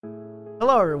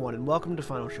Hello everyone and welcome to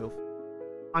Final Show.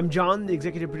 I'm John, the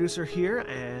executive producer here,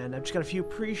 and I've just got a few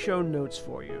pre-show notes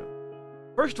for you.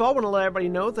 First of all, I want to let everybody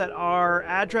know that our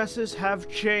addresses have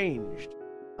changed.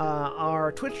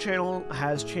 Our Twitch channel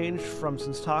has changed from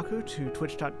Senstaku to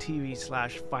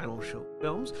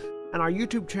twitch.tv/FinalShowFilms, and our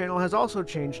YouTube channel has also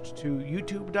changed to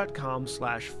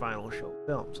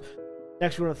youtube.com/FinalShowFilms.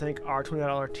 Next, we want to thank our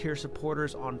 $20 tier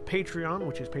supporters on Patreon,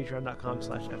 which is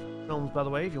patreon.com/FFilms, by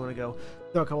the way, if you want to go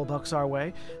throw a couple bucks our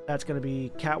way. That's going to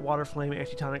be Cat Waterflame,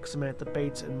 Antitonic, Samantha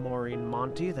Bates, and Maureen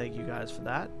Monty. Thank you guys for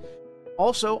that.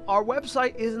 Also, our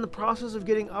website is in the process of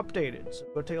getting updated, so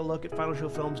go take a look at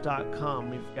finalshowfilms.com.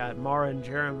 We've got Mara and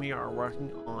Jeremy are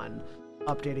working on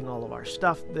updating all of our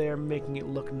stuff there, making it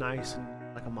look nice and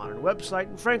like a modern website,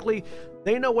 and frankly,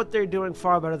 they know what they're doing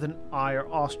far better than I or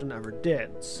Austin ever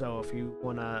did. So if you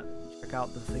want to check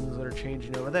out the things that are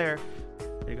changing over there,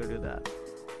 you go do that.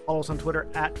 Follow us on Twitter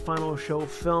at Final Show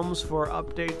Films for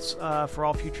updates for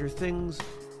all future things,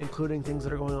 including things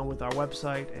that are going on with our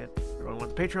website and are going on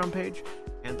with the Patreon page,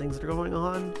 and things that are going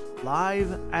on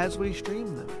live as we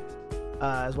stream them,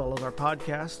 as well as our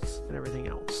podcasts and everything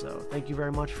else. So thank you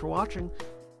very much for watching.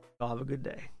 Y'all have a good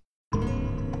day.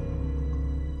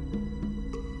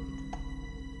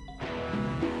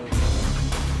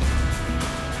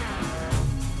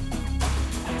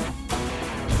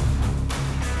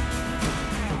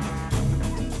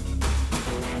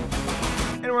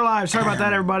 We're live. Sorry about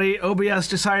that, everybody. OBS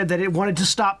decided that it wanted to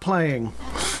stop playing.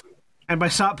 And by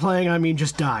stop playing, I mean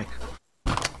just die.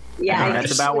 Yeah,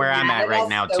 that's about where I'm at right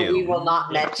now, too. We will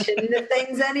not mention the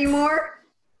things anymore.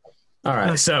 All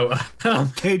right, so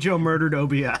Keijo murdered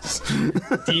OBS.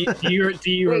 do you Wait,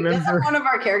 remember? Doesn't one of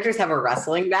our characters have a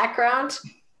wrestling background?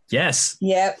 Yes.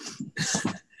 Yep.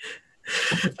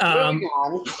 Do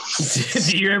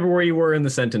you remember where you were in the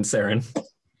sentence, Erin?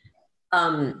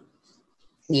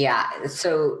 Yeah,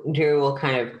 so Drew will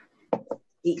kind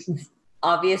of,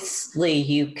 obviously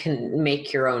you can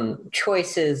make your own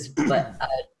choices, but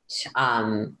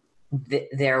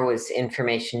there was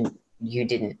information you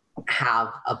didn't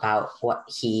have about what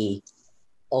he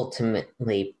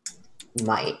ultimately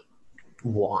might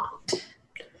want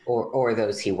or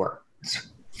those he works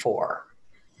for.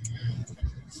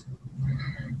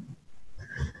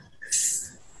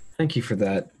 Thank you for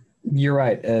that. You're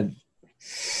right, Ed.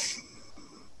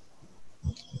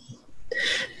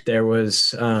 There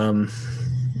was a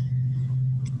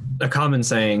common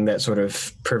saying that sort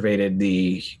of pervaded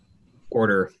the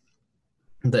order,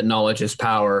 that knowledge is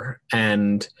power,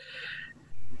 and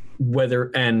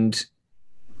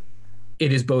it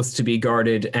is both to be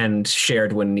guarded and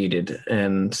shared when needed.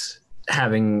 And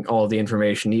having all the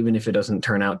information, even if it doesn't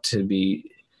turn out to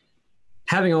be,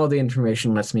 having all the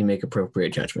information lets me make appropriate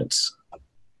judgments.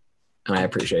 And I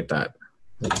appreciate that.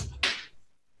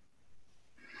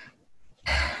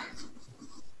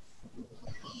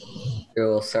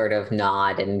 We'll sort of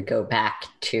nod and go back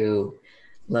to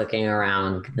looking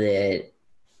around the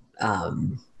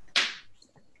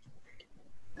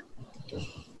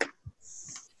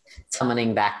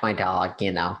summoning back my dog,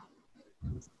 you know.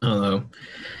 Although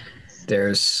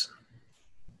there's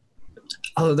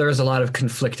a lot of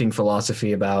conflicting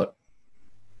philosophy about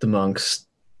the monks,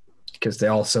 because they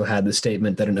also had the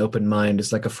statement that an open mind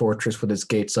is like a fortress with its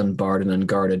gates unbarred and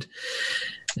unguarded.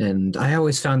 And I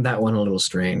always found that one a little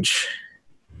strange.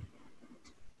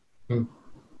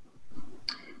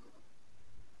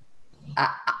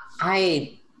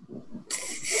 I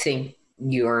think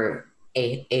you're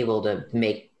able to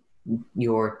make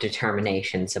your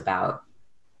determinations about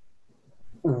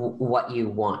what you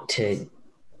want to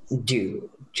do.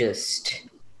 Just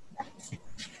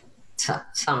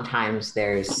sometimes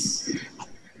there's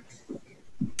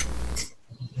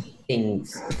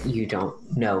things you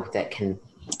don't know that can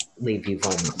leave you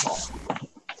vulnerable.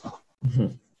 Mm-hmm.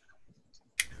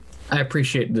 I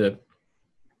appreciate the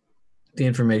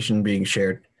information being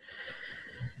shared,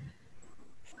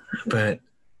 but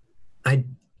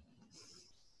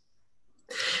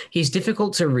he's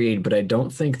difficult to read, but I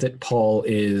don't think that Paul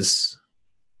is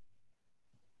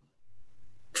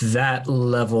that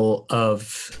level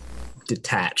of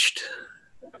detached.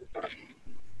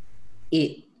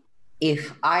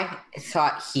 If I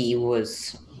thought he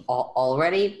was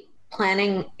already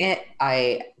planning it,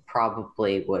 I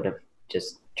probably would have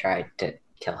just tried to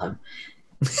kill him.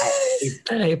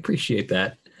 I appreciate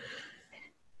that.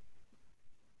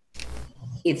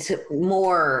 It's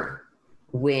more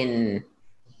when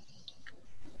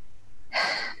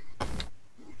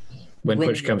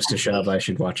push comes to shove, I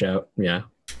should watch out. Yeah.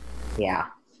 Yeah.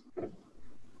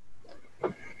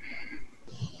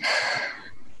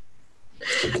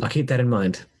 I'll keep that in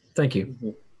mind. Thank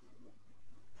you.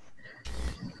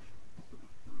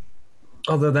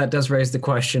 Although that does raise the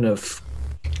question of,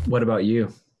 what about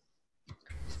you?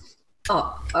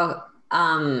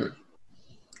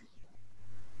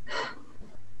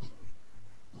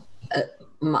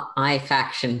 My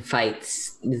faction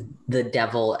fights the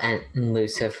devil and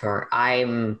Lucifer.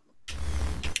 I'm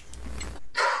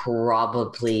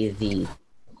probably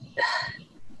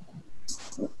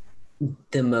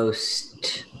the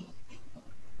most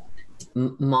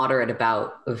moderate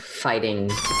about fighting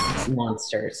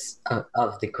monsters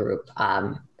of the group.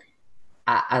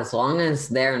 As long as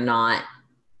they're not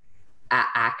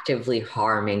actively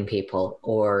harming people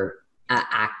or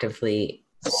actively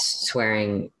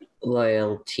swearing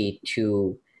loyalty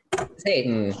to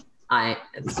Satan,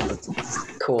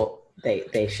 cool.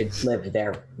 They should live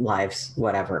their lives,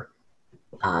 whatever.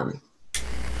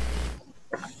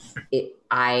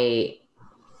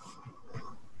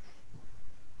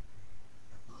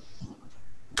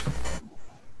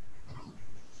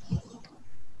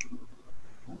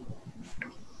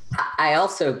 I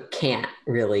also can't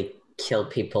really kill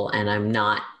people, and I'm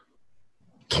not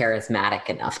charismatic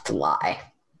enough to lie.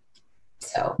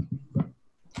 So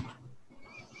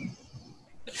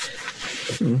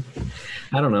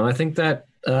I don't know. I think that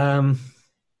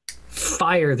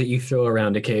fire that you throw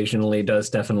around occasionally does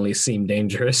definitely seem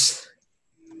dangerous.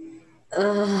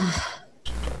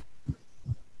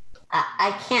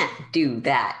 I can't do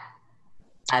that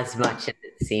as much as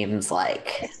it seems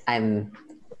like. I'm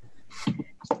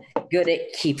good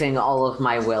at keeping all of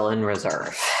my will in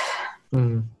reserve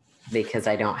because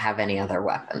I don't have any other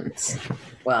weapons.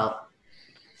 Well,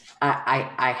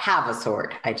 I have a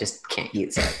sword. I just can't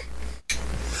use it.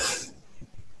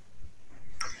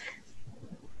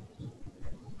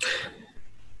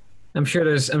 I'm sure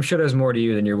there's more to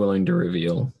you than you're willing to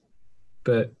reveal,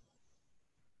 but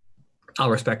I'll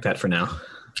respect that for now.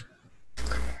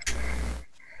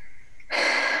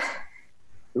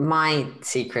 My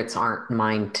secrets aren't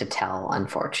mine to tell,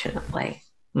 unfortunately.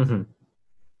 Mm-hmm.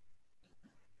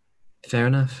 Fair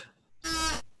enough.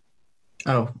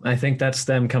 Oh, I think that's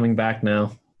them coming back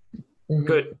now. Mm-hmm.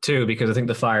 Good, too, because I think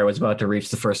the fire was about to reach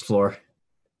the first floor.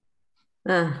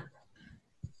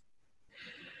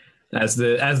 As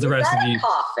the rest of you.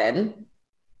 Coffin?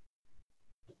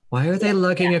 Why are they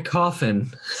lugging a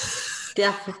coffin?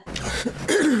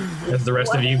 As the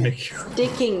rest of you make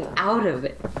sticking out of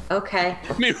it. Okay.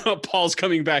 Meanwhile, Paul's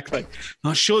coming back like,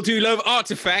 I sure do love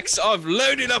artifacts. I've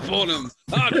loaded up on them.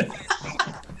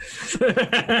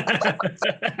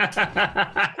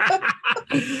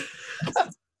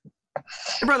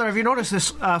 Hey, brother, have you noticed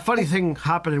this funny thing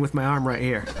happening with my arm right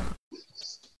here?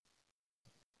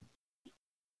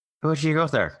 Where'd you go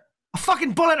there? A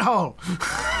fucking bullet hole!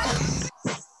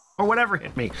 Or whatever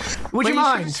hit me. Would you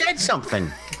mind? You said something.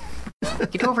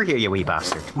 Get over here, you wee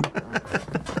bastard.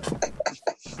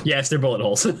 Yes, they're bullet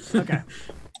holes. Okay.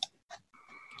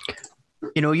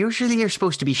 You know, usually you're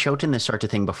supposed to be shouting this sort of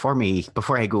thing before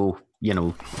I go,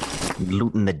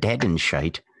 looting the dead and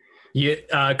shite.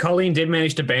 Yeah, Colleen did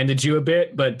manage to bandage you a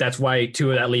bit, but that's why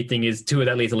two of that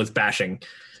lethal is bashing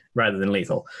rather than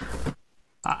lethal.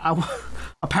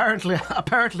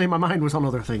 Apparently my mind was on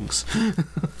other things.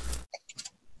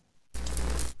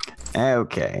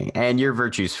 Okay, and your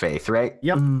virtue's faith, right?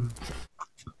 Yep.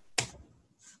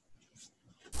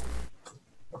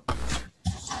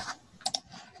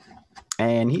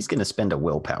 And he's going to spend a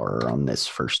willpower on this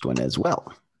first one as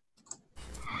well.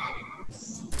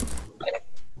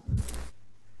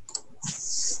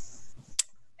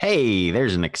 Hey,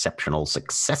 there's an exceptional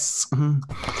success.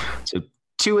 So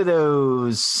 2 of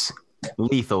those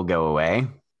lethal go away,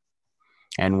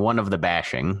 and 1 of the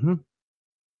bashing.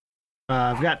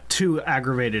 I've got 2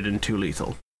 aggravated and 2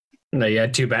 lethal. No, you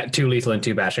had 2 lethal and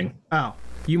 2 bashing. Oh,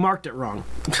 you marked it wrong.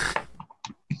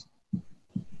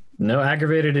 No,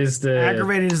 aggravated is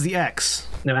the X.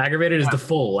 No, aggravated is the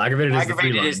full. Aggravated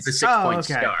is the 6-point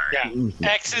star. Yeah.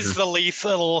 X is the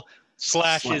lethal, /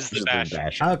 is the bashing.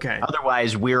 Okay.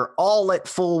 Otherwise, we're all at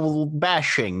full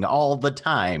bashing all the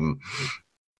time.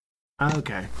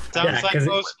 Okay.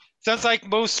 Sounds like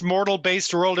most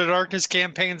mortal-based World of Darkness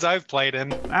campaigns I've played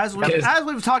in. As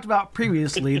we've talked about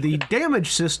previously, the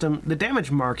damage system, the damage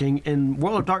marking in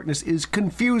World of Darkness is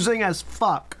confusing as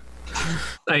fuck.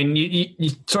 I mean,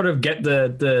 you sort of get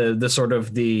the sort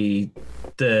of the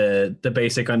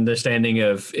basic understanding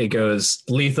of it goes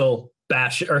lethal,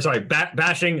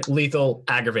 bashing, lethal,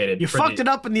 aggravated. You fucked it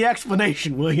up in the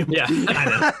explanation, William. Yeah, I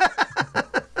know.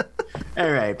 All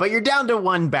right, but you're down to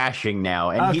 1 bashing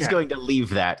now, and he's going to leave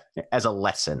that as a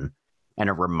lesson and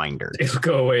a reminder. It'll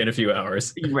go away in a few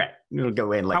hours. Right, it'll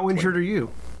go in like. How injured are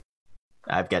you?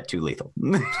 I've got 2 lethal.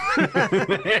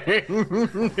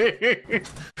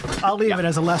 I'll leave it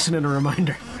as a lesson and a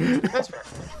reminder. That's fair.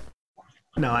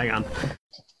 No, hang on.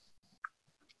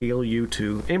 Heal you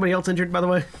too. Anybody else injured, by the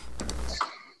way?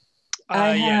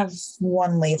 I have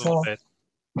one a little lethal. bit.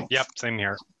 Yep, same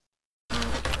here.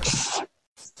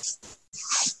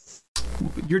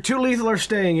 Your 2 lethal are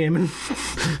staying, Eamon.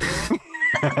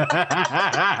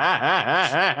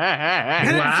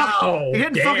 Wow! You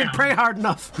didn't fucking pray hard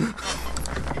enough.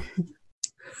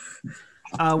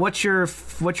 What's your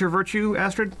virtue,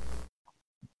 Astrid?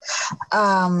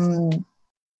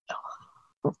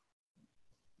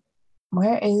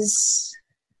 Where is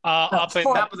Up in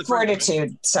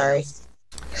fortitude? Sorry,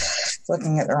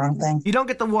 looking at the wrong thing. You don't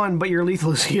get the 1, but your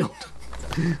lethal is healed.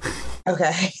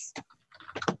 Okay.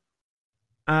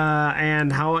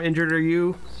 And how injured are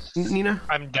you, Nina?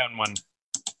 I'm down 1.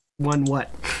 1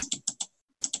 what?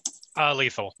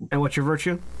 Lethal. And what's your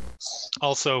virtue?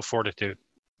 Also fortitude.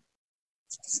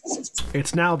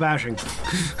 It's now bashing.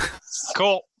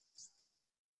 Cool.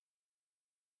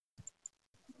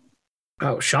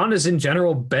 Oh, Sean is in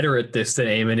general better at this than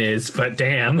Eamon is, but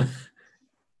damn.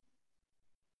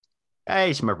 Hey,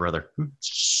 he's my brother.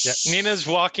 Yeah, Nina's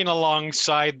walking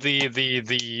alongside the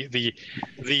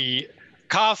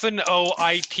coffin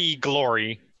OIT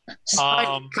glory.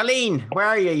 Colleen, where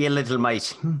are you little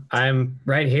mite? I'm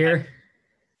right here.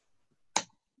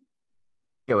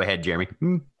 Go ahead, Jeremy.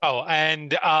 Oh,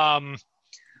 and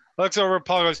looks over at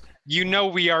Paul and goes, you know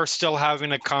we are still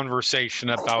having a conversation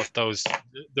about those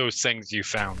things you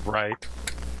found, right?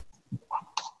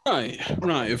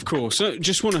 Right, of course. So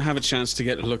just want to have a chance to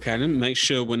get a look at him, make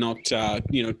sure we're not,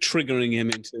 triggering him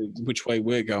into which way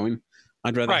we're going.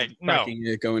 I'd rather have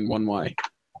tracking going one way.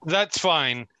 That's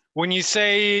fine. When you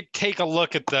say take a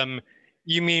look at them,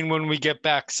 you mean when we get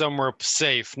back somewhere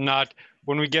safe, not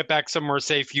when we get back somewhere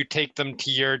safe, you take them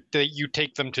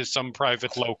to some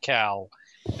private locale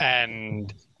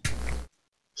and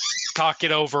talk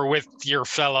it over with your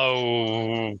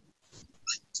fellow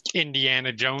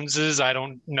Indiana Joneses. I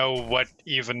don't know what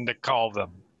even to call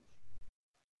them.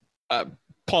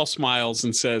 Paul smiles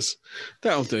and says,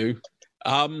 that'll do.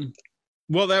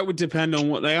 Well, that would depend on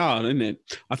what they are, isn't it?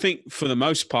 I think for the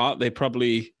most part, they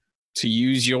probably, to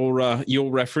use your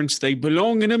reference, they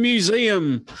belong in a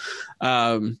museum.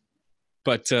 No,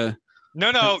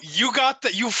 you got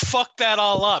that. You fucked that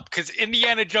all up because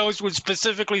Indiana Jones would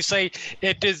specifically say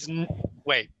it is.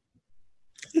 Wait.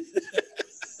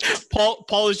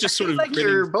 Paul is just sort of like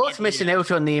you're both missing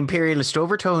out on the imperialist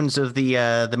overtones of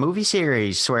the movie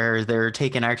series, where they're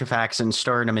taking artifacts and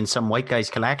storing them in some white guy's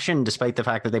collection, despite the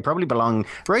fact that they probably belong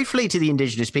rightfully to the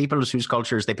indigenous peoples whose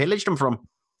cultures they pillaged them from.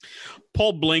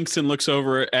 Paul blinks and looks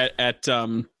over at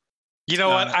you know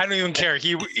what? I don't even care.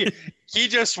 He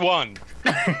just won.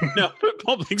 No,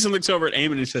 Paul blinks and looks over at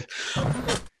Eamon and says,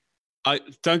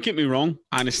 don't get me wrong,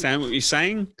 I understand what you're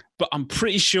saying, but I'm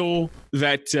pretty sure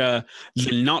that the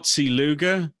Nazi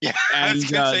Luger and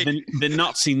the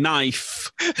Nazi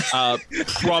knife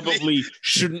probably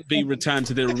shouldn't be returned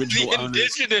to their original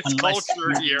owners. The indigenous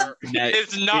culture here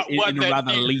is not what that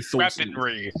needs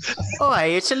weaponry. Oh,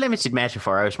 it's a limited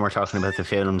metaphor. I was more talking about the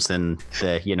films than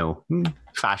the,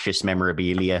 fascist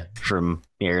memorabilia from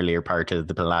the earlier part of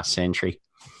the last century.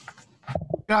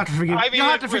 You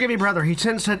have to forgive me, brother. He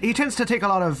tends to take a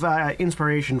lot of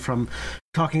inspiration from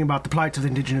talking about the plights of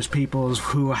indigenous peoples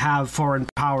who have foreign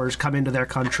powers come into their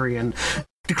country and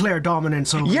declare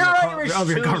dominance over your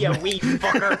government. You wee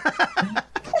fucker.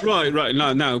 Right.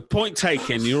 No. Point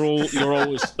taken. You're all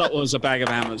as subtle as a bag of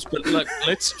hammers. But look,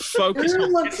 let's focus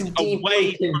on getting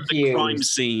away from the crime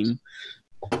scene.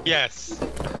 Yes.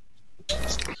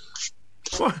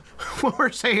 What we're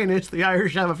saying is the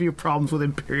Irish have a few problems with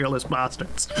imperialist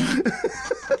bastards.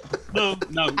 No.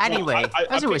 Anyway,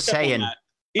 as I was saying,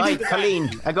 hi, Colleen,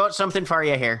 I got something for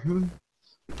you here.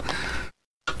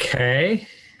 Okay.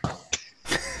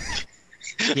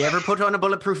 You ever put on a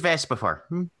bulletproof vest before?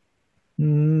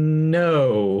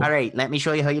 No. All right, let me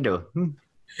show you how you do.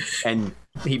 And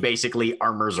he basically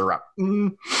armors her up.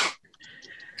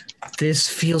 This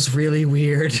feels really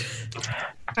weird.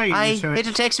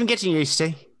 It'll take some getting used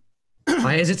to.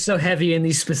 Why is it so heavy in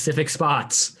these specific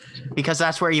spots? Because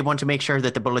that's where you want to make sure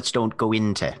that the bullets don't go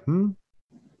into.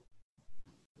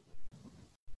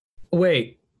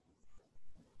 Wait.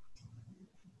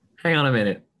 Hang on a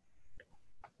minute.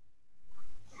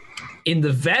 In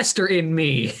the vest or in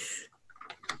me?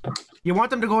 You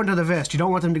want them to go into the vest. You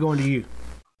don't want them to go into you.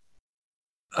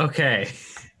 Okay.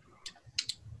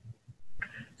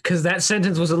 Because that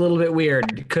sentence was a little bit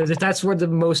weird. Because if that's where the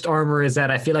most armor is at,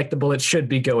 I feel like the bullet should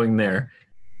be going there.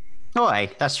 Oh, aye,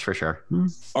 that's for sure.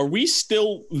 Are we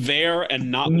still there and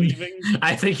not leaving?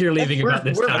 I think you're leaving about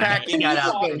this We're time. packing it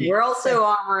up. We're also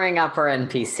armoring up our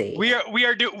NPC. We're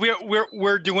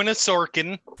doing a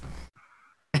Sorkin.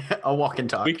 A walk and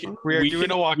talk. We're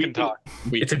doing a walk and talk.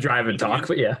 It's a drive and talk,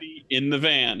 but yeah. In the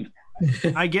van.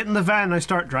 I get in the van and I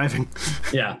start driving.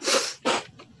 Yeah.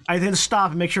 I then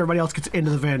stop and make sure everybody else gets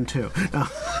into the van too. No.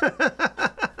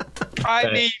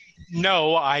 I mean,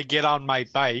 no, I get on my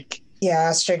bike. Yeah,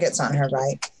 Astrid gets on her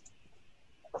bike.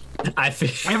 I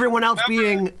think Everyone else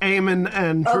being Eamon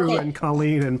and Prue Okay. and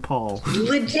Colleen and Paul.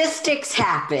 Logistics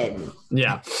happen.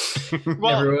 yeah.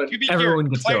 Well, Everyone- to be everyone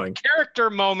clear, gets going. Character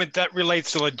moment that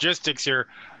relates to logistics here.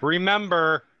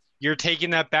 Remember, you're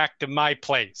taking that back to my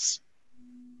place.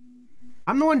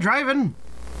 I'm the one driving.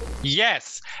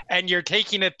 Yes, and you're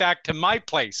taking it back to my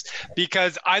place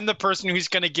because I'm the person who's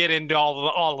going to get into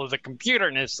all of the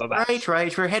computerness of that.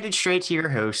 Right. We're headed straight to your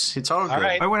house. It's all good.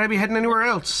 right. Why would I be heading anywhere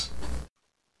else?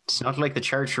 It's not like the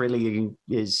church really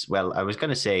is, well, I was going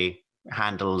to say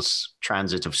handles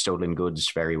transit of stolen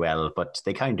goods very well, but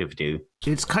they kind of do.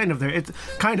 It kind of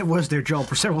was their job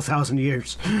for several thousand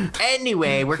years.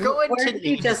 Anyway, we're going to Weren't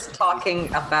you just talking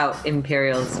about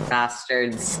Imperial's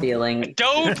bastards stealing?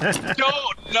 Don't,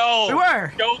 no. We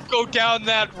were. Don't go down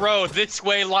that road. This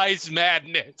way lies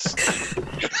madness.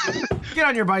 Get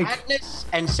on your bike. madness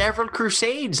and several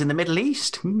crusades in the Middle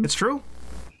East. It's true.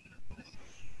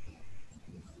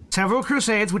 Several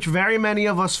crusades, which very many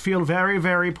of us feel very,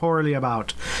 very poorly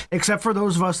about, except for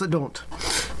those of us that don't.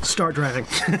 Start driving.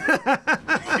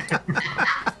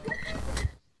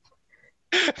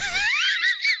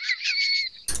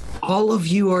 all of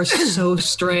you are so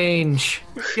strange.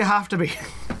 You have to be.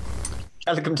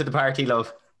 Welcome to the party,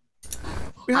 love.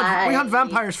 We hunt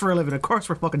vampires for a living. Of course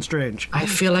we're fucking strange. I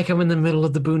feel like I'm in the middle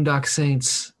of the Boondock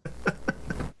Saints.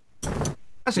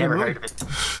 That's a Never good heard movie. of it.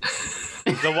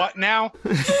 The what now?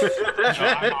 No,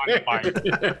 I'm on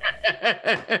the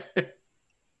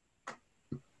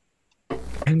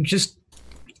bike.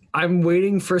 I'm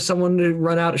waiting for someone to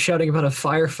run out shouting about a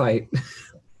firefight.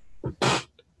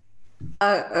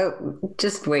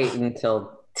 Just wait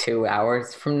until 2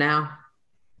 hours from now.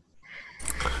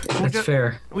 That's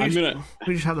fair. We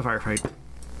just had the firefight.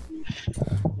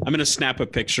 I'm gonna snap a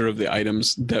picture of the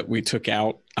items that we took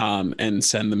out and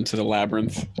send them to the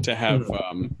labyrinth to have.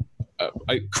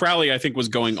 Crowley, I think, was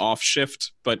going off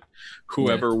shift, but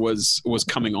whoever was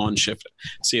coming on shift,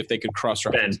 see if they could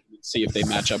cross-reference, see if they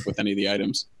match up with any of the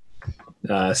items.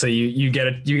 So you get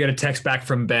a text back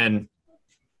from Ben.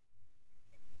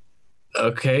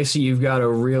 Okay, so you've got a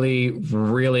really,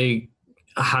 really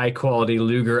high quality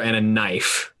Luger and a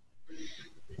knife.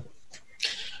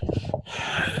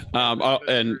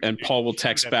 And Paul will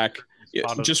text back.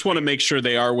 Just want to make sure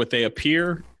they are what they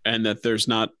appear, and that there's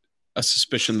not a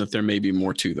suspicion that there may be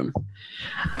more to them.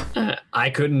 I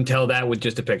couldn't tell that with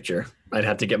just a picture. I'd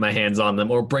have to get my hands on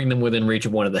them or bring them within reach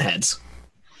of one of the heads.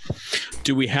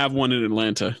 Do we have one in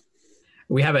Atlanta?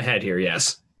 We have a head here,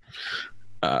 yes.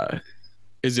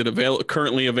 Is it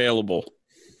currently available?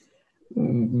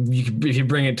 If you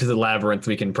bring it to the labyrinth,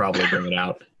 we can probably bring it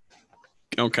out.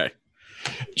 Okay.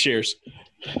 Cheers.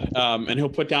 And he'll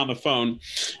put down the phone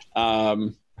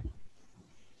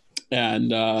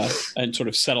and sort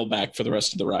of settle back for the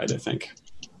rest of the ride, I think.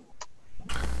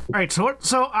 Right, so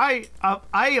I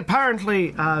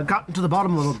apparently got into the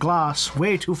bottom of the glass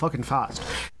way too fucking fast.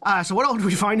 So what else did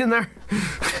we find in there?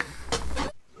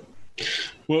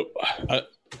 Well,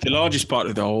 the largest part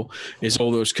of the hole is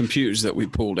all those computers that we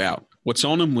pulled out. What's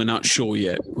on them, we're not sure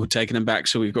yet. We're taking them back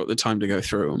so we've got the time to go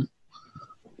through them.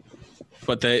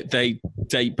 But they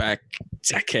date back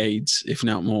decades, if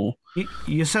not more.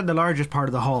 You said the largest part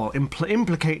of the hall,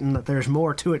 implicating that there's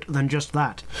more to it than just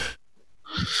that.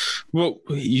 Well,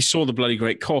 you saw the bloody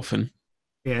great coffin.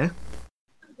 Yeah.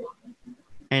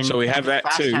 And so we have that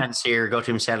Fast too. Hands here got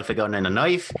himself a gun and a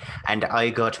knife, and I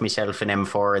got myself an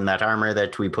M4 in that armor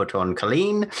that we put on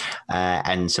Colleen,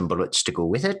 and some bullets to go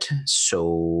with it.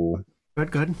 So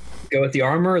Good. Go with the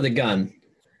armor or the gun?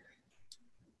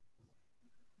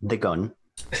 the gun.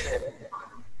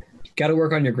 Got to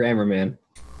work on your grammar, man.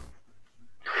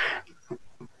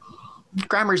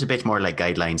 Grammar's a bit more like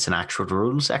guidelines than actual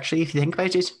rules, actually, if you think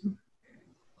about it.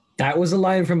 That was a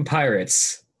line from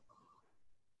Pirates.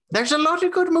 There's a lot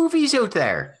of good movies out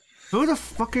there. Who the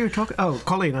fuck are you talking? Oh,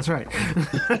 Colleen, that's right.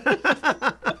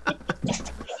 I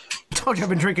told you I've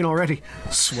been drinking already.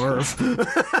 Swerve.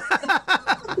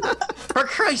 For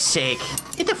Christ's sake,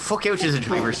 get the fuck out of the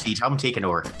driver's seat. I'm taking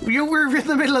over. We're in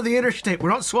the middle of the interstate. We're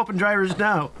not swapping drivers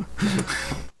now.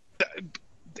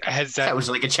 Has That was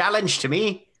like a challenge to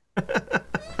me.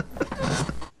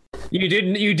 You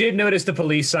did notice the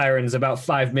police sirens about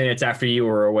 5 minutes after you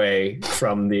were away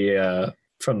from the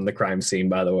crime scene,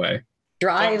 by the way.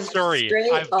 Drive sorry,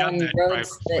 straight I've done on that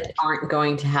roads drive. that aren't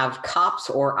going to have cops,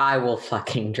 or I will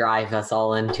fucking drive us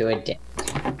all into a ditch.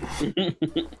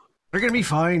 They're gonna be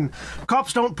fine.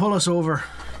 Cops don't pull us over.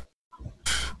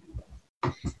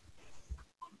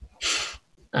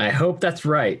 I hope that's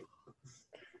right.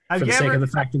 For the sake of the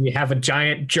fact that we have a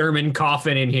giant German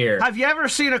coffin in here. Have you ever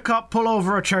seen a cop pull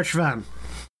over a church van?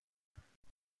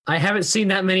 I haven't seen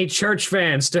that many church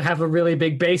vans to have a really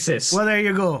big basis. Well, there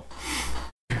you go.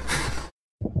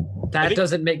 That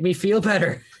doesn't make me feel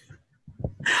better.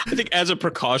 I think as a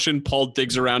precaution, Paul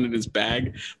digs around in his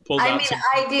bag,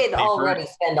 I did already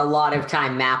spend a lot of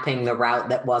time mapping the route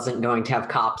that wasn't going to have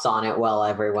cops on it while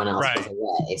everyone else was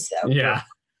away. So yeah.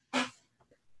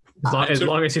 As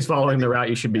long as he's following the route,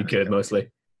 you should be good, mostly.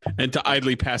 And to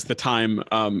idly pass the time,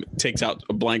 takes out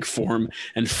a blank form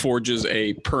and forges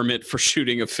a permit for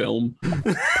shooting a film.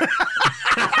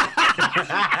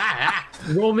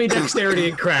 Roll me dexterity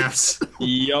and crafts.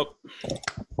 Yup.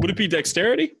 Would it be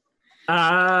dexterity?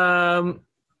 I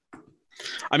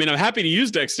mean, I'm happy to use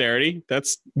dexterity.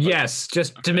 Yes,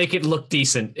 just to make it look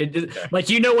decent. Like,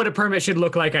 you know what a permit should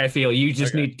look like, I feel. You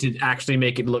just need to actually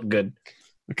make it look good.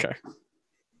 Okay.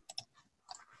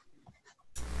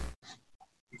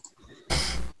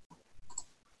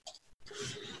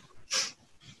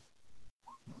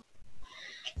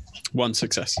 One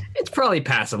success. It's probably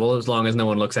passable as long as no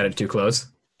one looks at it too close.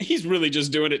 He's really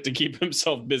just doing it to keep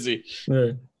himself busy.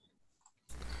 Yeah.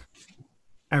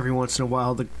 Every once in a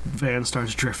while, the van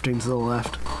starts drifting to the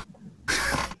left.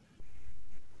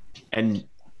 And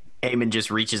Eamon just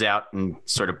reaches out and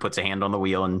sort of puts a hand on the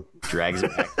wheel and drags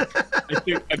it back.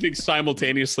 I think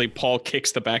simultaneously, Paul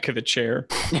kicks the back of the chair.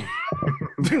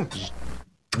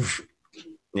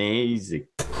 Easy.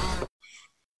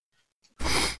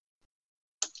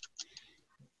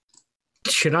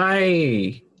 Should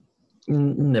I?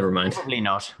 Never mind. Probably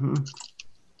not.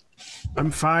 I'm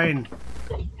fine.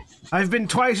 I've been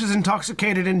twice as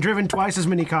intoxicated and driven twice as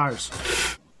many cars.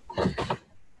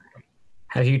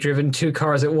 Have you driven 2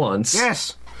 cars at once?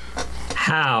 Yes.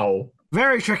 How?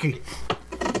 Very tricky.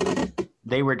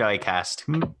 They were die-cast.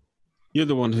 You're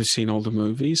the one who's seen all the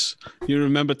movies. You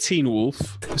remember Teen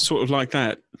Wolf? Sort of like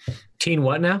that. Teen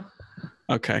what now?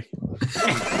 Okay.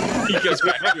 He goes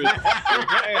back to it.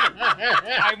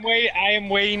 I am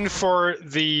waiting for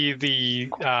the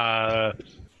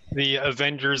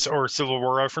Avengers or Civil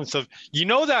War reference of, you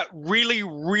know, that really,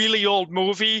 really old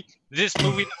movie? This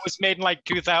movie that was made in like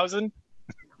 2000?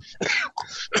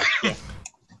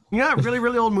 You know that really,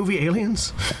 really old movie,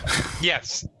 Aliens?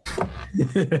 Yes.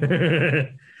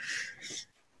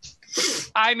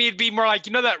 I mean, it'd be more like,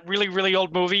 you know that really, really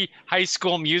old movie, High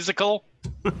School Musical?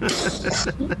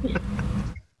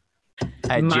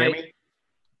 Jeremy?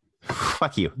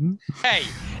 Fuck you. Hey,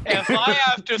 if I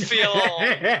have to feel,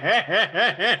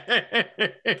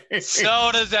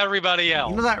 so does everybody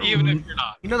else, even if you're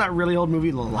not. You know that really old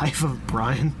movie, The Life of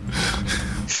Brian?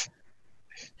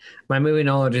 My movie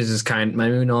knowledge is kind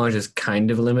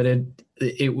of limited.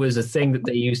 It was a thing that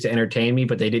they used to entertain me,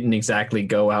 but they didn't exactly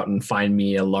go out and find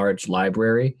me a large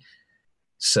library.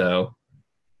 So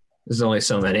there's only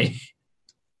so many.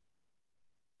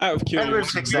 Out of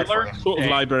curiosity, what sort of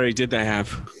library did they have?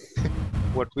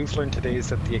 What we've learned today is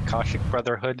that the Akashic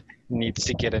Brotherhood needs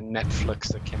to get a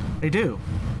Netflix account. They do.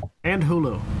 And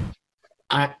Hulu.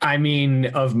 I mean,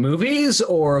 of movies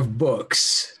or of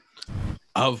books?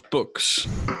 Of books,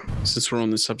 since we're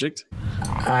on this subject.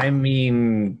 I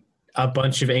mean, a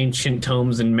bunch of ancient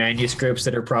tomes and manuscripts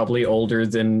that are probably older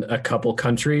than a couple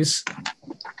countries.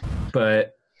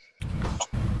 But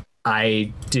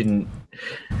I didn't...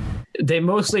 They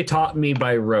mostly taught me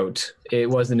by rote. It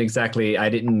wasn't exactly... I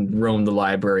didn't roam the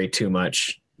library too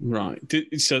much. Right.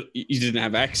 So you didn't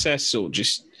have access, or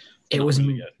just... It was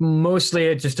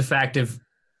mostly just a fact of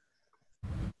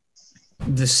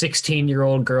the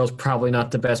 16-year-old girl's probably not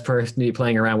the best person to be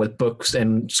playing around with books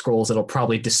and scrolls that'll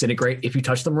probably disintegrate if you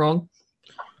touch them wrong.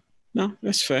 No,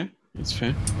 that's fair. That's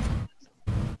fair.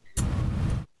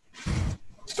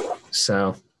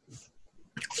 So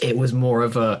it was more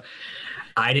of a...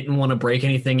 I didn't want to break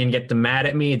anything and get them mad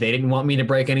at me. They didn't want me to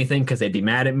break anything because they'd be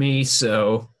mad at me.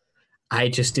 So I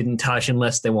just didn't touch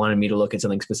unless they wanted me to look at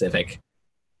something specific.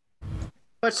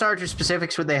 What sort of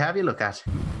specifics would they have you look at?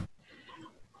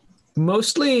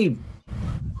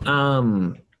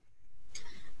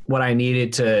 what I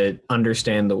needed to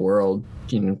understand the world,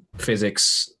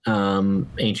 physics,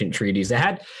 ancient treaties.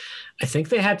 I think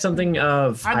they had something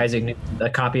of a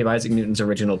copy of Isaac Newton's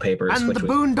original papers. And the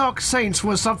Boondock Saints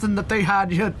was something that they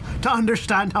had you to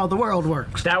understand how the world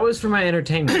works. That was for my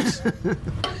entertainment.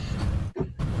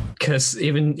 Because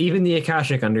even the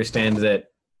Akashic understands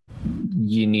that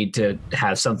you need to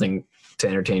have something to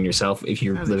entertain yourself if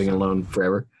you're living alone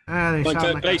forever. Like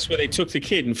that place where they took the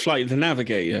kid and flighted the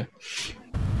navigator.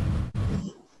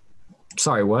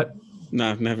 Sorry, what?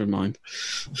 No, never mind.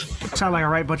 Sound like a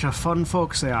right bunch of fun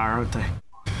folks they are, aren't they?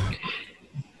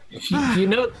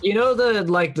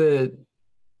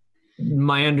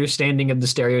 My understanding of the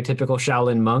stereotypical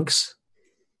Shaolin monks.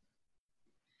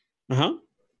 Uh-huh.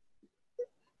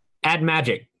 Add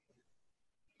magic.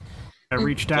 I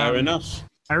reached down. Fair enough.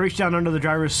 I reach down under the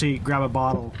driver's seat, grab a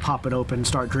bottle, pop it open,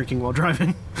 start drinking while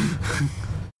driving.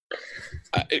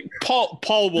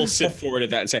 Paul will sit forward at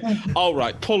that and say, all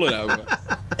right, pull it over.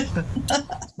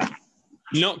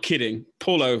 Not kidding.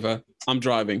 Pull over. I'm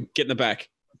driving. Get in the back.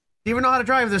 Do you even know how to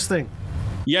drive this thing?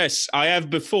 Yes, I have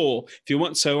before. If you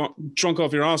weren't so drunk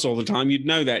off your ass all the time, you'd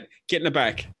know that. Get in the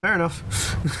back. Fair enough.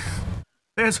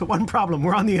 There's one problem.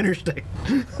 We're on the interstate.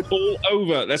 Pull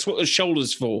over. That's what the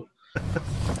shoulder's for.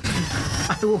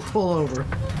 I will pull over.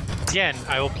 Again,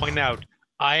 I will point out,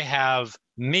 I have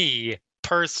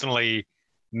personally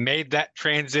made that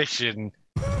transition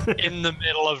in the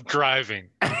middle of driving.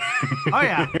 Oh,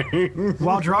 yeah.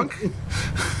 While drunk?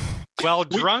 Well,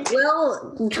 drunk?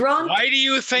 Well, drunk. Why do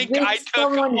you think with I took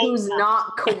someone who's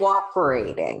not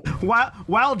cooperating?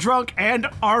 While drunk and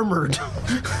armored.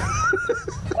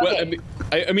 Well,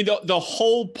 I mean, the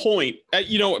whole point,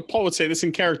 Paul would say this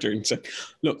in character and say,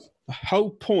 look, the whole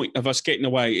point of us getting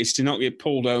away is to not get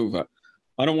pulled over.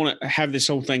 I don't want to have this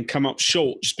whole thing come up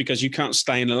short just because you can't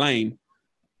stay in the lane.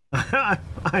 I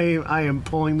am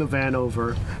pulling the van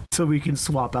over so we can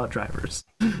swap out drivers.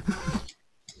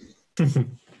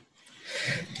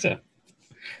 So,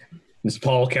 does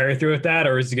Paul carry through with that,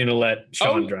 or is he going to let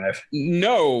Sean drive?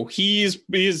 No, he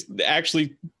is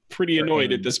actually pretty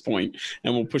annoyed at this point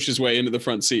and will push his way into the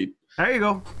front seat. There you go.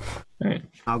 All right.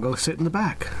 I'll go sit in the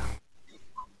back.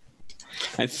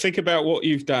 And think about what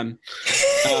you've done.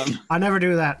 I never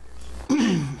do that.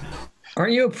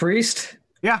 Aren't you a priest?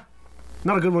 Yeah,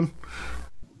 not a good one.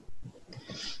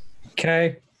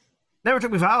 Okay. Never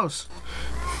took me vows.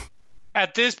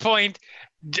 At this point,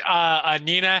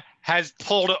 Nina has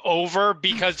pulled over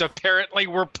because apparently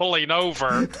we're pulling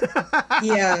over.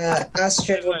 Yeah,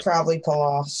 Astrid would probably pull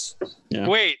off. Yeah.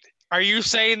 Wait, are you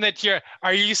saying that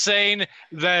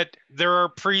there are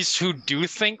priests who do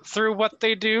think through what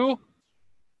they do?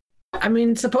 I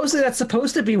mean, supposedly that's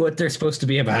supposed to be what they're supposed to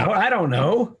be about. I don't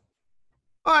know.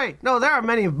 Oi, no, there are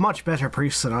many much better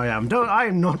priests than I am. I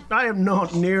am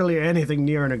not nearly anything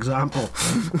near an example.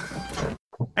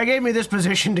 They gave me this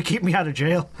position to keep me out of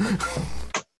jail.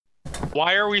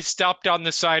 Why are we stopped on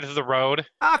the side of the road?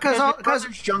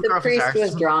 The priest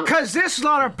was drunk. Because this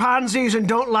lot are pansies and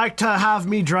don't like to have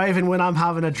me driving when I'm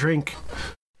having a drink.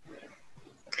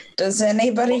 Does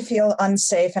anybody feel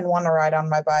unsafe and want to ride on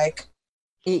my bike?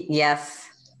 Yes.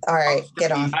 All right,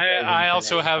 get on. I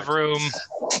also have room.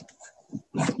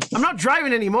 I'm not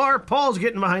driving anymore. Paul's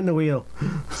getting behind the wheel.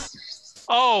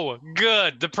 Oh,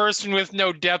 good. The person with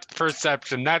no depth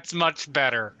perception. That's much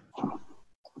better.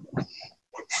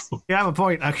 You have a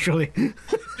point, actually.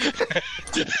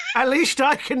 At least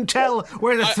I can tell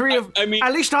where the three of.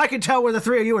 At least I can tell where the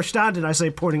three of you are standing. I say,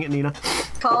 pointing at Nina.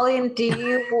 Colleen, do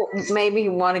you maybe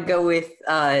want to go with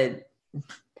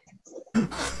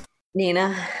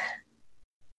Nina?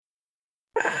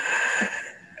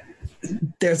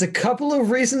 There's a couple of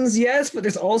reasons yes, but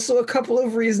there's also a couple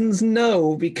of reasons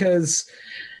no, because,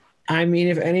 I mean,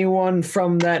 if anyone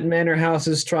from that manor house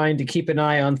is trying to keep an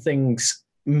eye on things,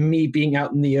 me being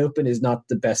out in the open is not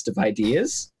the best of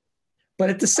ideas.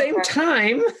 But at the same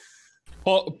time...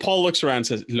 Paul looks around and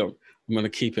says, look, I'm going to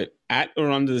keep it at or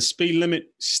under the speed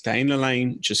limit, stay in the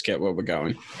lane, just get where we're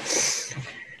going.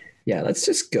 Yeah, let's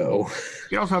just go.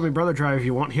 You also have my brother drive if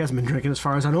you want. He hasn't been drinking as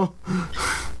far as I know.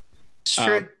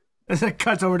 Sure. As it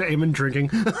cuts over to Eamon drinking.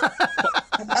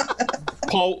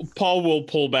 Paul will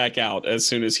pull back out as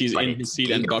soon as he's in his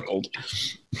seat and buckled.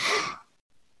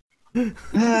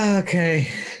 Okay.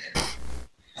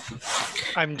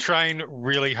 I'm trying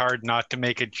really hard not to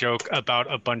make a joke about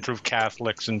a bunch of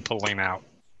Catholics and pulling out.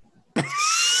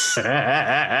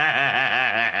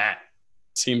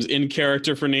 Seems in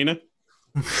character for Nina.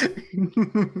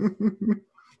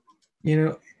 You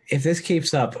know, if this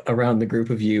keeps up around the group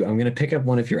of you, I'm going to pick up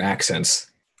one of your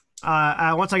accents.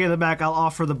 Once I get it back, I'll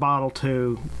offer the bottle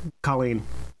to Colleen.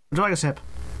 Would you like a sip?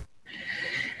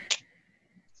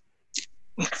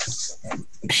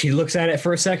 She looks at it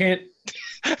for a second.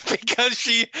 because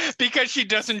she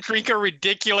doesn't drink a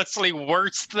ridiculously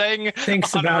worse thing.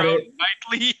 Thinks on about her own it.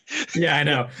 Nightly. Yeah, I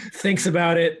know. Thinks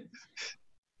about it.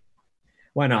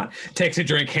 Why not? Takes a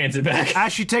drink, hands it back.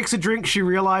 As she takes a drink, she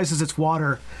realizes it's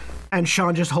water, and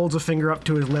Sean just holds a finger up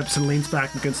to his lips and leans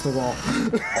back against the wall.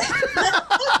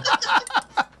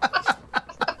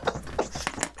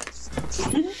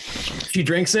 She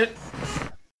drinks it.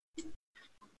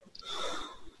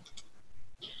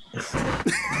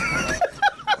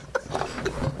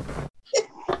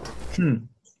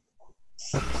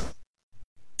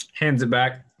 Hands it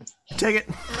back. Take it.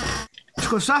 It's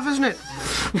good stuff, isn't it?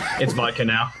 It's vodka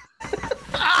now.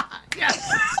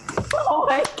 Yes. Oh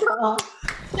my god.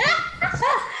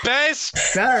 Best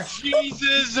Better.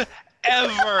 cheeses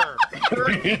ever.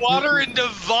 Turn water into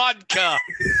vodka.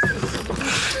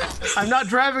 I'm not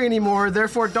driving anymore,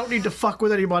 therefore don't need to fuck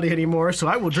with anybody anymore, so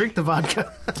I will drink the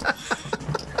vodka.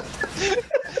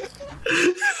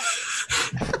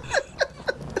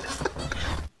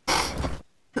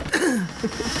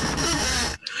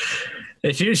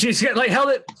 She's like held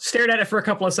it, stared at it for a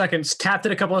couple of seconds, tapped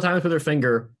it a couple of times with her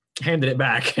finger, handed it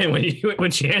back, and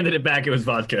when she handed it back, it was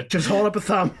vodka. Just hold up a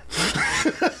thumb.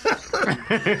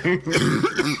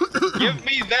 Give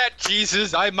me that,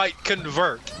 Jesus. I might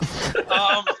convert.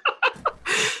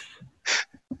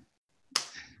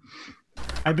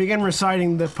 I begin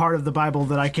reciting the part of the Bible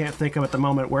that I can't think of at the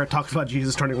moment where it talks about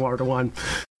Jesus turning water to wine.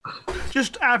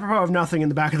 Just apropos of nothing in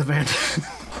the back of the van.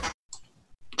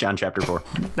 John chapter 4.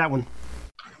 That one.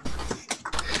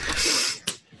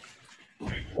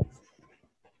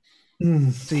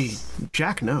 See,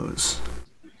 Jack knows.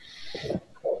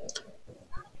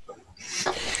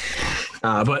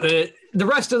 But the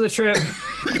rest of the trip,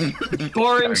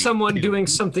 barring someone doing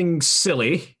something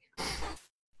silly,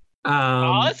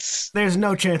 Us? There's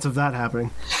no chance of that happening.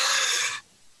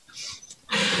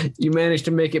 you managed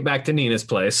to make it back to Nina's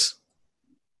place.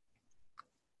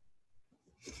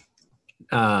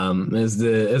 As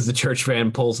the church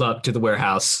van pulls up to the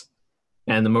warehouse,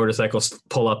 and the motorcycles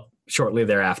pull up shortly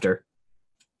thereafter.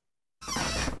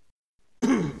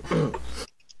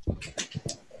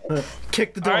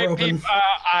 Kick the door All right, open.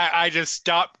 I just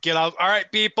stop, get out. All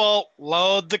right, people,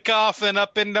 load the coffin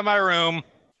up into my room.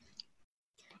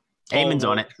 Eamon's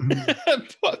on it.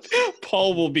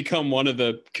 Paul will become one of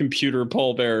the computer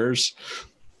pallbearers.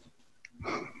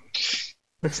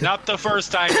 It's not the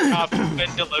first time the coffin's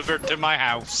been delivered to my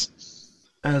house.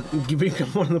 You become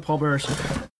one of the pallbearers.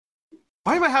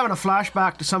 Why am I having a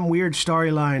flashback to some weird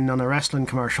storyline on a wrestling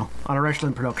commercial, on a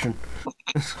wrestling production?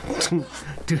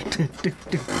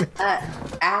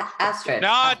 Astrid.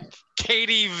 Not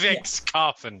Katie Vick's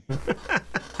coffin.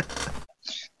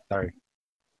 Sorry.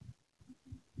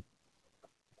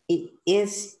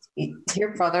 Is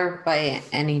your brother by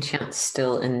any chance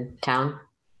still in town?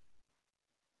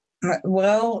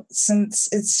 Well, since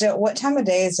it's still, what time of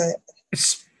day is it?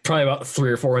 It's probably about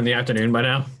 3 or 4 in the afternoon by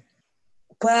now.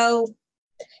 Well,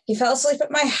 he fell asleep at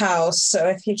my house, so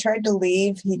if he tried to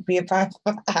leave, he'd be a pile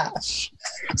of ash.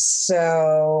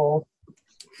 So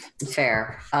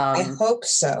Fair. I hope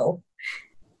so.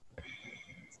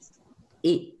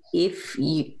 If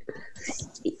you,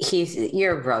 he's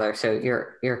your brother, so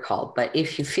you're called. But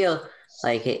if you feel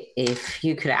like it, if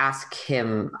you could ask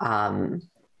him,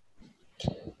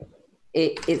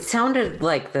 it sounded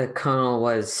like the colonel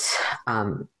was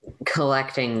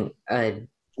collecting a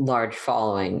large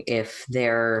following. If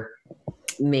their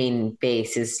main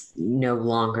base is no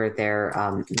longer their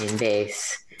main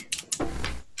base,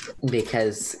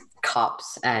 because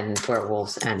cops and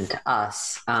werewolves and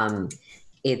us,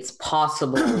 it's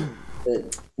possible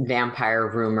the vampire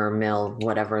rumor mill,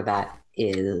 whatever that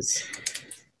is,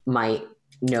 might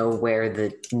know where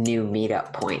the new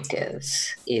meetup point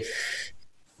is if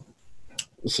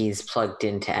he's plugged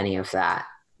into any of that.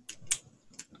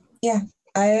 Yeah,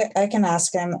 I can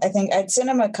ask him. I think I'd send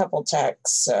him a couple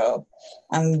texts, so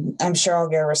I'm sure I'll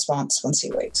get a response once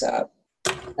he wakes up.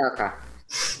 Okay.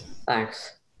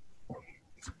 Thanks.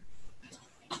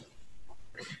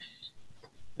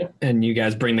 And you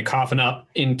guys bring the coffin up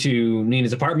into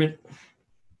Nina's apartment.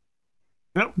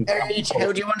 Yep.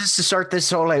 How do you want us to sort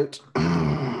this all out?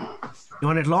 You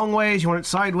want it long ways? You want it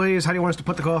sideways? How do you want us to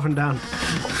put the coffin down?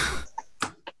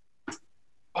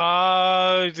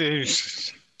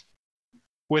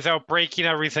 Without breaking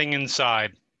everything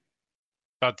inside.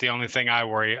 About the only thing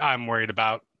I'm worried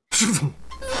about.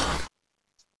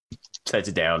 Sets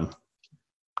it down.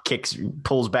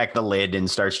 Pulls back the lid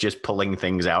and starts just pulling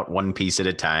things out one piece at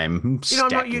a time. You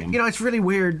know, it's really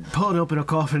weird pulling open a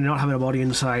coffin and not having a body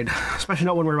inside, especially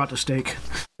not when we're about to stake.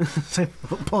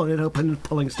 Pulling it open and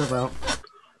pulling stuff out.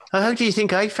 How do you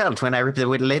think I felt when I ripped the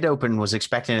lid open? Was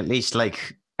expecting at least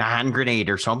like a hand grenade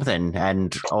or something,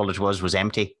 and all it was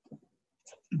empty.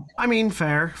 I mean,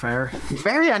 fair.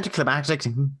 Very anticlimactic.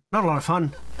 Not a lot of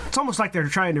fun. It's almost like they're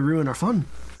trying to ruin our fun.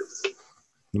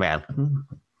 Well,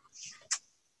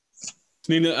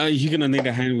 Nina, you're going to need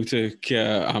a hand with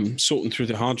sorting through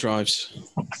the hard drives.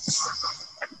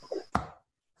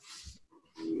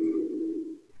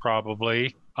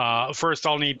 Probably. First,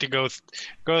 I'll need to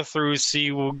go through, see,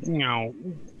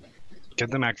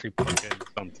 get them actually plugged in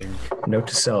something. Note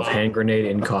to self: hand grenade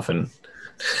in coffin.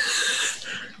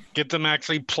 Get them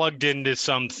actually plugged into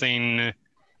something.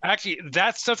 Actually,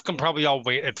 that stuff can probably all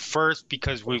wait at first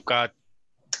because we've got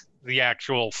the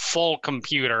actual full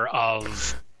computer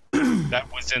of that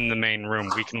was in the main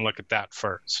room. We can look at that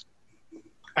first.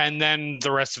 And then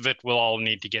the rest of it will all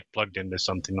need to get plugged into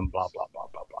something and blah, blah, blah,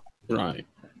 blah, blah. Right.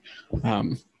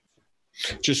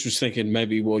 Just was thinking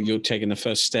maybe while you're taking the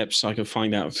first steps, I could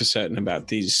find out for certain about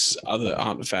these other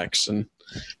artifacts and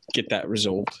get that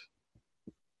resolved.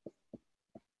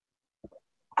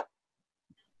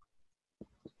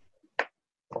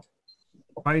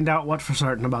 Find out what for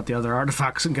certain about the other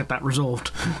artifacts and get that resolved.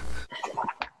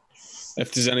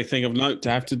 If there's anything of note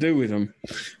to have to do with them.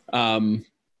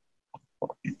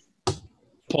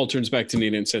 Paul turns back to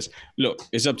Nina and says, look,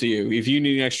 it's up to you. If you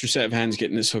need an extra set of hands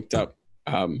getting this hooked up,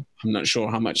 I'm not sure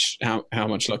how much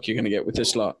luck you're going to get with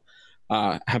this lot.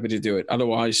 Happy to do it.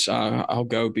 Otherwise, I'll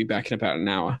go be back in about an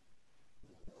hour.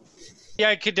 Yeah,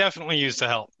 I could definitely use the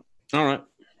help. All right.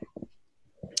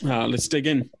 Let's dig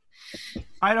in.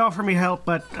 I'd offer me help,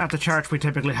 but at the church we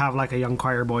typically have like a young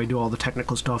choir boy do all the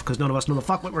technical stuff because none of us know the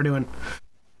fuck what we're doing.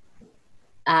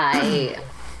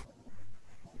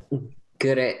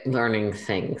 Good at learning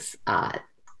things.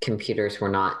 Computers were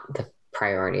not the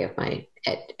priority of my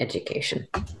education.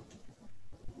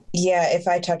 Yeah, if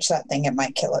I touch that thing, it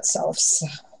might kill itself. So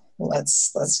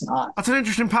let's not. That's an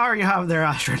interesting power you have there,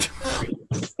 Astrid.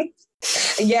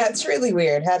 Yeah, it's really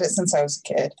weird. Had it since I was a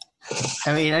kid.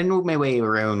 I mean, I know my way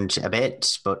around a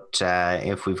bit, but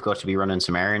if we've got to be running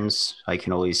some errands, I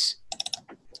can always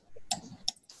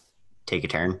take a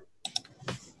turn.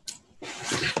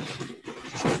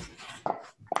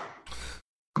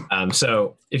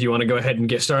 So if you want to go ahead and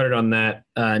get started on that,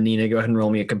 Nina, go ahead and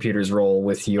roll me a computer's roll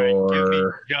with your... Right, give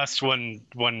me just one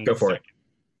Go for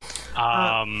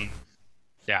second.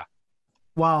 Yeah.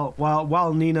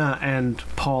 While Nina and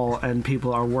Paul and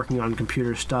people are working on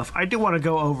computer stuff, I do want to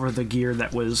go over the gear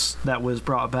that was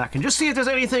brought back and just see if there's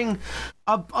anything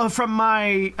from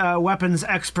my weapons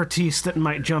expertise that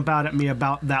might jump out at me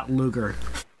about that Luger.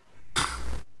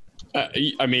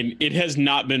 I mean, it has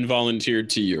not been volunteered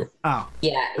to you. Oh,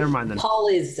 yeah. Never mind then. Paul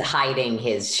is hiding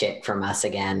his shit from us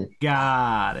again.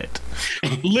 Got it.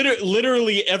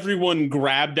 Literally everyone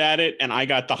grabbed at it, and I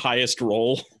got the highest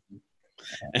roll.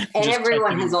 And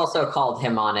everyone has also called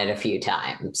him on it a few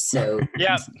times. So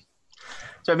Yeah.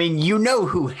 So, I mean, you know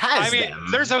who has them.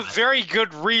 There's a very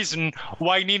good reason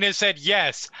why Nina said,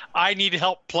 yes, I need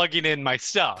help plugging in my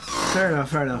stuff. Fair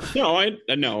enough. No, I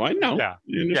know. Yeah.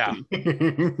 Yeah.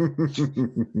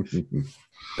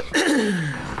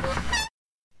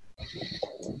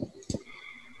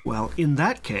 Well, in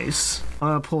that case,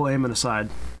 I'll pull Eamon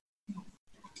aside.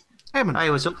 Eamon,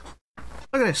 I was... look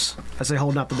at this. I say,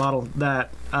 holding up the bottle that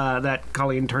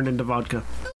Colleen turned into vodka.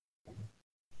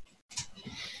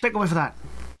 Take away for that.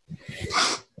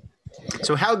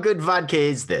 So how good vodka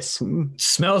is this?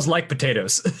 Smells like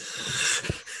potatoes.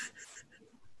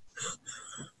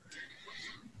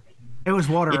 It was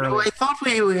water earlier. I thought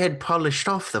we had polished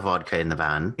off the vodka in the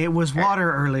van. It was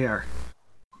water earlier.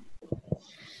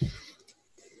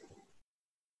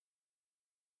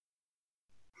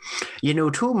 You know,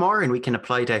 2 more and we can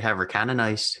apply to have her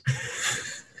canonized.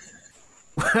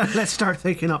 Let's start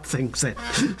thinking up things then.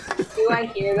 do I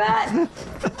hear that?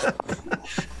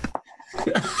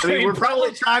 I mean, we're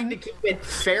probably trying to keep it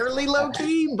fairly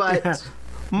low-key, but...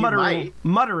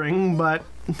 muttering, but...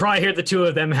 Probably hear the two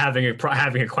of them having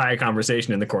a quiet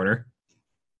conversation in the corner.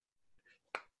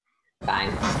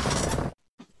 Fine.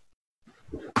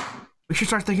 We should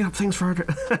start thinking up things for her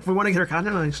if we want to get her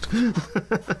canonized.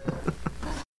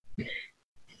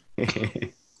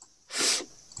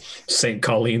 St.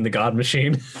 Colleen, the God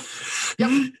Machine.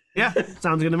 Yep. Yeah,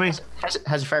 sounds good to me.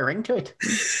 Has a fair ring to it.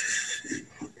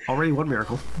 Already one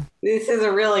miracle. This is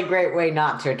a really great way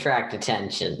not to attract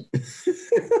attention.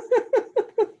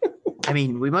 I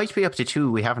mean, we might be up to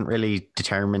 2. We haven't really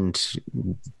determined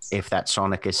if that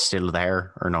Sonic is still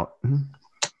there or not.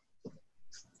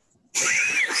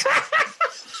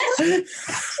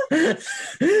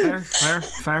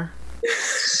 Fair.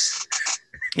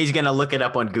 He's going to look it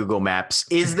up on Google Maps.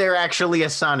 Is there actually a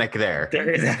Sonic there? There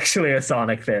is actually a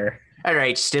Sonic there. All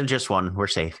right, still just one. We're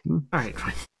safe. All right,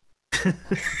 fine.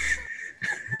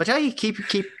 But hey,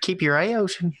 keep your eye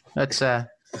out. That's I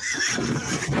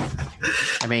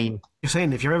mean, you're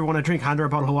saying if you ever want to drink, hand her a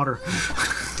bottle of water.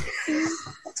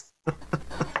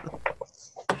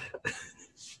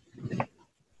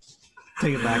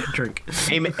 Take it back, drink.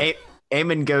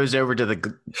 Eamon goes over to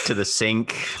the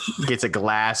sink, gets a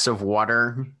glass of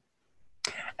water,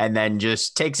 and then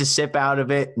just takes a sip out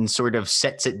of it and sort of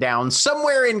sets it down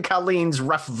somewhere in Colleen's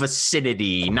rough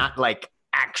vicinity, not like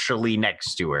actually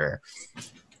next to her.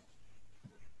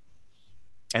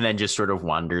 And then just sort of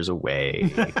wanders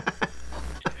away.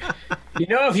 You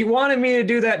know, if you wanted me to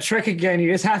do that trick again, you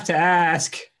just have to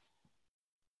ask.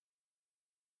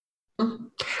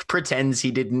 Pretends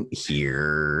he didn't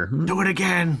hear. Do it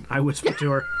again, I whisper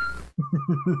to her.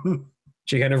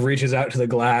 She kind of reaches out to the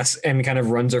glass and kind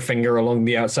of runs her finger along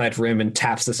the outside rim and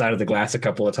taps the side of the glass a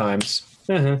couple of times.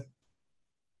 Uh-huh.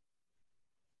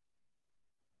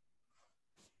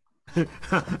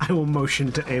 I will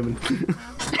motion to Eamon.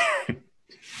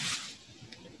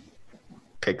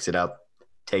 Picks it up,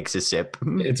 takes a sip.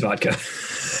 It's vodka.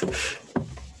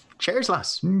 Cheers,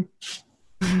 lass.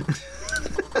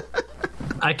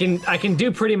 I can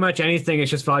do pretty much anything.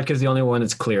 It's just vodka's the only one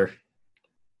that's clear.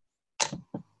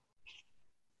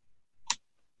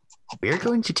 We're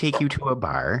going to take you to a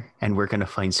bar and we're going to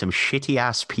find some shitty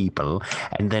ass people.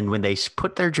 And then when they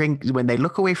put their drink, when they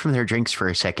look away from their drinks for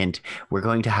a second, we're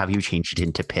going to have you change it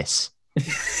into piss.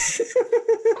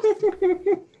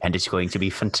 And it's going to be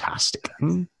fantastic.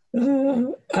 I'm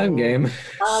game.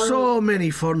 So many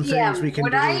fun things we can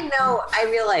do. I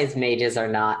realize mages are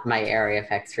not my area of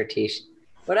expertise.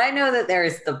 But I know that there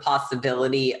is the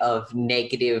possibility of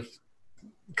negative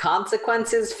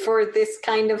consequences for this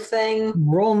kind of thing.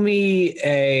 Roll me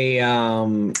a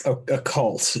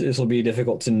cult. This will be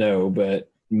difficult to know, but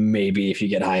maybe if you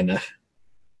get high enough.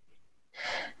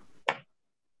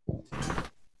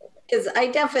 Because I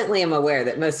definitely am aware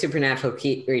that most supernatural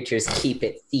creatures keep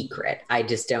it secret. I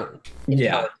just don't.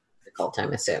 Yeah. It's a cult,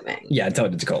 I'm assuming. Yeah, it's a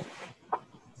cult.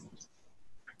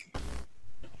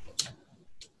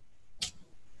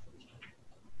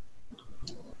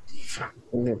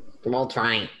 We'll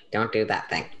try. Don't do that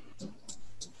thing.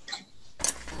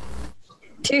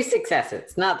 2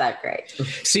 successes. Not that great.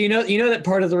 So you know that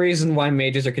part of the reason why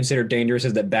mages are considered dangerous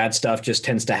is that bad stuff just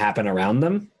tends to happen around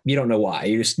them. You don't know why.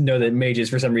 You just know that mages,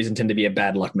 for some reason, tend to be a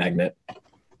bad luck magnet.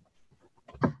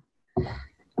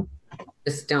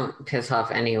 Just don't piss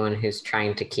off anyone who's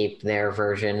trying to keep their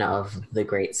version of the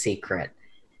great secret.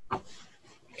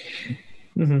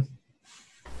 Mm-hmm.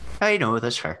 I know,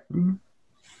 that's fair. Mm-hmm.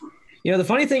 You know, the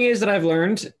funny thing is that I've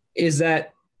learned is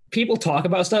that people talk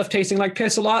about stuff tasting like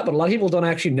piss a lot, but a lot of people don't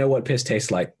actually know what piss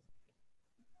tastes like.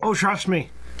 Oh, trust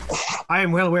me. I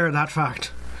am well aware of that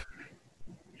fact.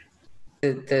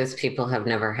 Those people have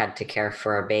never had to care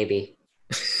for a baby.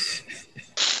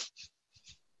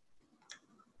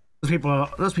 Those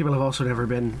people have also never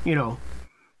been,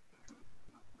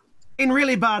 in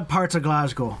really bad parts of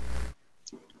Glasgow.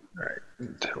 All right,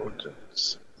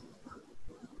 intelligence.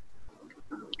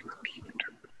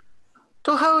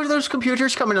 So how are those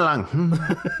computers coming along?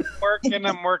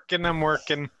 I'm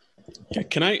working. Yeah,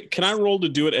 can I roll to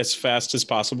do it as fast as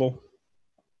possible?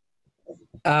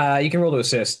 You can roll to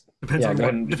assist.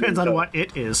 Depends on what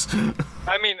it is.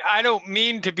 I mean, I don't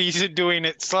mean to be doing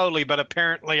it slowly, but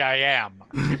apparently I am.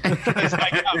 Because I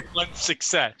got 1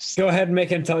 success. Go ahead and make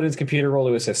an intelligence computer roll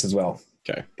to assist as well.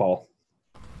 Okay. Paul.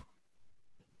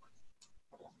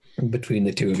 Between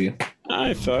the two of you.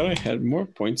 I thought I had more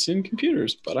points in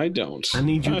computers, but I don't. I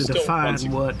need you to define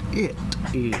what it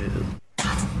is.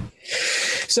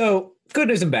 So, good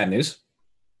news and bad news.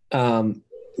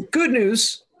 Good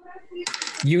news,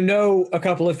 you know a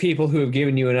couple of people who have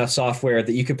given you enough software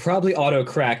that you could probably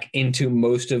auto-crack into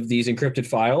most of these encrypted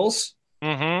files,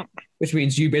 which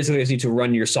means you basically just need to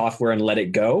run your software and let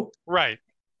it go. Right.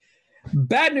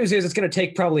 Bad news is it's going to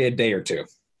take probably a day or two.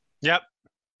 Yep.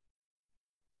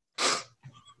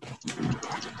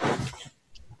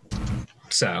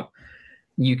 So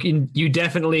you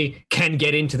definitely can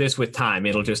get into this with time.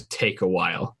 It'll just take a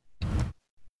while.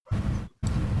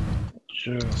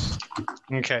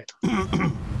 Okay.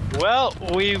 Well,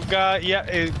 we've got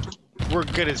we're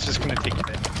good. It's just going to take a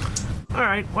bit. All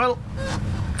right. Well,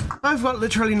 I've got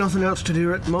literally nothing else to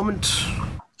do at the moment.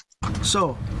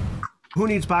 So, who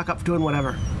needs backup doing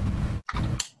whatever?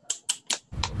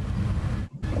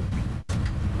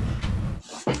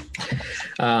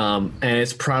 And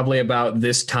it's probably about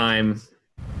this time.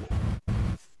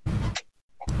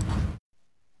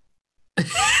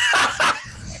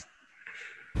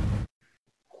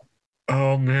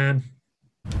 Oh man.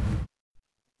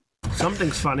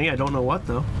 Something's funny. I don't know what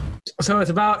though. So it's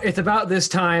about this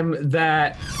time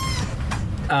that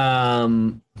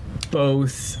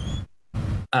both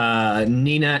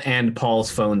Nina and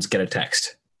Paul's phones get a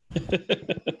text.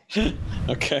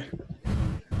 Okay.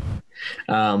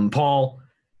 Paul,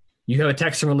 you have a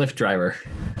text from a Lyft driver.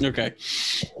 Okay.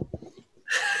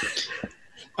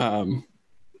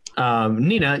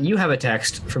 Nina, you have a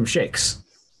text from Shakes.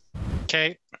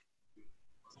 Okay.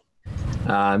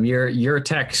 Your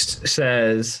text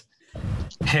says,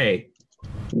 "Hey,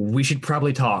 we should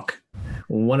probably talk.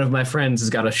 One of my friends has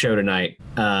got a show tonight.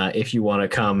 If you want to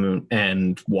come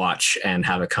and watch and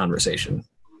have a conversation."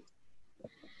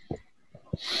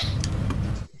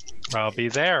 I'll be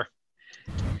there.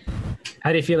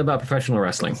 How do you feel about professional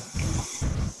wrestling?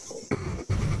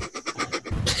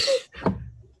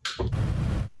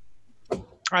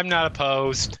 I'm not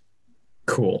opposed.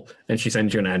 Cool. And she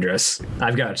sends you an address.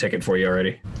 I've got a ticket for you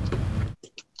already.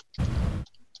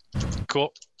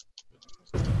 Cool.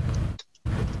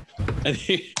 And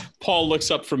Paul looks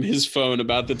up from his phone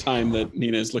about the time that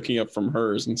Nina is looking up from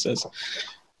hers and says,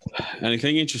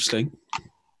 "Anything interesting?"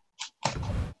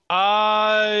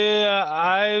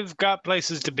 I've got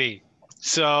places to be.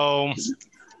 So.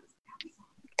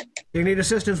 You need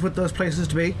assistance with those places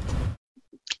to be?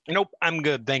 Nope, I'm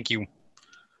good. Thank you.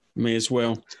 May as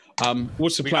well.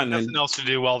 What's the plan then? Nothing else to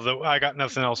do while I got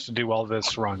nothing else to do while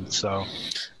this runs. So.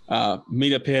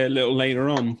 Meet up here a little later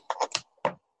on.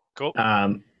 Cool.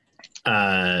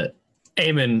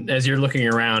 Eamon, as you're looking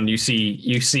around, you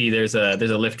see there's a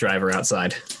Lyft driver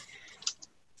outside.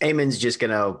 Eamon's just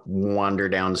gonna wander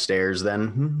downstairs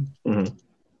then. Mm-hmm.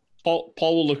 Paul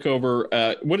will look over.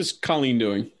 What is Colleen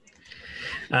doing?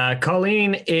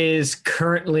 Colleen is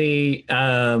currently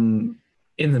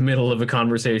in the middle of a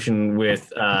conversation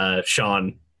with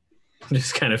Sean,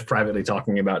 just kind of privately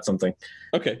talking about something.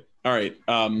 Okay. All right.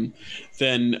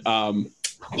 Then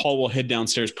Paul will head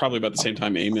downstairs probably about the same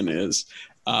time Eamon is.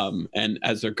 And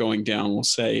as they're going down, we'll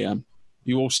say,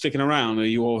 "You all sticking around? Or are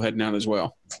you all heading out as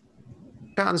well?"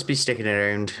 Sean's be sticking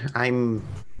around. I'm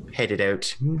headed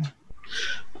out.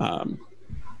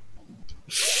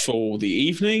 For the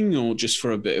evening or just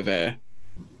for a bit of air?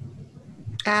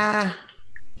 Well,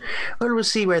 we'll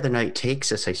see where the night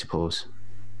takes us, I suppose.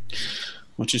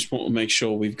 I just want to make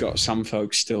sure we've got some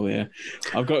folks still here.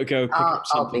 I've got to go pick up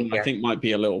something I think might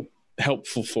be a little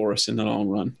helpful for us in the long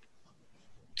run.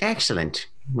 Excellent.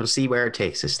 We'll see where it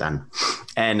takes us then.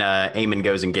 And Eamon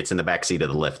goes and gets in the back seat of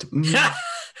the lift.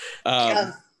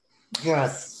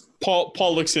 Yes.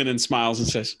 Paul looks in and smiles and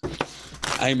says,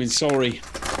 "Eamon, sorry.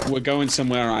 We're going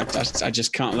somewhere. I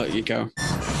just can't let you go."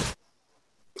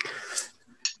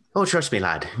 Oh, trust me,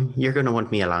 lad. You're going to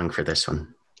want me along for this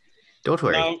one. Don't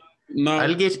worry. No.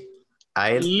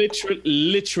 I'll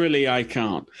Literally, I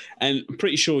can't. And I'm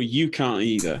pretty sure you can't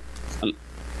either. Well,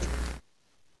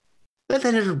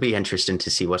 then it'll be interesting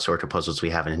to see what sort of puzzles we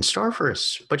have in store for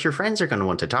us. But your friends are going to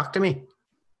want to talk to me.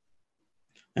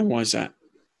 And why is that?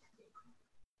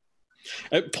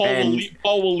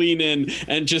 Paul will lean in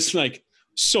and just like,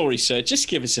 "Sorry, sir, just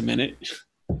give us a minute."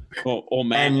 Or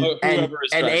man, whoever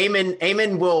is and driving.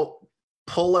 Eamon will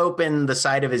pull open the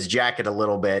side of his jacket a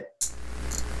little bit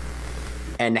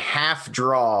and half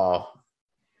draw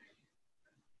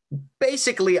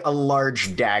basically a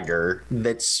large dagger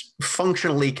that's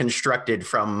functionally constructed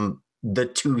from the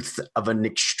tooth of an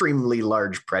extremely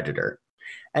large predator,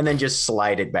 and then just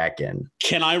slide it back in.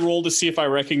 Can I roll to see if I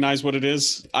recognize what it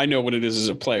is? I know what it is as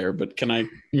a player, but can I?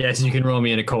 Yes, you can roll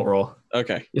me an occult roll.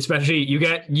 Okay. Especially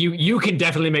you can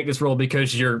definitely make this roll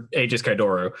because you're Aegis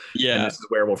Kaidoro. Yeah. And this is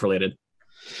werewolf related.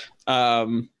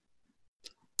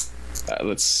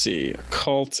 Let's see.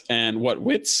 Occult and what,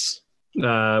 wits?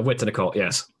 Wits and occult,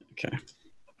 yes. Okay.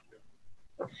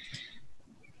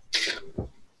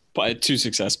 By 2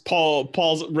 success. Paul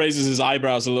raises his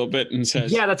eyebrows a little bit and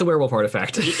says, "Yeah, that's a werewolf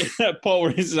artifact." Paul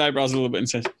raises his eyebrows a little bit and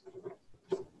says,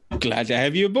 "Glad to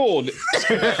have you aboard."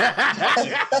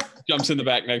 Jumps in the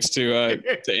back next to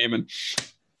Eamon.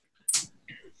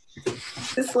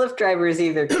 This Lyft driver is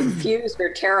either confused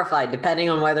or terrified, depending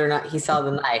on whether or not he saw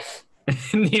the knife.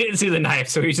 He didn't see the knife,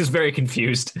 so he's just very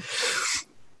confused.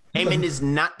 Eamon is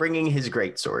not bringing his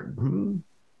greatsword.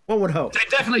 One would hope. They're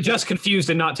definitely just confused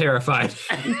and not terrified.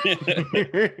 I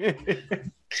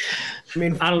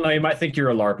mean, I don't know. You might think you're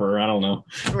a LARPer. I don't know.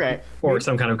 Right. Or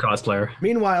some kind of cosplayer.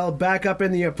 Meanwhile, back up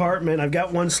in the apartment, I've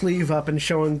got one sleeve up and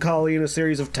showing Colleen a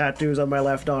series of tattoos on my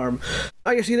left arm.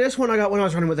 Oh, you see, this one I got when I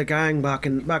was running with a gang back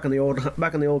in the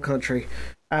old country.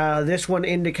 This one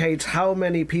indicates how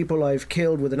many people I've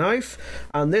killed with a knife,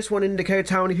 and this one indicates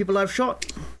how many people I've shot.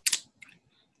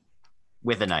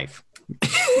 with a knife.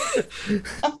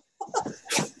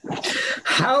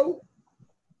 How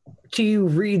do you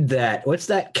read that? What's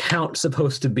that count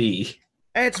supposed to be?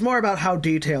 It's more about how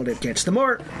detailed it gets. The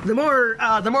more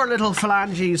little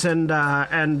phalanges and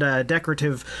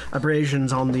decorative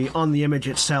abrasions on the image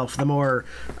itself, the more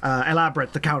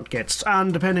elaborate the count gets.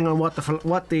 And depending on what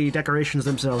the decorations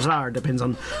themselves are, depends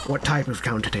on what type of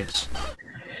count it is.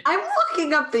 I'm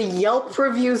looking up the Yelp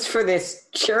reviews for this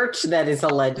church that is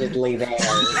allegedly there.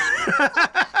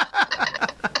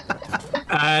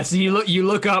 So you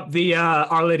look up the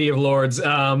Our Lady of Lords,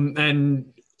 and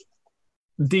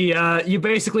you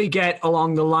basically get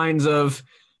along the lines of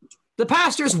the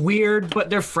pastor's weird, but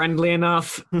they're friendly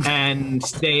enough, and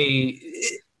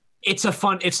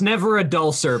it's never a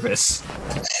dull service.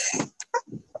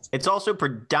 It's also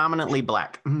predominantly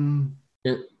black.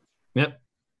 Yep.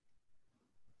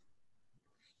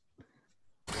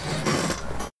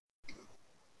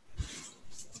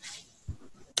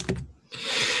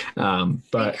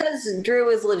 But because Drew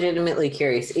is legitimately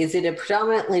curious, is it a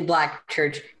predominantly black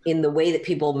church in the way that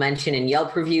people mention in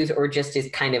Yelp reviews, or just is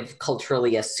kind of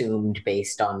culturally assumed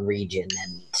based on region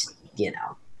and,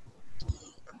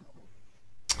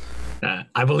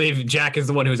 I believe Jack is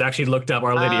the one who's actually looked up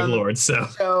Our Lady of Lords.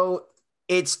 So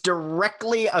it's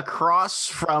directly across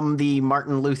from the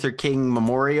Martin Luther King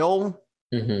Memorial.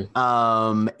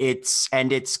 Mm-hmm.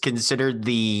 It's considered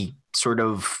the sort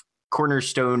of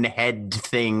cornerstone head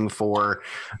thing for,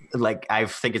 like, I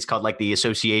think it's called like the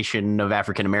Association of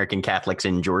African American Catholics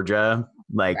in Georgia.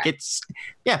 Like, right. It's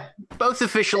both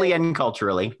officially and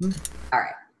culturally. All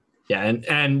right. Yeah,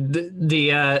 and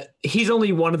the he's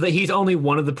only one of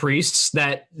the priests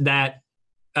that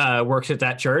works at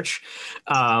that church.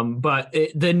 But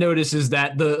the notice is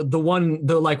that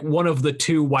one of the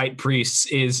two white priests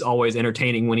is always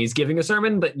entertaining when he's giving a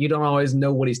sermon, but you don't always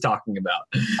know what he's talking about.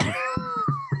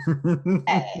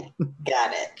 Hey,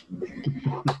 got it.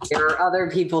 There are other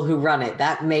people who run it.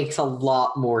 That makes a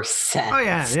lot more sense. Oh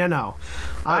yeah,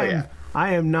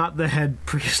 I am not the head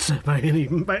priest by any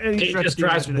He just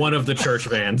drives one of the church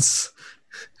vans.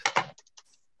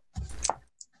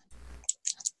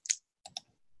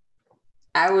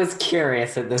 I was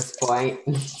curious at this point.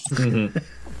 Mm-hmm.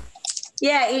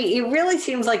 Yeah, it really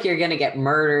seems like you're going to get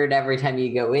murdered every time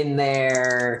you go in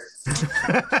there.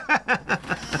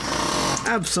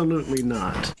 Absolutely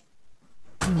not.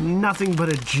 Nothing but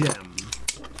a gem.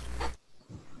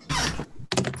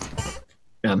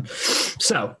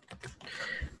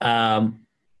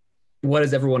 What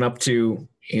is everyone up to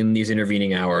in these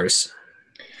intervening hours?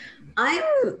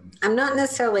 I'm not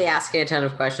necessarily asking a ton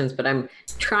of questions, but I'm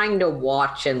trying to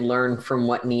watch and learn from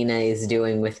what Nina is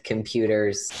doing with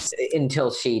computers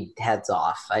until she heads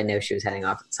off. I know she was heading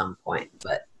off at some point,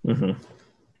 but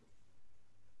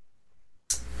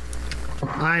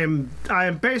I am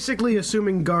basically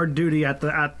assuming guard duty at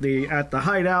the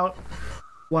hideout,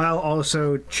 while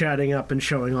also chatting up and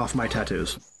showing off my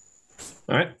tattoos.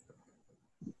 All right.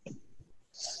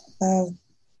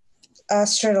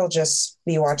 Astrid will just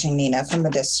be watching Nina from a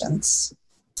distance,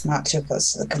 not too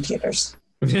close to the computers.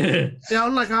 Yeah,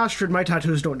 unlike Astrid, my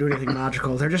tattoos don't do anything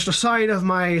magical. They're just a sign of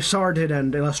my sordid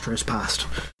and illustrious past.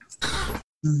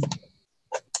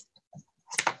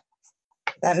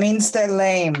 That means they're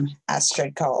lame,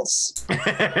 Astrid calls.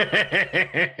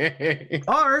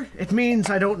 Or it means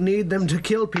I don't need them to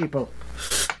kill people.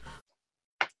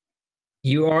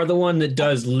 You are the one that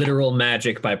does literal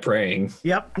magic by praying.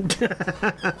 Yep.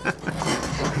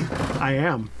 I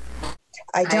am.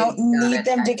 I don't need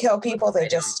them to kill people, they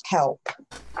just help.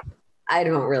 I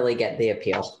don't really get the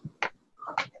appeal.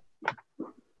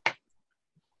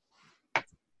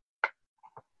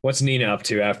 What's Nina up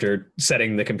to after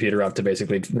setting the computer up to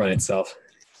basically run itself?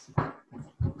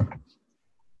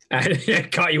 I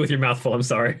caught you with your mouth full, I'm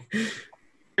sorry.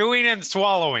 Chewing and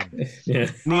swallowing. Yeah.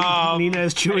 Nina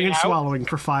is chewing and swallowing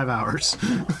for 5 hours.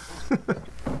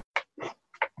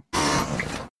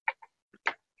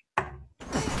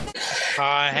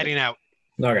 Heading out.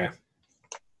 Okay.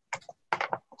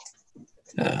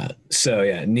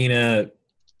 Nina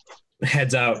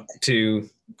heads out to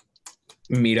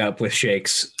meet up with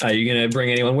Shakes. Are you going to bring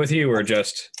anyone with you or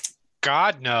just...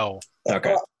 God, no. Okay.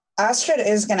 Well, Astrid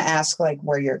is going to ask,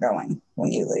 where you're going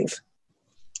when you leave.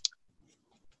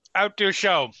 Out to a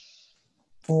show.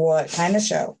 What kind of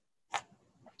show?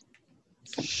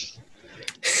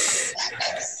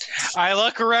 I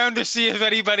look around to see if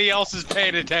anybody else is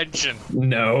paying attention.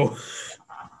 No.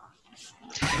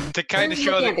 The kind of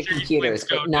show that the computers,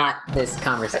 but not this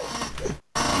conversation.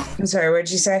 I'm sorry, what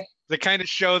did you say? The kind of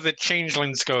show that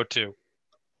changelings go to.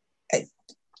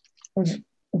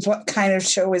 What kind of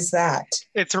show is that?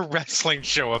 It's a wrestling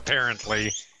show,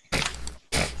 apparently.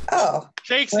 Oh.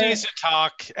 Shakes needs to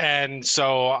talk, and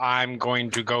so I'm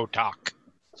going to go talk.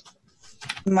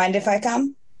 Mind if I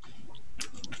come?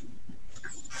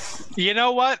 You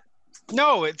know what?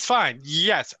 No, it's fine.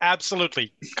 Yes,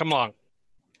 absolutely. Come along.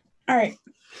 All right.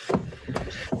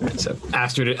 So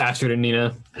Astrid and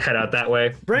Nina head out that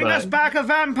way. Bring us back a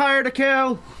vampire to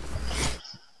kill.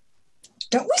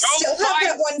 Don't we still have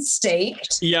that one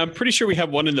staked? Yeah, I'm pretty sure we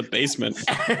have one in the basement.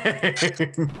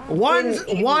 One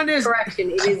is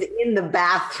correction. It is in the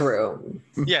bathroom.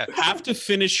 Yeah. You have to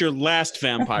finish your last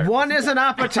vampire. One is an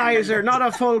appetizer, not a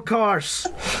full course.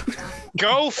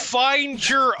 Go find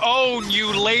your own,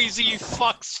 you lazy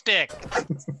fuckstick.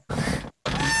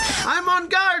 I'm on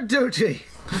guard duty.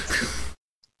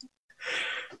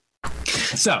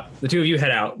 So the two of you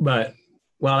head out, but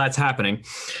while that's happening,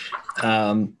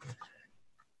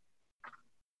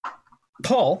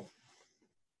 Paul.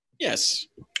 Yes.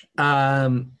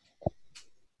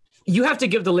 You have to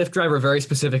give the Lyft driver very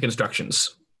specific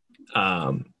instructions.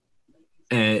 And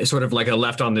it's sort of like a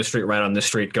left on this street, right on this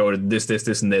street, go to this,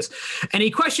 and this. And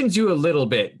he questions you a little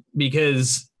bit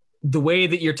because the way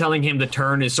that you're telling him to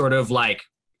turn is sort of like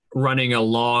running a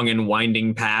long and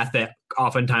winding path that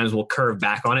oftentimes will curve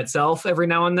back on itself every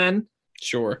now and then.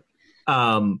 Sure.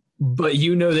 But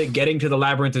you know that getting to the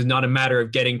labyrinth is not a matter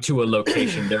of getting to a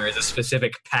location. There is a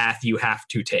specific path you have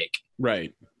to take.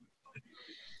 Right.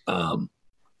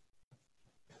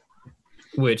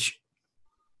 Which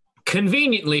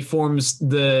conveniently forms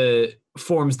the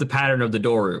pattern of the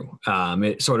Doru.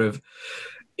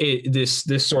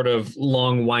 This sort of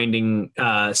long winding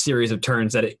series of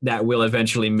turns that will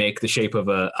eventually make the shape of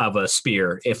a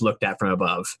spear if looked at from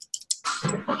above.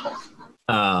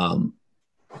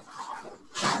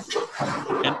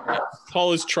 And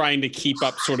Paul is trying to keep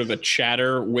up sort of a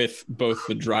chatter with both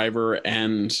the driver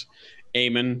and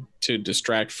Eamon to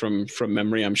distract from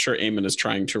memory. I'm sure Eamon is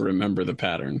trying to remember the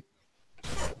pattern.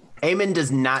 Eamon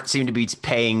does not seem to be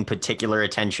paying particular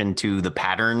attention to the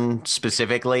pattern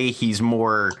specifically. He's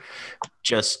more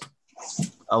just,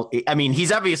 I mean,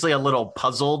 he's obviously a little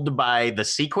puzzled by the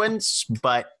sequence,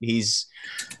 but he's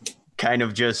kind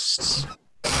of just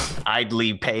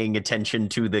idly paying attention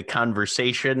to the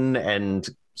conversation, and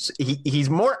he's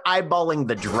more eyeballing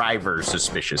the driver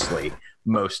suspiciously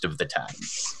most of the time.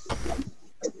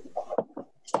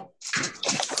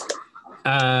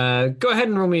 Go ahead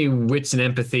and roll me wits and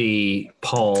empathy,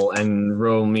 Paul, and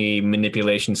roll me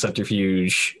manipulation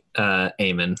subterfuge,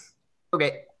 Eamon.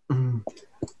 Okay.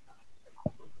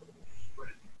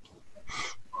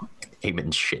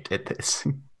 Eamon's shit at this.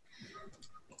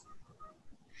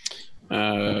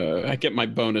 I get my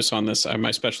bonus on this.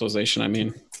 My specialization, I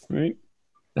mean, right?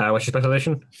 What's your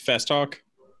specialization? Fast talk?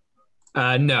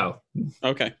 No.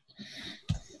 Okay.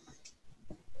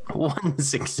 One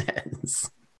success.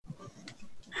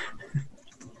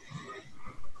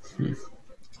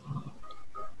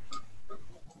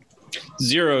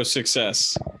 Zero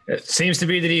success. It seems to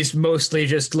be that he's mostly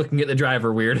just looking at the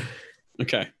driver weird.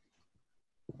 Okay.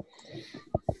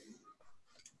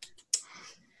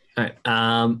 All right.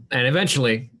 And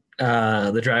eventually,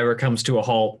 the driver comes to a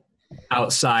halt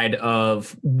outside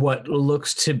of what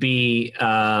looks to be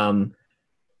an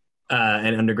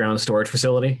underground storage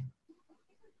facility.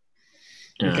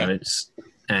 Okay.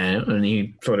 And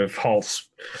he sort of halts,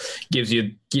 gives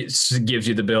you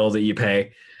the bill that you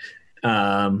pay,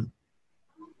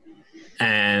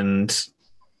 and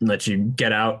lets you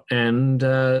get out and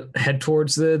head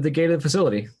towards the gate of the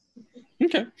facility.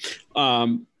 Okay.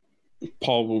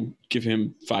 Paul will give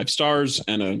him 5 stars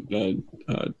and a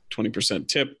 20%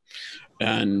 tip,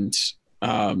 and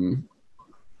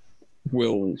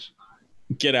will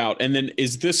get out. And then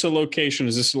is this a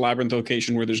labyrinth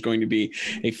location where there's going to be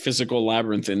a physical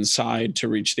labyrinth inside to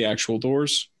reach the actual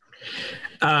doors?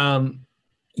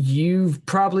 You've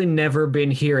probably never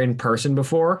been here in person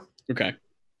before. Okay.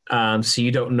 So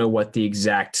you don't know what the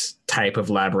exact type of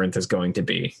labyrinth is going to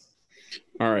be.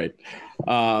 All right.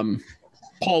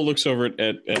 Paul looks over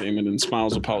at Eamon and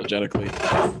smiles apologetically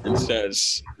and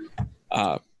says,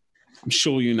 I'm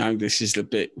sure you know this is the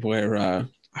bit where I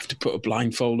have to put a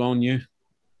blindfold on you.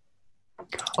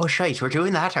 Oh, shite, we're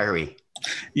doing that, are we?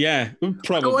 Yeah,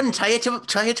 probably. Go on, tie it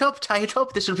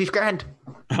up. This will be grand.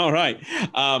 All right.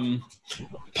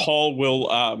 Paul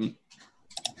will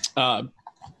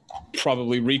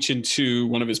probably reach into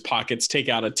one of his pockets, take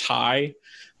out a tie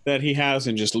that he has,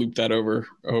 and just loop that over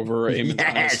Eamon's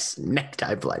Yes,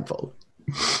 necktie blindfold.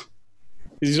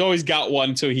 He's always got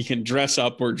one so he can dress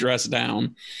up or dress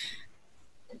down.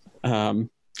 And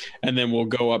then we'll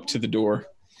go up to the door.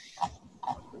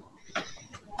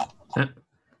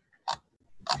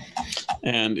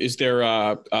 And is there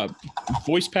a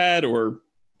voice pad, or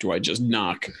do I just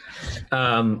knock?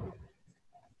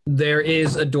 There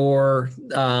is a door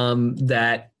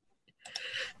that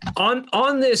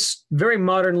on this very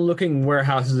modern looking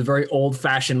warehouse is a very old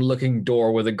fashioned looking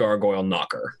door with a gargoyle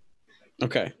knocker.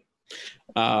 Okay.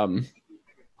 Paul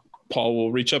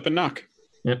will reach up and knock.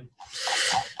 Yep.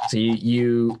 So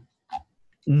you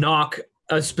knock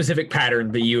a specific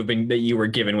pattern that you were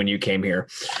given when you came here.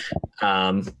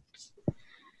 And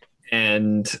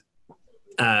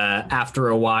after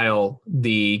a while,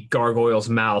 the gargoyle's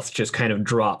mouth just kind of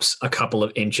drops a couple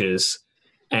of inches,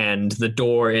 and the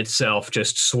door itself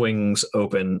just swings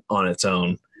open on its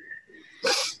own.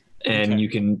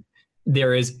 And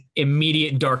there is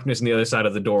immediate darkness on the other side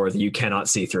of the door that you cannot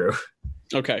see through.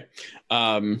 Okay.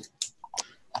 Paul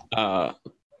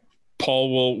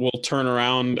will turn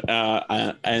around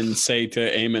and say to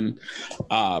Eamon,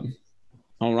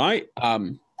 all right,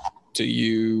 do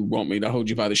you want me to hold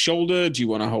you by the shoulder? Do you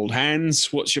want to hold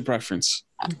hands? What's your preference?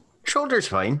 Shoulder's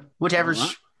fine.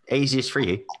 Whatever's easiest for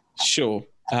you. Sure.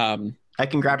 I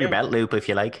can grab your belt loop if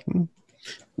you like.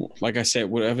 Like I said,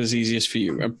 whatever's easiest for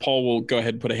you. And Paul will go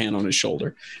ahead and put a hand on his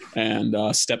shoulder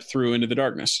and step through into the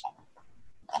darkness.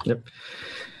 Yep.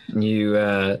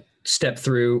 You step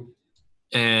through,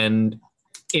 and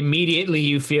immediately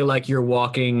you feel like you're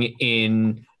walking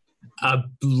in a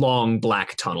long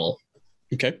black tunnel.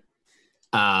 Okay.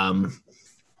 And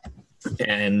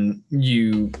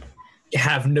you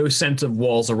have no sense of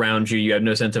walls around you. You have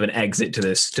no sense of an exit to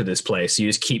this place. You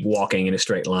just keep walking in a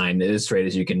straight line, as straight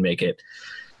as you can make it.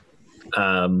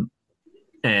 And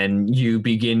you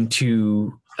begin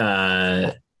to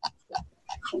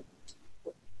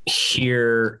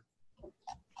hear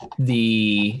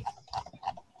the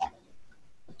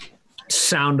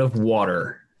sound of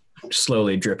water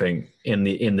slowly dripping in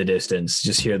the distance.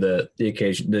 Just hear the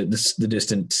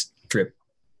distant drip,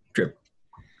 drip,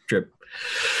 drip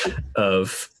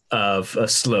of a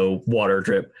slow water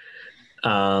drip.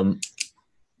 And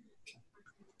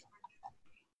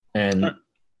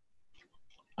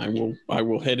I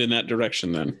will head in that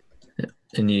direction then.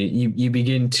 And you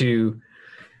begin to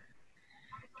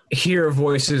hear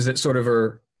voices that sort of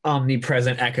are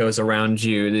omnipresent echoes around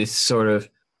you. This sort of,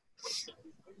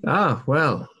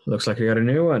 well, looks like you got a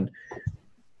new one.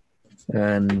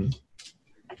 And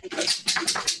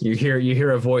you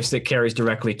hear a voice that carries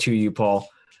directly to you, Paul.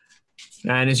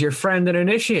 And is your friend an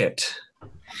initiate?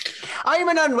 I'm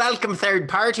an unwelcome third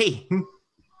party.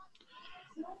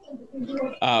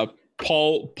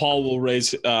 Paul will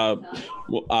raise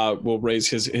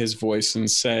his voice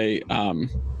and say,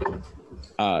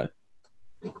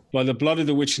 by the blood of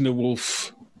the witch and the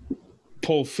wolf,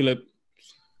 Paul Phillips,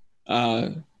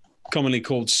 commonly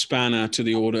called Spanner to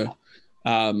the Order,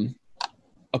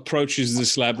 approaches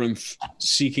this labyrinth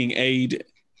seeking aid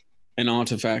and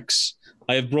artifacts.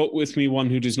 I have brought with me one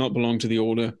who does not belong to the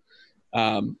Order,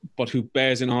 but who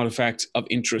bears an artifact of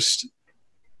interest.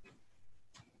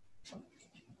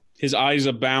 His eyes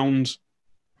are bound,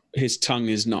 his tongue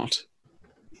is not.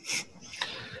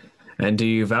 And do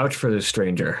you vouch for this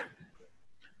stranger?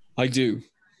 I do.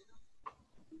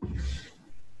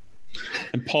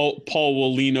 And Paul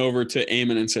will lean over to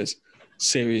Eamon and says,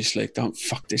 seriously, don't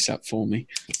fuck this up for me.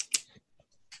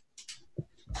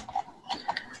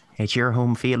 It's your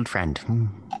home field, friend.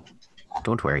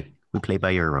 Don't worry. We play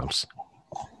by your rules.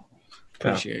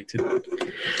 Appreciate it.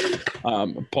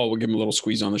 Paul will give him a little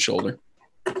squeeze on the shoulder.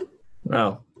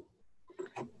 Well,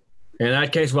 in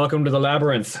that case, welcome to the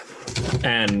labyrinth.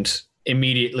 And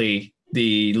immediately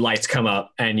the lights come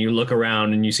up and you look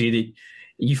around and you see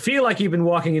you feel like you've been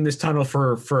walking in this tunnel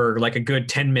for like a good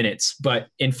 10 minutes. But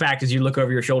in fact, as you look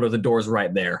over your shoulder, the door's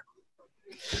right there.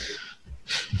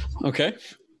 Okay.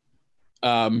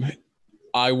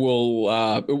 I will,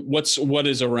 what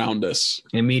is around us?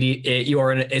 You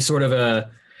are in a sort of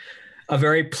a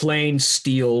very plain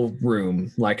steel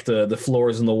room. Like the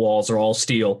floors and the walls are all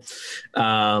steel.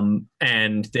 And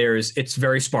it's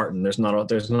very Spartan. There's not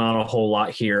a whole lot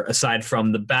here aside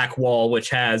from the back wall, which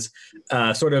has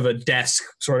sort of a desk,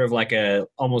 sort of like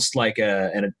almost like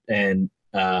an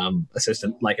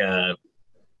assistant, like a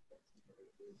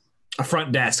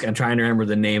front desk. I'm trying to remember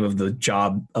the name of the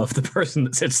job of the person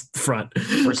that sits at the front.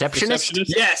 Receptionist?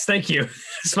 Yes, thank you.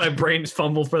 My brain's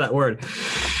fumbled for that word.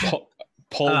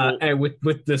 Paul and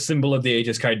with the symbol of the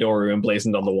Aegis Kaidoru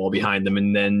emblazoned on the wall behind them.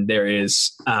 And then there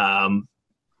is a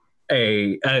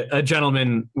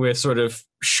gentleman with sort of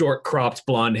short cropped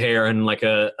blonde hair and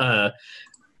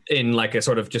in a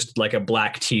sort of just like a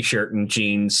black t-shirt and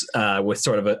jeans with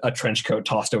sort of a trench coat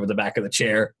tossed over the back of the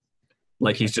chair.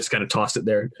 like he's just kind of tossed it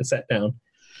there and sat down.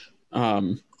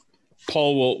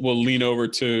 Paul will lean over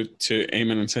to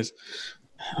Eamon and says,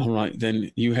 "All right,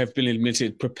 then you have been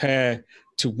admitted. Prepare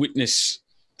to witness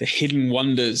the hidden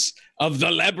wonders of the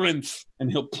labyrinth."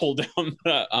 And he'll pull down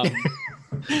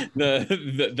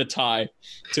the tie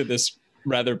to this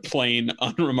rather plain,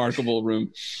 unremarkable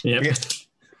room. Yep.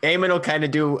 Eamon will kind of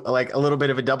do like a little bit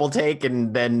of a double take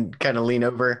and then kind of lean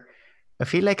over. I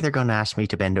feel like they're going to ask me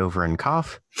to bend over and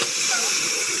cough.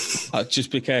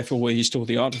 Just be careful where you store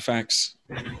the artifacts.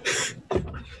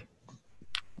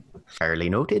 Fairly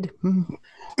noted.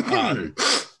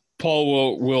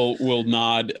 Paul will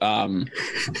nod and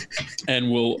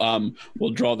will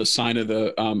draw the sign of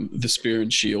the spear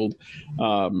and shield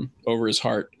over his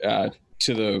heart to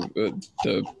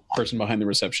the person behind the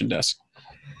reception desk.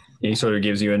 He sort of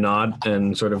gives you a nod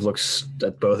and sort of looks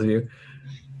at both of you.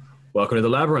 Welcome to the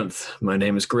labyrinth. My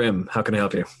name is Grim. How can I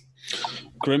help you?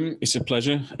 Grim, it's a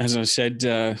pleasure. As I said,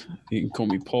 you can call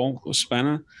me Paul or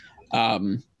Spanner. I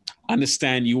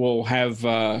understand you all have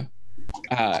some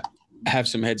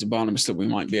heads of Barnabas that we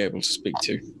might be able to speak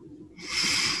to.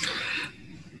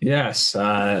 Yes,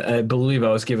 I believe I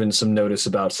was given some notice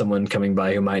about someone coming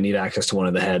by who might need access to one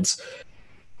of the heads.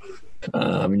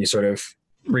 And he sort of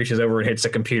reaches over and hits a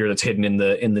computer that's hidden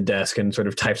in the desk and sort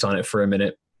of types on it for a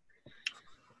minute.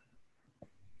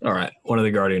 All right, one of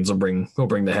the guardians will bring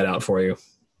the head out for you.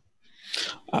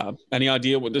 Any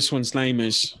idea what this one's name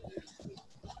is?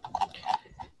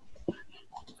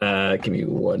 Give me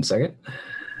 1 second.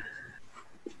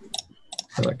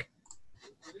 Look.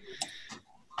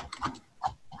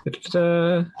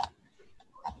 Because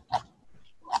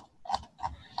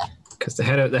the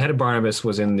head of Barnabas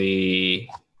was in the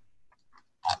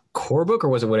core book, or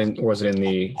was it in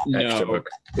the extra book?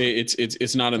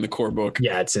 It's not in the core book.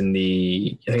 Yeah, it's in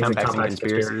the Complex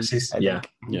Conspiracies. Yeah.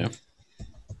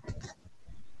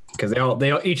 Because they all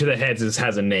each of the heads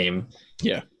has a name.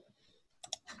 Yeah.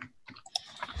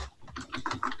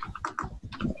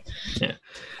 Yeah.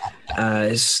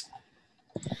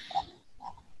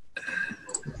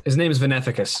 His name is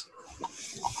Veneficus.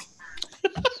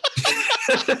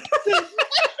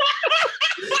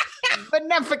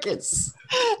 Beneficus.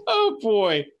 Oh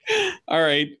boy. All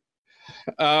right.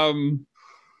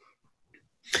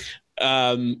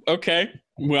 Okay.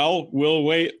 Well, we'll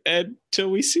wait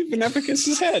until we see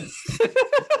Beneficus's head.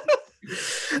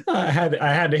 I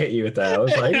had to hit you with that. I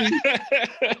was like,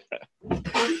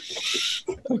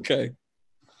 okay.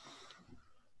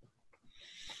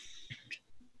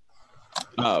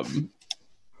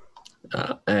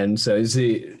 And so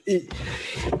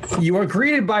you are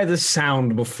greeted by the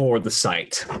sound before the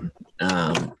sight.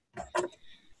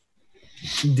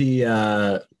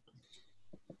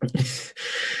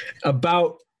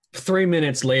 About 3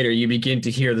 minutes later, you begin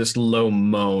to hear this low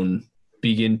moan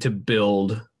begin to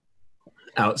build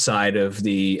outside of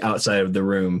the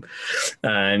room,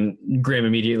 and Grim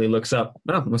immediately looks up.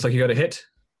 Oh, looks like you got a hit.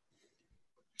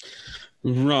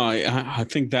 Right, I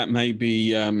think that may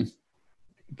be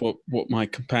what my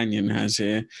companion has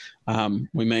here.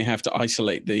 We may have to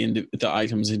isolate the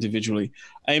items individually.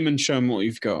 Eamon, show him what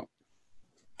you've got.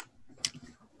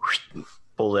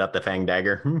 Pulled out the fang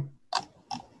dagger.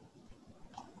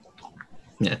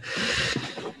 Yeah.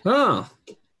 Oh,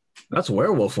 that's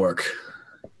werewolf work.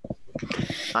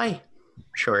 Aye,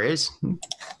 sure is.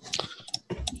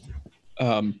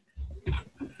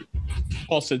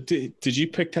 Also, did you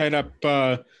pick that up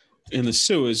in the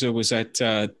sewers, or was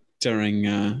that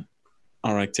during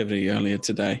our activity earlier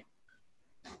today?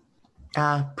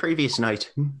 Previous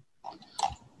night.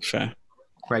 Fair.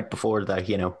 Right before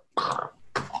the,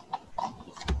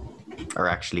 or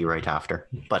actually right after,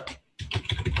 but...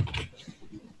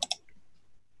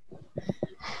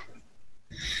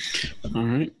 All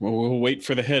right. Well, we'll wait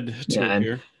for the head to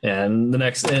appear. And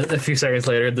a few seconds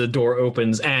later, the door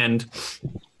opens, and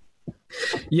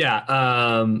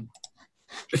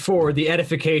for the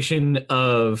edification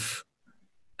of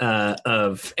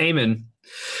Eamon,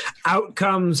 out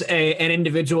comes an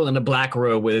individual in a black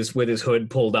robe with his hood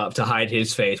pulled up to hide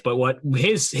his face. But what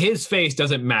his face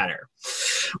doesn't matter.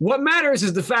 What matters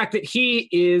is the fact that he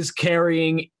is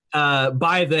carrying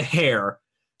by the hair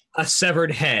a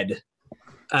severed head.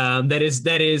 That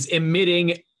is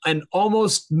emitting an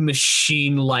almost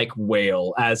machine-like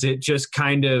wail as it just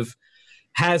kind of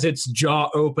has its jaw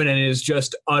open and is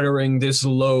just uttering this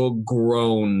low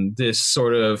groan, this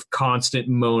sort of constant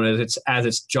moan as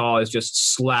its jaw is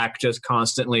just slack, just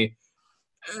constantly.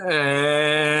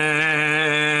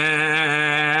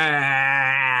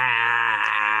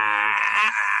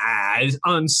 This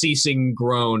unceasing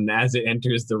groan as it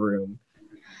enters the room.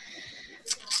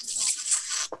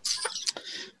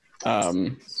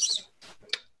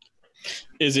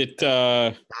 Is it?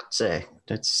 That's a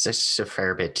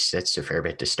fair bit. That's a fair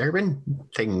bit disturbing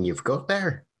thing you've got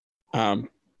there.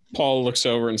 Paul looks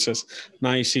over and says,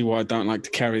 "Now you see why I don't like to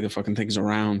carry the fucking things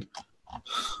around."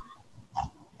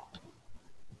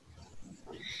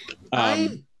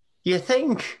 You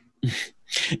think?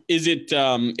 Is it?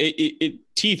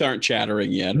 Teeth aren't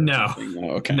chattering yet. No. Oh,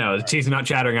 okay. No, the teeth are not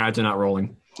chattering. Eyes are not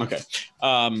rolling. Okay.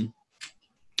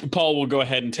 Paul will go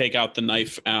ahead and take out the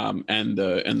knife and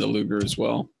the Luger as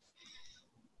well.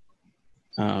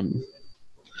 And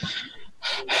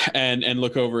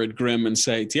look over at Grim and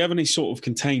say, "Do you have any sort of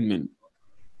containment?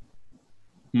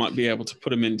 Might be able to put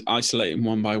them in, isolate them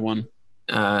one by one."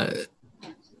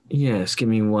 Yes, give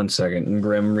me 1 second. And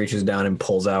Grim reaches down and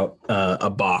pulls out a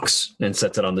box and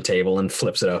sets it on the table and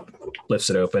flips it up, lifts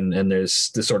it open, and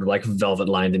there's this sort of like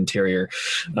velvet-lined interior.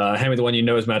 Hand me the one you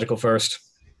know is magical first.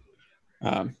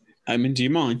 Eamon, do you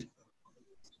mind?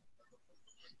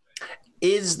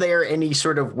 Is there any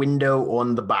sort of window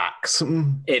on the box?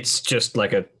 It's just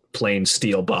like a plain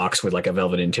steel box with like a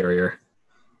velvet interior.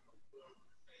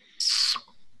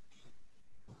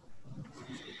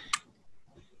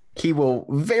 He will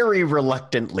very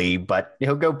reluctantly, but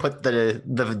he'll go put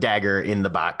the dagger in the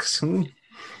box.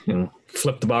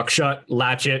 Flip the box shut,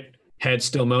 latch it, head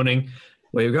still moaning.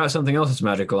 Well, you've got something else that's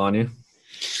magical on you.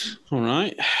 All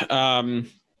right.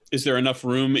 Is there enough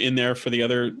room in there for the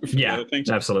other things?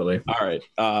 Absolutely. All right.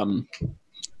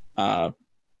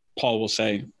 Paul will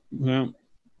say, "Well,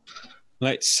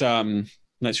 let's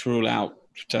rule out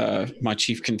my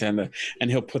chief contender," and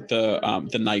he'll put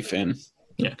the knife in.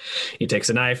 Yeah, he takes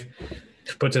a knife,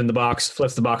 puts it in the box,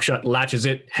 flips the box shut, latches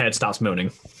it, head stops moaning.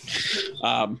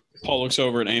 Paul looks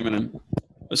over at Eamon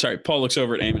and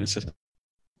says,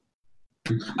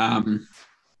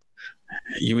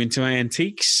 "You into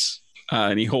antiques?"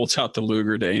 And he holds out the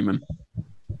Luger to Eamon.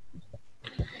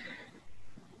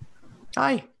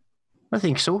 Aye, I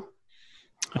think so.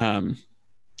 Is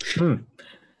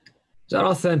that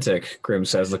authentic? Grim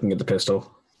says, looking at the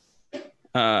pistol.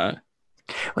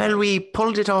 Well, we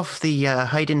pulled it off the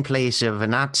hiding place of a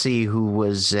Nazi who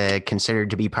was considered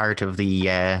to be part of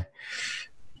the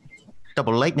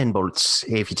double lightning bolts,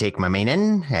 if you take my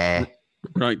meaning.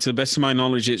 Right, to the best of my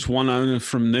knowledge, it's one owner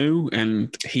from New,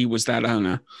 and he was that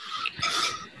owner.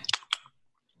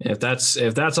 If that's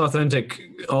authentic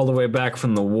all the way back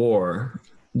from the war,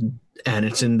 and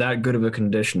it's in that good of a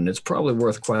condition, it's probably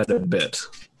worth quite a bit.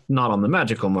 Not on the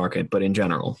magical market, but in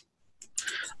general.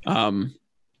 Paul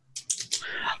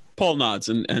nods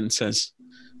and says,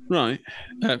 "Right,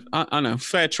 I know,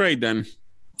 fair trade then."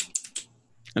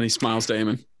 And he smiles to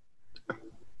Eamon.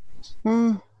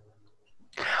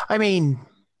 I mean,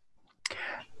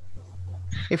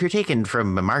 if you're taken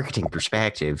from a marketing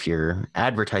perspective, your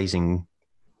advertising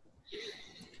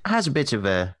has a bit of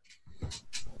a...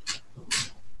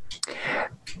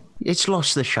 It's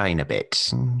lost the shine a bit,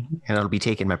 and I'll be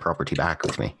taking my property back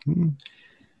with me.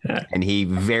 And he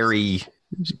very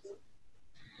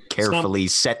carefully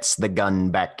sets the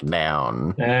gun back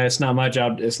down. It's not my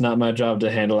job. It's not my job to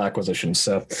handle acquisitions.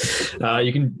 So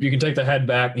you can take the head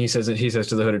back. He says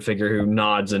to the hooded figure, who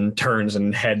nods and turns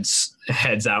and heads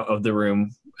out of the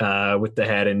room with the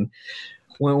head. And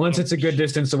once it's a good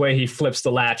distance away, he flips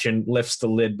the latch and lifts the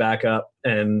lid back up,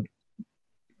 and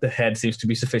the head seems to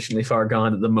be sufficiently far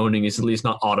gone that the moaning is at least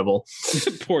not audible.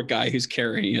 Poor guy who's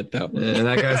carrying it, though.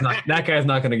 That guy's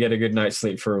not going to get a good night's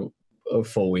sleep for a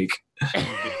full week.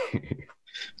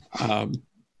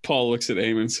 Paul looks at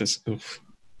Eamon and says, "Oof,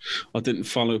 I didn't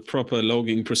follow proper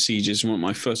logging procedures in one of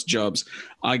my first jobs.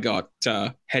 I got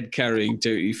head carrying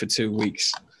duty for 2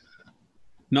 weeks.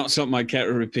 Not something I care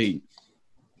to repeat."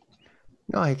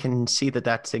 No, I can see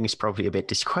that thing is probably a bit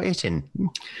disquieting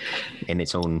in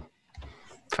its own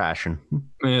fashion.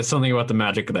 It's something about the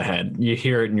magic of the head. You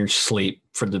hear it in your sleep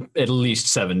for at least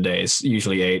 7 days,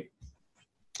 usually 8.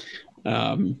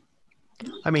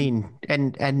 I mean,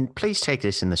 and please take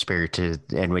this in the spirit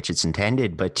in which it's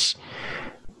intended, but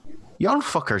y'all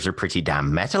fuckers are pretty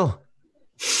damn metal.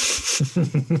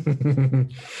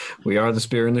 We are the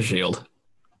spear and the shield.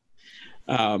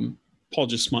 Paul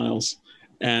just smiles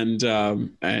and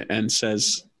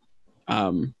says,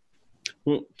 "Well,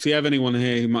 do you have anyone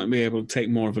here who might be able to take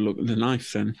more of a look at the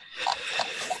knife then?"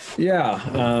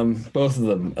 Yeah, both of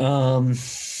them.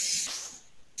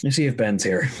 Let's see if Ben's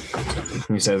here.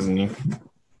 He says, and he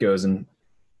goes and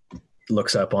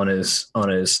looks up on his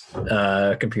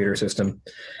computer system.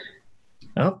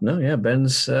 Oh no, yeah,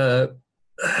 Ben's here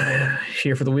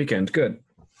for the weekend. Good,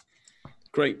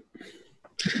 great.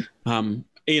 Ian,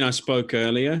 I spoke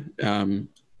earlier.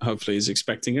 Hopefully, is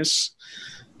expecting us.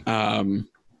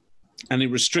 Any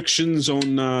restrictions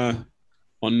on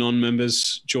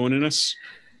non-members joining us?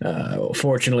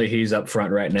 Fortunately, he's up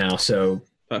front right now, so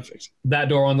perfect. That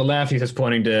door on the left, he's just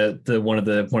pointing to one of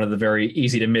the very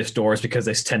easy to miss doors because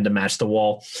they tend to match the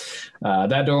wall.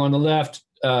 That door on the left,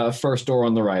 first door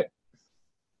on the right.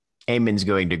 Eamon's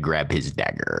going to grab his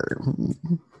dagger.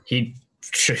 He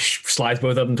slides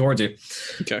both of them towards you.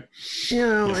 Okay.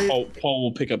 Paul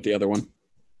will pick up the other one.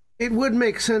 It would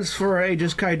make sense for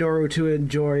Aegis Kaidoru to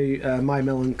enjoy the My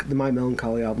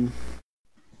Melancholy album.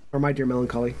 Or My Dear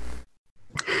Melancholy.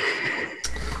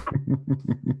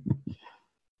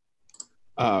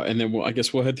 And then I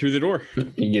guess we'll head through the door.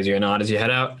 He gives you a nod as you head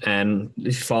out, and if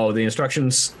you follow the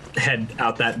instructions, head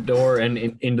out that door and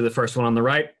into the first one on the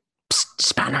right. Psst,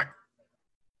 Spanner.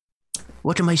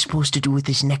 What am I supposed to do with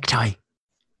this necktie?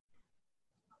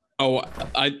 Oh,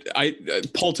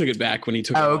 Paul took it back when he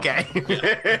took it off. Okay.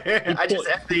 I just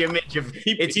have the image of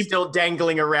it's still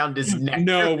dangling around his neck.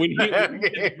 No, when he did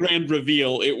the grand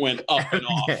reveal, it went up and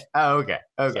off. Oh, okay.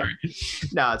 Sorry.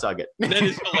 No, it's all good. That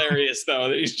is hilarious, though.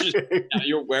 That he's just,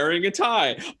 you're wearing a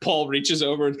tie. Paul reaches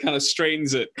over and kind of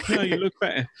straightens it. No, you look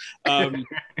better.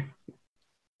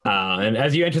 And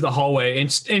as you enter the hallway,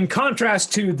 in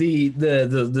contrast to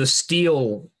the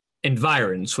steel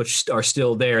environs, which are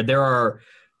still there, there are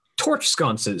torch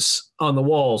sconces on the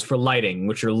walls for lighting,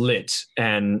 which are lit.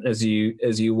 And as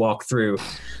you walk through,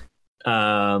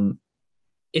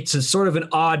 it's a sort of an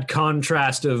odd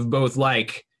contrast of both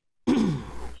like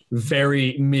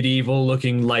very medieval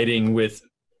looking lighting with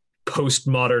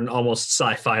postmodern, almost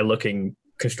sci-fi looking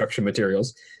construction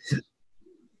materials.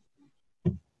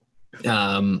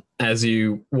 As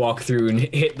you walk through and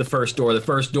hit the first door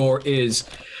is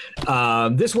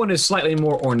this one is slightly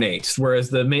more ornate, whereas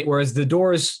the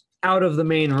doors out of the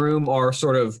main room are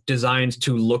sort of designed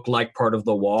to look like part of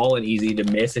the wall and easy to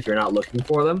miss if you're not looking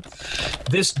for them.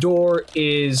 This door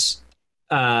is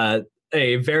a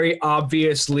very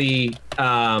obviously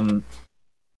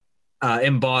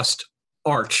embossed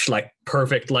arch, like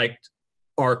perfect, like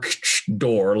arched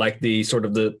door, like the sort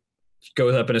of the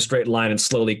goes up in a straight line and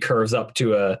slowly curves up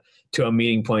to a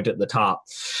meeting point at the top,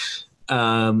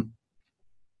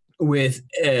 with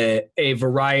a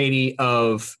variety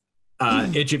of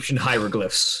Egyptian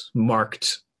hieroglyphs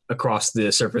marked across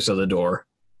the surface of the door.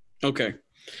 Okay.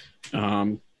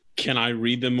 Can I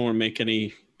read them or make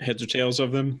any heads or tails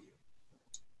of them?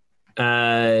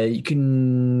 You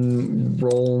can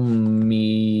roll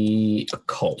me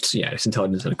occult. Yeah, it's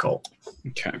intelligence and occult.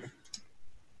 Okay.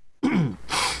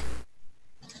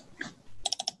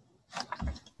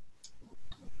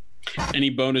 Any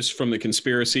bonus from the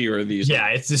conspiracy, or are these?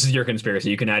 Yeah, this is your conspiracy.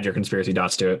 You can add your conspiracy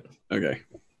dots to it. Okay.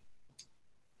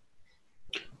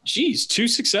 Geez, 2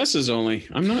 successes only.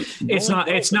 It's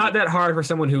not that hard for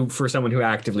someone who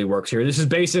actively works here. This is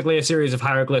basically a series of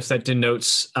hieroglyphs that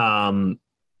denotes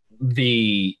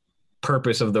the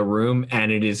purpose of the room,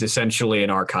 and it is essentially an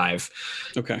archive.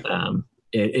 Okay.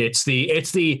 It's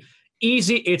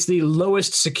the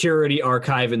lowest security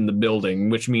archive in the building,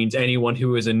 which means anyone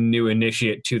who is a new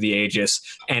initiate to the Aegis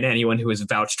and anyone who is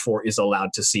vouched for is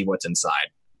allowed to see what's inside.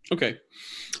 Okay.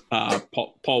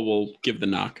 Paul will give the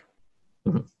knock.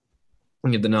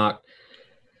 Mm-hmm. Give the knock.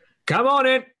 Come on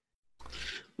in.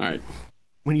 All right.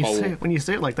 When you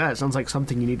say it like that, it sounds like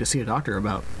something you need to see a doctor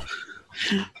about.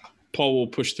 Paul will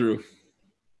push through.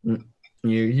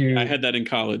 I had that in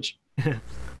college.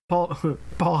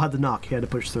 Paul had the knock. He had to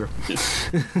push through.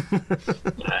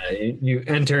 You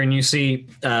enter and you see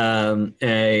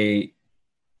a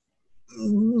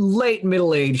late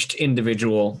middle-aged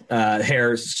individual.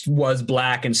 Hair was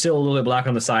black and still a little bit black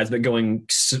on the sides, but going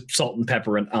salt and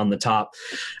pepper on the top,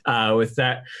 with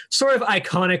that sort of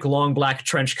iconic long black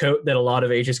trench coat that a lot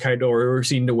of Aegis Kaidoru are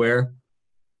seen to wear.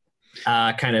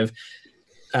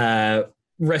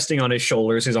 Resting on his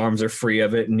shoulders, his arms are free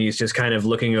of it, and he's just kind of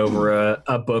looking over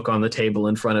a book on the table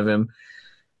in front of him.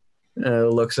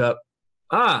 Looks up.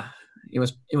 You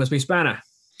must be Spanner.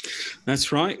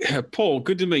 That's right. Paul,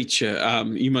 good to meet you.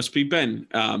 You must be Ben.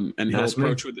 And he'll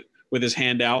approach with his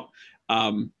hand out,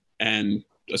 and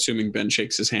assuming Ben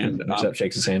shakes his hand.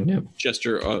 Shakes his hand, yeah.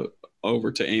 Gesture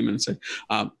over to Eamon and say,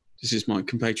 this is my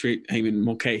compatriot, Eamon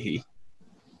Mulcahy.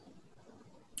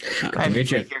 Glad to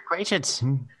meet your acquaintance.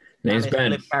 Name's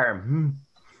Ben.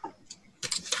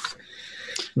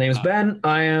 Name's Ben.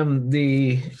 I am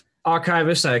the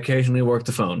archivist. I occasionally work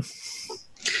the phone.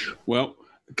 Well,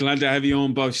 glad to have you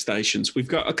on both stations. We've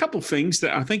got a couple things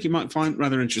that I think you might find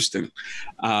rather interesting.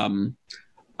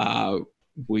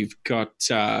 We've got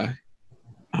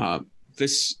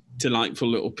this delightful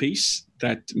little piece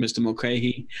that Mr.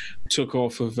 Mulcahy took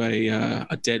off of a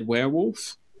dead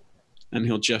werewolf. and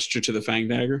he'll gesture to the fang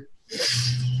dagger.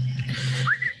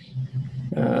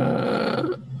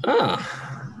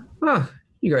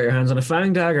 You got your hands on a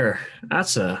fang dagger.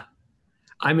 That's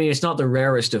I mean, it's not the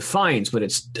rarest of finds, but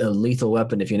it's a lethal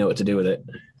weapon if you know what to do with it.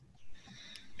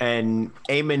 And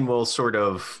Eamon will sort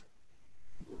of,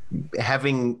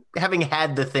 having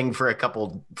had the thing for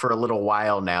a little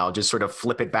while now, just sort of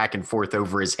flip it back and forth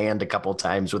over his hand a couple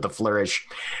times with a flourish.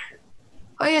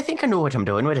 I think I know what I'm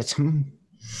doing with it.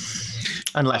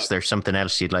 Unless there's something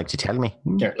else you'd like to tell me.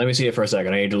 Here, let me see it for a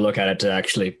second. I need to look at it to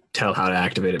actually tell how to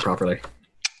activate it properly.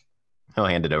 I'll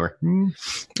hand it over.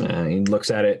 He looks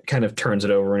at it, kind of turns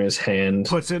it over in his hand.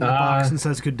 Puts it in the box and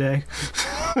says good day.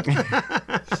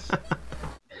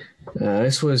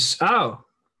 This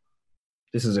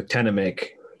is a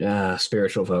Tenemic,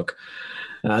 spiritual folk.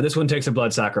 This one takes a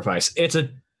blood sacrifice. It's a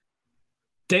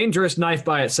dangerous knife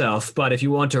by itself, but if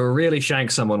you want to really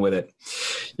shank someone with it,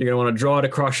 you're going to want to draw it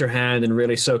across your hand and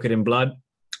really soak it in blood.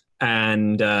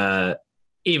 And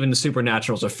even the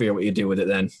supernaturals will fear what you do with it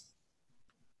then.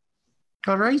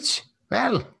 All right.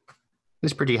 Well,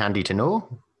 it's pretty handy to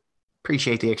know.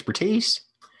 Appreciate the expertise.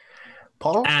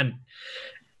 Paul? And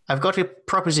I've got a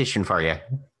proposition for you.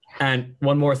 And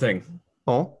one more thing.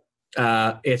 Oh?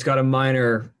 It's got a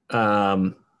minor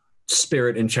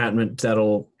spirit enchantment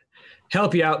that'll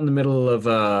help you out in the middle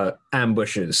of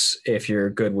ambushes if you're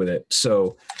good with it.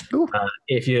 So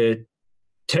if you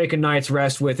take a night's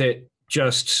rest with it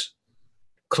just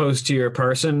close to your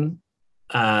person,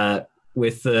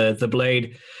 with the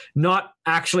blade not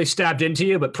actually stabbed into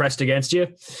you but pressed against you,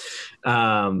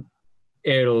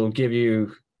 it'll give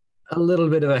you a little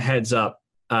bit of a heads up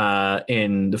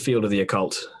in the field of the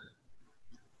occult.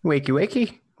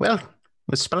 Wakey. Well, it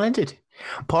was splendid.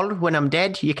 Paul, when I'm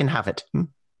dead, you can have it.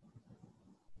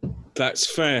 That's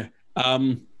fair.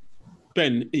 Ben,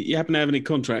 you happen to have any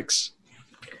contracts?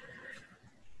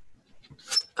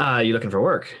 You looking for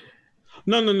work?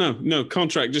 No.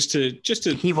 Contract just to.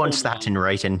 He wants that in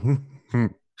writing.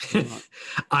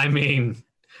 I mean,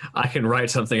 I can write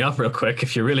something up real quick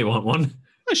if you really want one.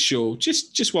 Sure.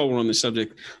 Just while we're on the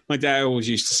subject, my dad always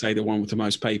used to say the one with the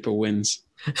most paper wins.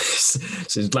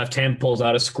 So his left hand pulls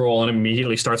out a scroll and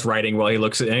immediately starts writing while he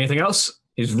looks at anything else.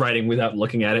 He's writing without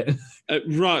looking at it.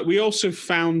 Right. We also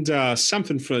found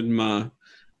something from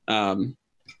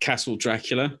Castle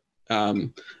Dracula.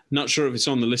 Not sure if it's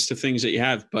on the list of things that you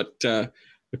have, but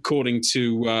according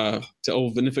to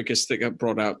old Vinificus that got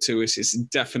brought out to us, it's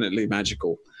definitely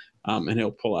magical. And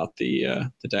he'll pull out the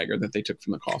dagger that they took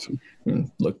from the coffin.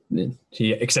 Look,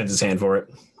 he extends his hand for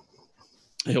it.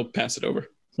 He'll pass it over.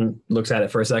 Looks at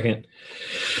it for a second.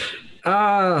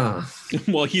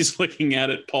 While he's looking at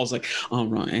it, Paul's like, all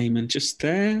right, Eamon, just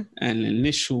there, an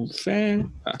initial there.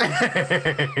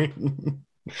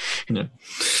 No.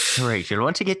 Right, you'll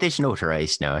want to get this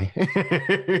notarized now.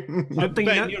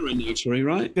 Ben, you're a notary,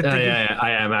 right? Yeah,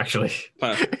 I am actually.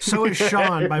 So is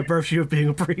Sean by virtue of being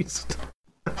a priest.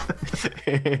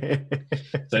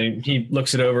 So he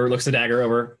looks the dagger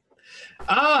over.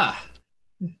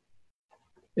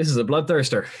 This is a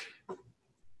bloodthirster.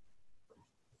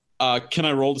 Can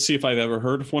I roll to see if I've ever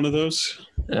heard of one of those?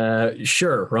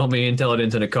 Sure. Roll me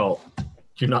intelligence and occult.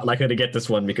 You're not likely to get this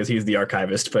one because he's the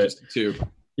archivist, but you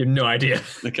have no idea.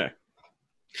 Okay.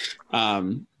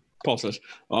 Paul says,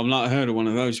 well, I've not heard of one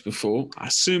of those before. I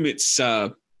assume it's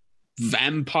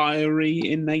vampire-y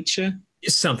in nature?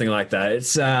 Something like that.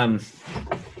 It's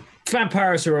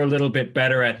vampires are a little bit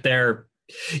better at their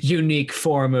unique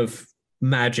form of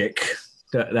magic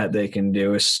that they can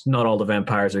do. It's not all the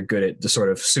vampires are good at the sort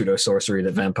of pseudo sorcery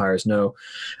that vampires know,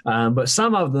 but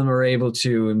some of them are able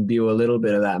to imbue a little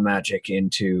bit of that magic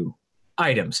into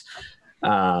items.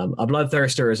 A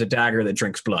bloodthirster is a dagger that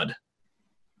drinks blood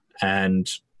and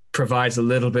provides a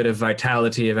little bit of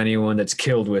vitality of anyone that's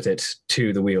killed with it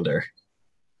to the wielder.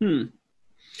 Do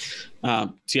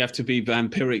you have to be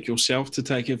vampiric yourself to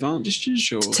take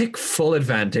advantage? Or? Take full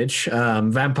advantage.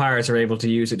 Vampires are able to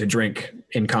use it to drink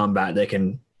in combat. They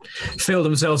can fill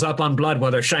themselves up on blood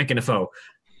while they're shanking a foe,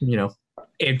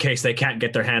 in case they can't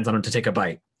get their hands on it to take a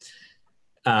bite.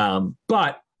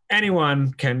 But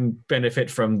anyone can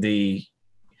benefit from the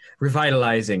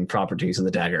revitalizing properties of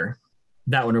the dagger.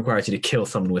 That one requires you to kill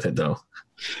someone with it, though.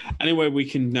 Anyway, we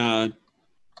can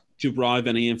derive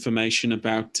any information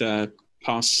about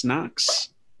past snacks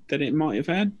that it might have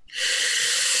had?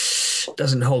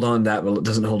 Doesn't hold on that well. It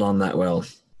doesn't hold on that well.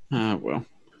 Well,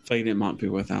 I think it might be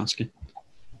worth asking.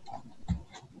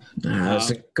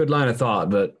 That's a good line of thought,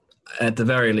 but at the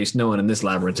very least, no one in this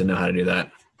labyrinth would know how to do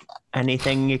that.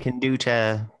 Anything you can do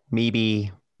to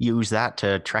maybe use that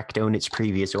to track down its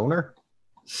previous owner?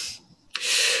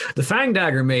 The Fang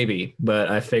Dagger, maybe, but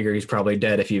I figure he's probably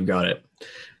dead if you've got it.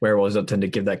 Werewolves don't tend to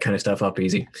give that kind of stuff up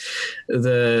easy.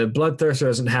 The Bloodthirster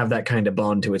doesn't have that kind of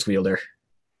bond to its wielder.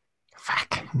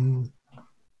 Fuck.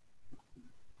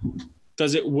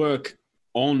 Does it work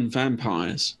on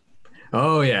vampires?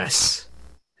 Oh, yes.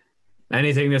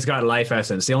 Anything that's got life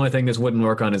essence. The only thing this wouldn't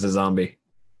work on is a zombie.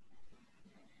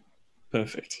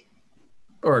 Perfect.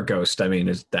 Or a ghost. I mean,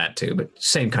 there's that too, but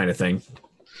same kind of thing.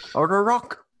 Or a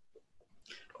rock.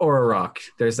 Or a rock.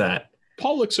 There's that.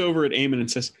 Paul looks over at Eamon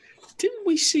and says, didn't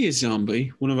we see a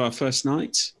zombie one of our first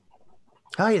nights?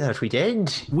 I thought we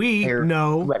did.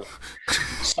 No. Well,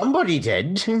 somebody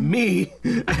did. Me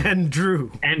and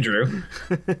Drew. Andrew.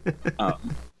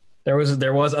 There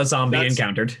was a zombie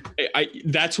encountered.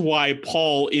 That's why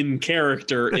Paul in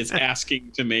character is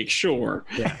asking to make sure.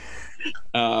 Yeah.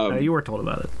 You were told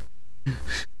about it.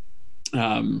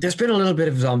 There's been a little bit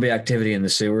of zombie activity in the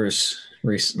sewers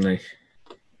recently.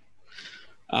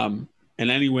 In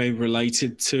any way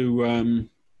related to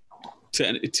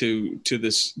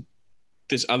this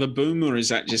other boom, or is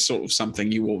that just sort of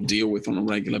something you all deal with on a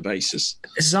regular basis?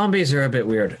 Zombies are a bit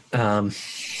weird.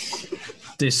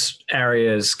 This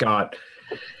area's got,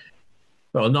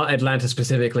 well, not Atlanta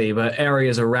specifically, but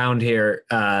areas around here.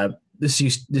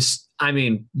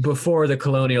 Before the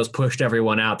colonials pushed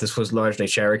everyone out, this was largely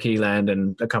Cherokee land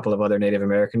and a couple of other Native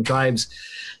American tribes.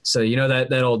 So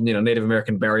that old Native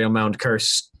American burial mound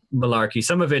curse malarkey.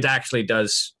 Some of it actually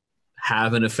does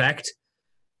have an effect,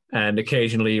 and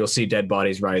occasionally you'll see dead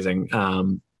bodies rising.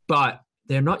 But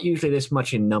they're not usually this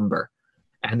much in number,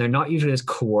 and they're not usually as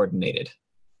coordinated.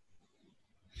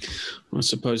 I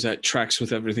suppose that tracks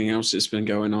with everything else that's been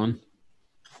going on.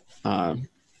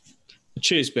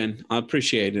 Cheers, Ben. I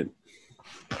appreciate it.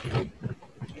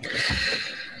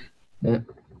 Yeah.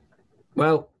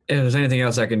 Well, if there's anything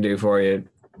else I can do for you,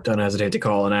 don't hesitate to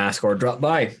call and ask or drop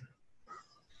by.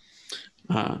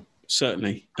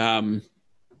 Certainly. Paul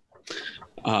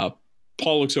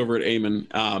looks over at Eamon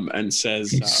and says,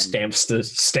 he stamps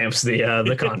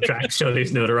the contract, so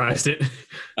he's notarized it.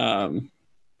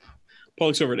 Paul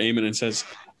looks over at Eamon and says,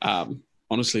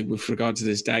 honestly, with regard to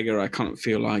this dagger, I kind of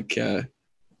feel like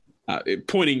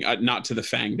pointing not to the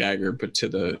Fang Dagger, but to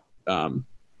the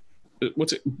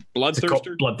what's it?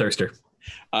 Bloodthirster? Bloodthirster.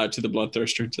 To the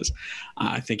Bloodthirster. It says,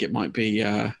 I think it might be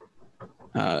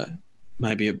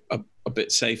maybe a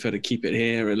bit safer to keep it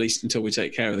here, at least until we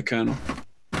take care of the Colonel.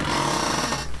 As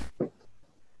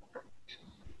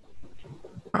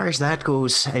far as that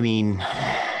goes, I mean,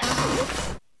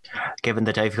 given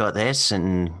that I've got this,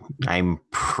 and I'm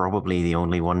probably the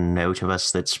only one out of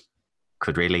us that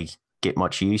could really get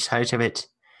much use out of it.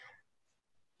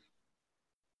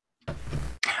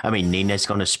 I mean, Nina's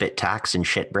going to spit tacks and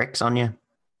shit bricks on you.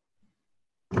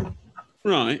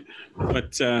 Right.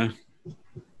 But that's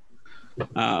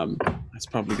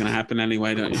probably going to happen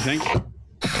anyway, don't you think?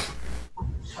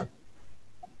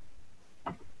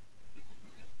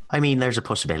 I mean, there's a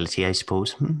possibility, I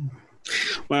suppose.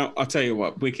 Well, I'll tell you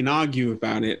what, we can argue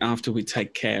about it after we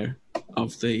take care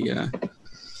of the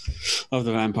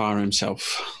vampire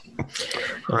himself.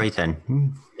 Right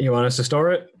then. You want us to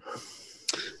store it?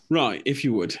 Right, if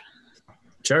you would.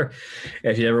 Sure.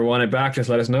 If you ever want it back, just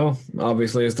let us know.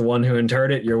 Obviously, as the one who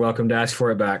interred it, you're welcome to ask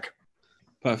for it back.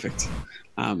 Perfect.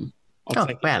 Probably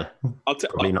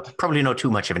not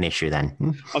too much of an issue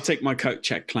then. I'll take my coat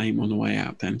check claim on the way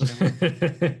out then.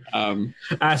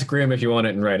 Ask Grim if you want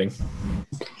it in writing.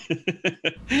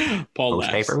 Paul Most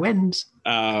paper wins.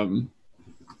 And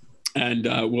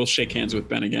we'll shake hands with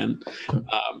Ben again.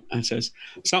 And says,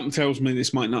 something tells me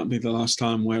this might not be the last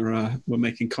time we're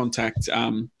making contact.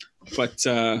 But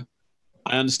I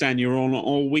understand you're on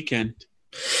all weekend.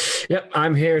 Yep,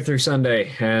 I'm here through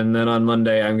Sunday, and then on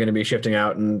Monday I'm going to be shifting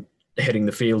out and hitting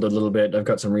the field a little bit. I've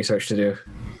got some research to do.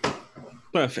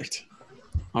 Perfect.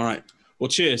 All right. Well,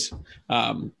 cheers.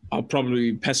 I'll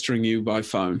probably be pestering you by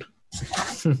phone.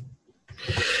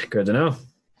 Good to know.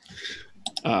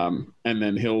 And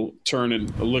then he'll turn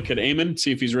and look at Eamon,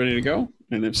 see if he's ready to go,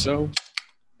 and if so,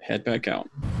 head back out.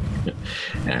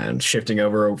 And shifting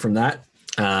over from that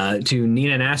to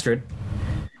Nina and Astrid.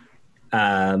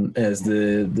 As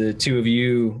the two of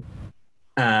you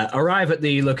arrive at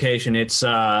the location, it's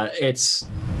a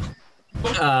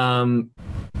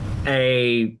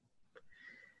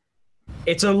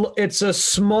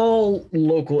small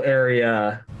local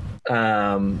area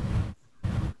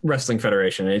wrestling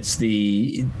federation. It's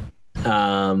the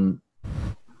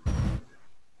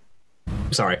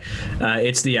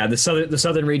the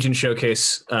Southern Region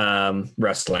Showcase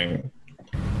Wrestling.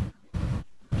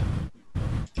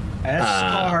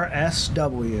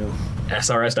 SRSW.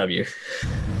 SRSW.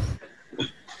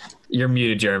 You're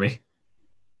muted, Jeremy.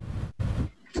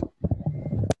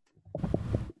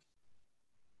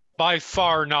 By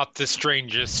far not the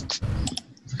strangest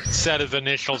set of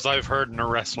initials I've heard in a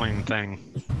wrestling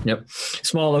thing. Yep.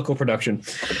 Small local production.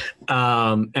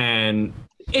 And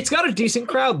it's got a decent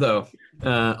crowd though,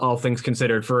 all things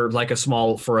considered, for a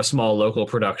small local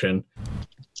production.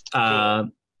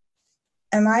 Am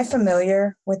I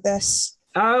familiar with this?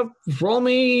 Roll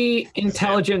me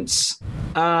intelligence,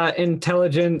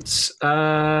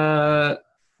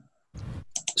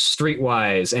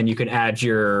 streetwise, and you can add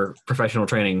your professional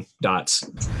training dots.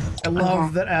 I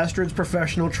love that Astrid's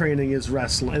professional training is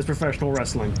professional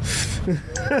wrestling.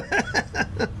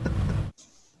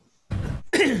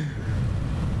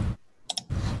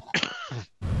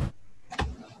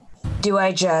 Do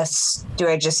I just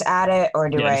add it, or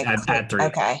do I add 3?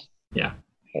 Okay. Yeah.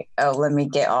 Oh, let me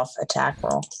get off attack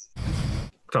roll.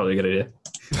 Probably a good idea.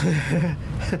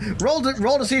 roll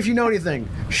to see if you know anything.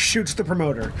 Shoots the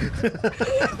promoter.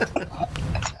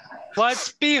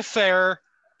 Let's be fair.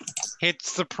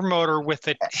 Hits the promoter with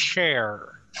a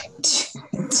chair.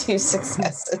 2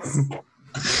 successes.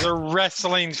 It's a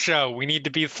wrestling show. We need to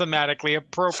be thematically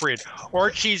appropriate. Or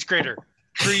cheese grater.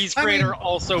 Cheese grater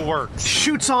also works.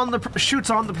 Shoots on the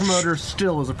promoter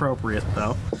still is appropriate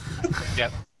though.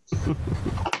 Yep.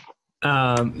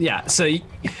 Yeah. So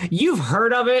you've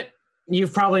heard of it.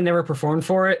 You've probably never performed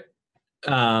for it,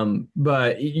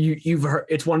 but you've heard.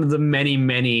 It's one of the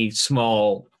many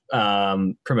small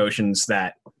promotions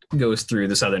that goes through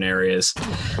the southern areas.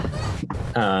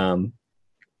 And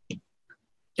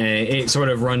it sort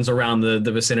of runs around the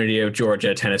vicinity of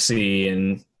Georgia, Tennessee,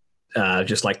 and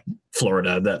just like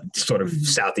Florida, that sort of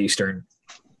southeastern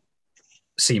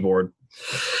seaboard.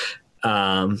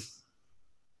 And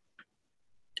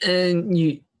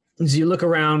as you look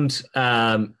around,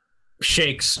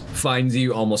 Shakes finds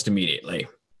you almost immediately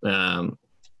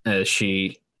as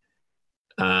she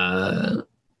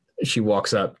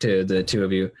walks up to the two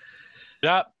of you.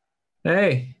 Yep.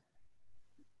 Hey.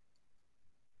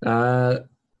 Good,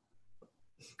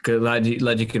 glad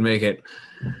you can make it.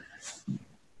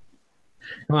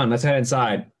 Come on, let's head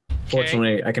inside. Okay.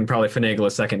 Fortunately, I can probably finagle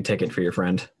a second ticket for your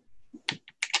friend.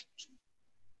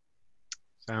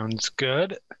 Sounds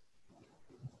good.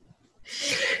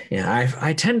 Yeah,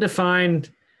 I tend to find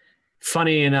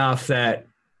funny enough that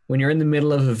when you're in the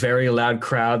middle of a very loud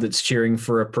crowd that's cheering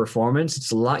for a performance,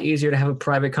 it's a lot easier to have a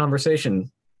private conversation.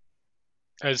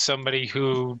 As somebody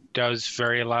who does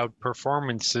very loud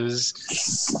performances,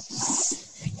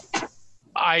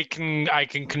 I can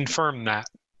confirm that.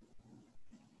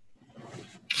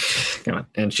 Come on.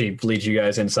 And she leads you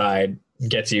guys inside,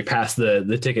 gets you past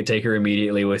the ticket taker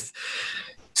immediately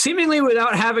seemingly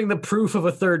without having the proof of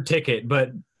a third ticket,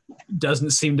 but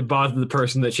doesn't seem to bother the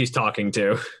person that she's talking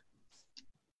to.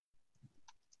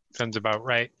 Sounds about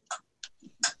right.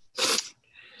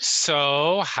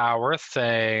 So, how are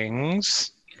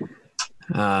things?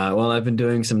 Well, I've been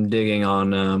doing some digging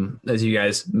on, as you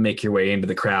guys make your way into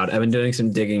the crowd, I've been doing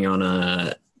some digging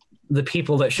on the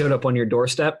people that showed up on your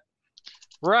doorstep.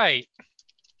 Right.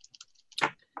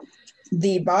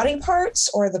 The body parts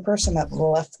or the person that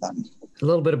left them? A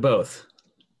little bit of both.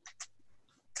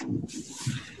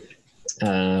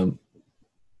 And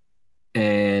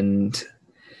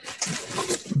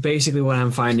basically what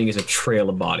I'm finding is a trail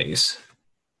of bodies.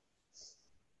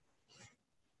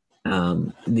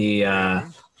 I've been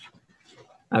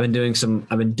doing some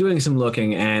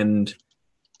looking, and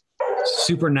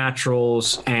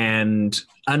supernaturals and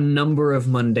a number of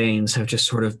mundanes have just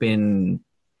sort of been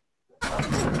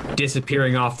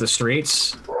disappearing off the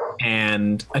streets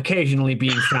and occasionally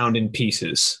being found in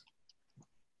pieces.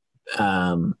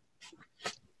 And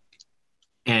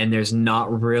there's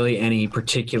not really any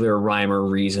particular rhyme or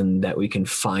reason that we can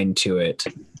find to it.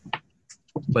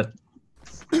 But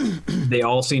they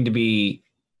all seem to be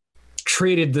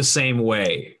treated the same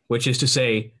way, which is to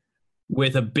say,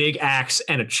 with a big axe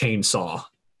and a chainsaw.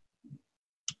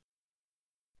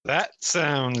 That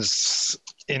sounds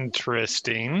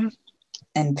interesting.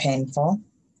 And painful.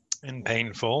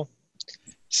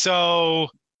 So,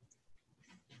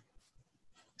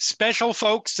 special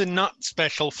folks and not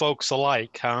special folks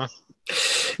alike, huh?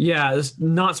 Yeah,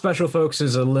 not special folks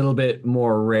is a little bit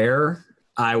more rare.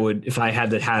 If I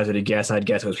had to hazard a guess, I'd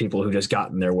guess it was people who just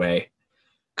got in their way.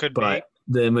 Could but be.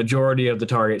 The majority of the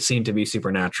targets seem to be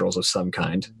supernaturals of some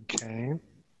kind. Okay.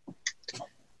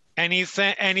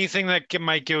 Anything that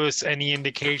might give us any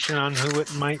indication on who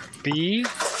it might be?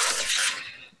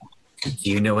 Do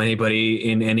you know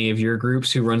anybody in any of your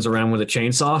groups who runs around with a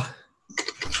chainsaw?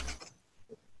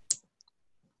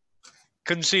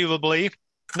 Conceivably.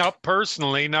 Not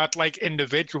personally, not like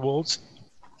individuals.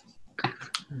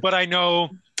 But I know,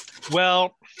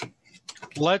 well,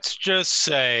 let's just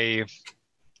say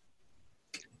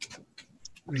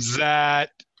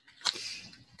that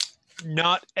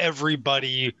not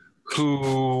everybody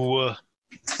who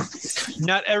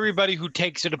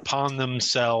takes it upon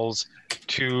themselves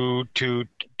to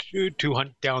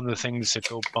hunt down the things that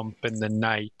go bump in the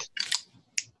night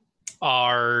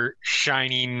are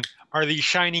these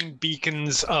shining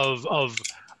beacons of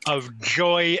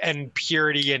joy and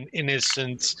purity and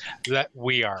innocence that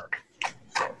we are.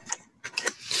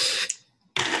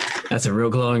 That's a real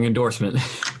glowing endorsement.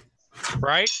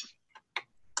 Right?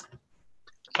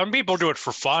 Some people do it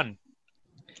for fun.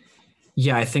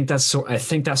 Yeah, I think that's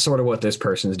sort of what this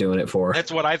person's doing it for.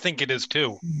 That's what I think it is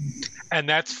too. And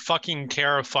that's fucking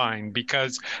terrifying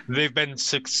because they've been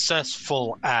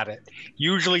successful at it.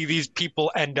 Usually these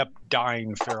people end up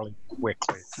dying fairly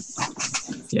quickly.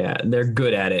 Yeah, they're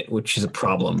good at it, which is a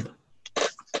problem.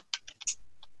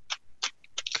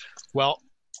 Well,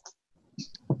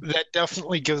 that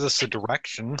definitely gives us a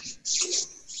direction.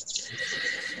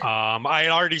 I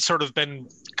had already sort of been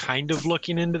kind of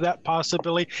looking into that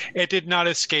possibility. It did not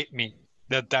escape me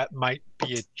that might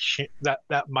be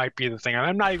that might be the thing. And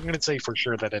I'm not even going to say for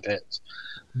sure that it is,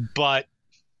 but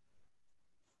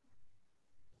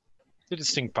it's a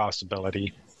distinct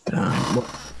possibility.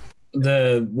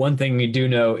 The one thing we do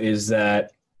know is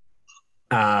that,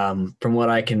 from what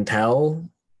I can tell,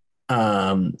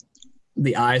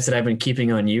 the eyes that I've been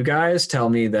keeping on you guys tell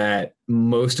me that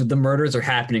most of the murders are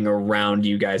happening around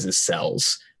you guys'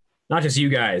 cells. Not just you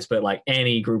guys, but like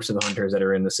any groups of hunters that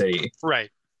are in the city. Right.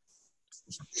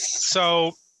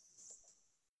 So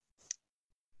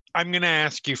I'm going to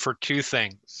ask you for two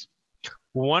things.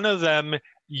 One of them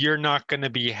you're not going to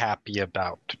be happy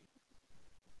about.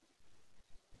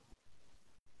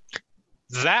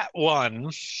 That one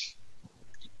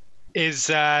is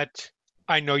that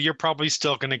I know you're probably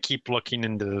still going to keep looking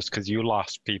into this because you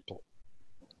lost people.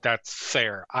 That's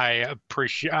fair. I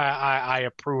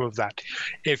approve of that.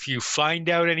 If you find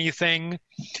out anything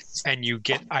and you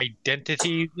get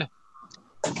identities,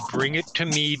 bring it to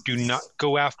me. Do not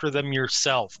go after them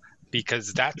yourself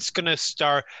because that's going to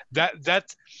start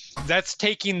that's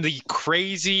taking the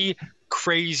crazy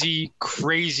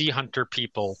hunter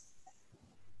people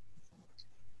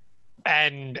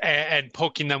and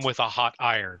poking them with a hot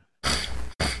iron.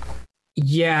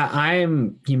 Yeah,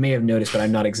 you may have noticed, but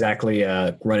I'm not exactly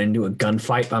run into a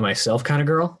gunfight by myself kind of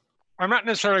girl. I'm not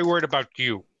necessarily worried about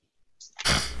you.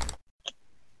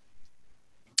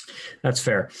 That's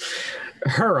fair.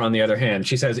 Her, on the other hand,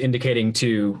 she says, indicating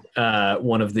to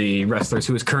one of the wrestlers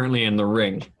who is currently in the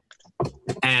ring.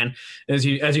 And as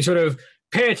you sort of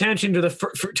pay attention to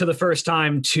the first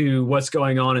time to what's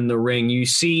going on in the ring, you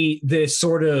see this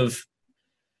sort of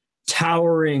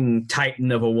towering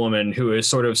titan of a woman who is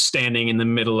sort of standing in the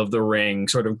middle of the ring,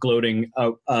 sort of gloating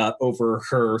over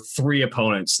her three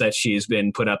opponents that she's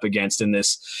been put up against in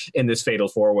this fatal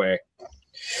four-way.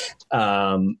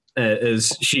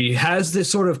 As she has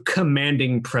this sort of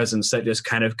commanding presence that just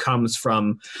kind of comes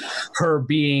from her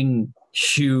being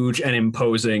huge and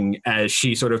imposing as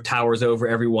she sort of towers over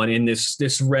everyone in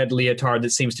this red leotard that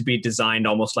seems to be designed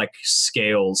almost like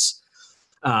scales.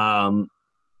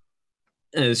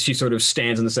 As she sort of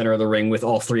stands in the center of the ring with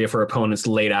all three of her opponents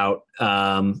laid out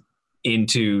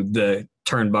into the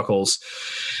turnbuckles.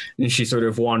 And she sort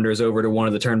of wanders over to one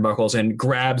of the turnbuckles and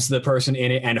grabs the person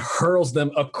in it and hurls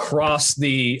them across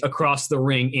the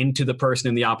ring into the person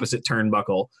in the opposite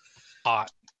turnbuckle. Hot.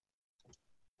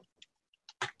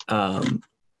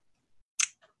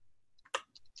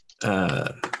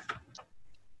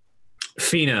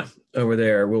 Fina over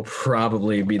there will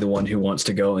probably be the one who wants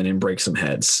to go in and break some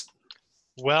heads.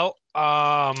 Well,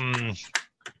 can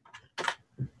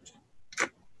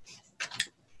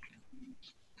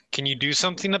you do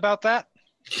something about that?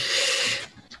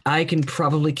 I can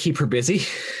probably keep her busy.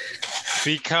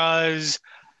 Because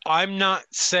I'm not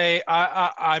saying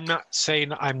I'm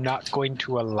not going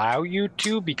to allow you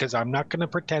to, because I'm not going to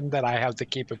pretend that I have the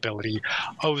capability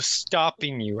of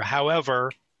stopping you.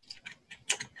 However,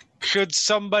 should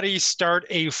somebody start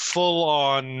a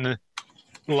full-on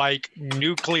like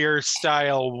nuclear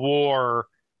style war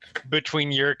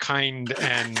between your kind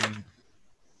and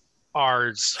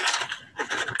ours,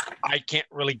 I can't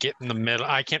really get in the middle.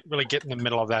 I can't really get in the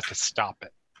middle of that to stop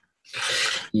it.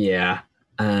 Yeah.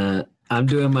 I'm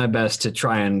doing my best to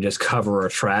try and just cover our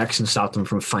tracks and stop them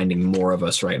from finding more of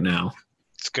us right now.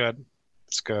 It's good.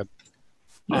 It's good.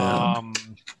 There's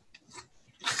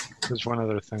one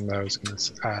other thing that I was going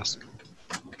to ask.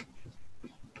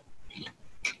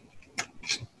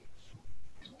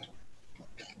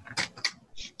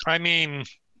 I mean,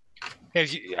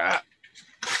 if you,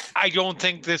 I don't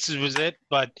think this was it,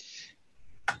 but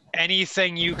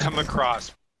anything you come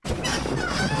across,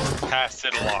 pass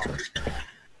it along.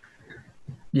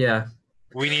 Yeah.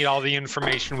 We need all the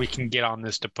information we can get on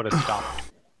this to put a stop.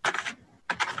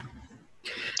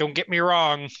 Don't get me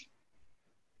wrong.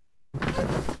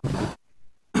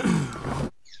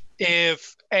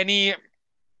 If any,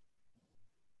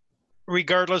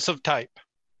 regardless of type,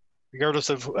 regardless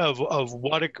of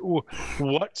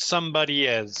what somebody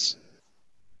is,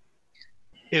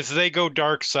 if they go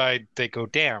dark side, they go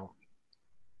down.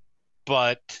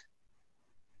 But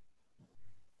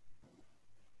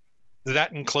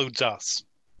that includes us.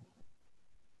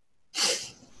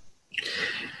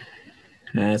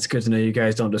 It's good to know you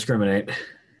guys don't discriminate.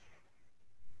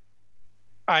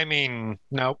 I mean,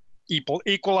 no,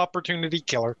 equal opportunity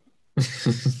killer.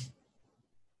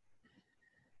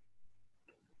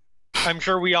 I'm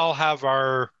sure we all have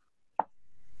our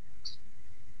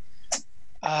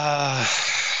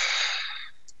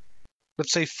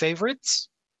let's say favorites.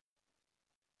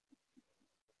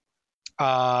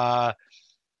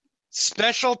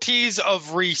 Specialties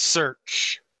of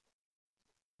research.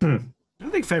 I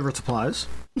think favorites applies.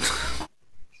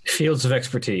 Fields of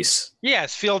expertise.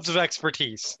 Yes, fields of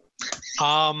expertise.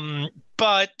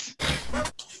 But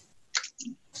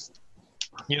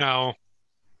you know,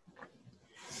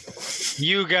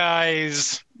 you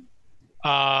guys,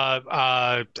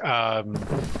 the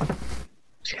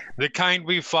kind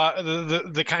we fought,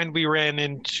 the kind we ran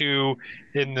into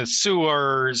in the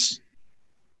sewers.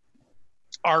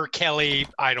 R. Kelly,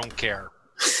 I don't care.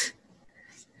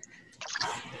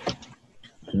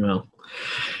 Well,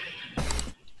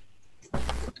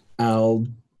 I'll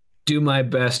do my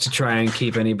best to try and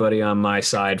keep anybody on my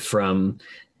side from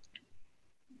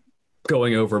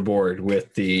going overboard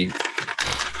with the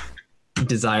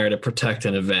desire to protect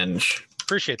and avenge.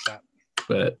 Appreciate that.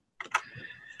 But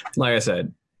like I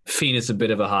said, Fiend is a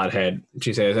bit of a hothead.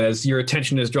 She says, as your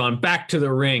attention is drawn back to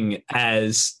the ring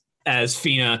as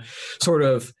Fina sort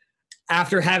of,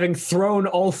 after having thrown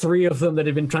all three of them that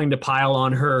had been trying to pile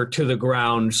on her to the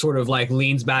ground, sort of like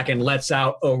leans back and lets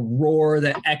out a roar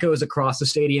that echoes across the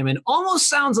stadium and almost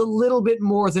sounds a little bit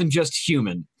more than just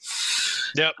human.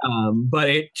 Yep. But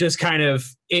it just kind of,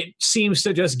 it seems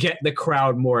to just get the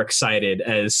crowd more excited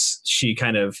as she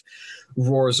kind of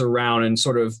roars around and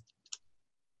sort of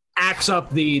acts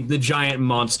up the giant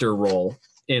monster role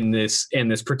in this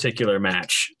particular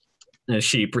match, as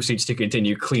she proceeds to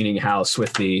continue cleaning house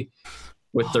with the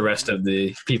rest of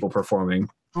the people performing.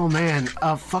 Oh man,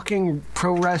 a fucking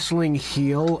pro wrestling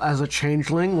heel as a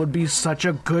changeling would be such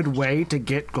a good way to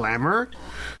get glamour.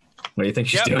 What do you think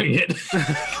she's doing it?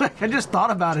 I just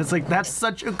thought about it. It's like, that's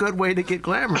such a good way to get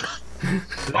glamour.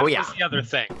 That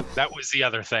was the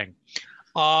other thing.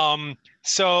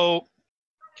 So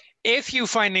if you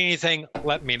find anything,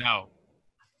 let me know.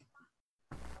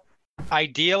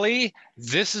 Ideally,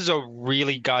 this is a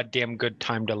really goddamn good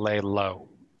time to lay low.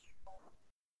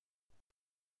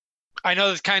 I know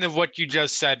that's kind of what you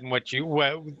just said and what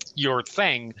your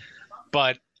thing,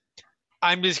 but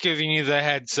I'm just giving you the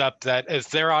heads up that if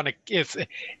they're on if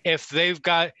they've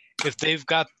got if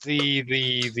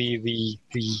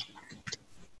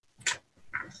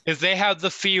they have the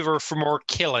fever for more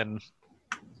killing,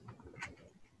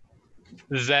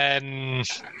 then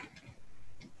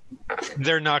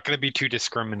they're not going to be too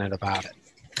discriminate about it.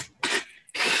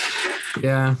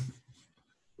 Yeah.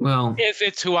 Well, if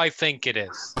it's who I think it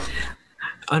is.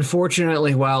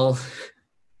 Unfortunately, well,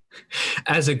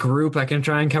 as a group, I can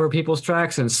try and cover people's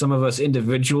tracks, and some of us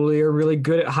individually are really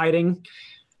good at hiding.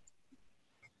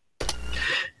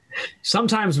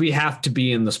 Sometimes we have to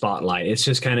be in the spotlight. It's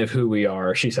just kind of who we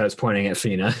are, she says, pointing at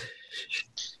Fina.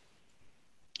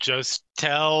 Just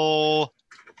tell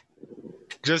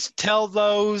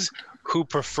those who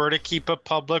prefer to keep a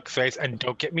public face, and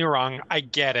don't get me wrong, I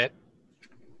get it.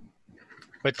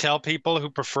 But tell people who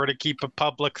prefer to keep a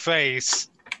public face,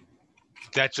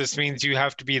 that just means you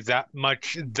have to be that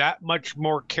much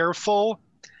more careful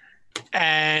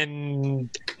and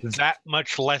that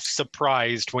much less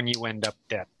surprised when you end up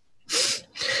dead.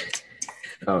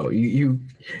 Oh, you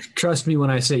trust me when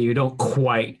I say you don't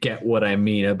quite get what I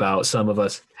mean about some of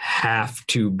us have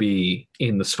to be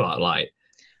in the spotlight.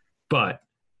 But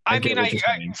I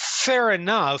mean, fair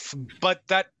enough, but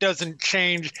that doesn't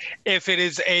change if it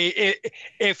is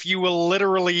if you will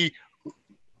literally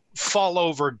fall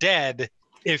over dead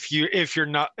if they're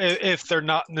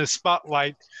not in the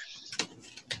spotlight.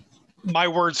 My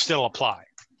words still apply.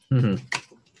 Mm-hmm.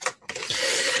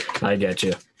 I get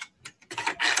you.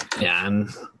 Yeah, and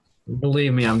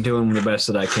believe me, I'm doing the best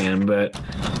that I can, but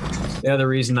The other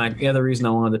reason I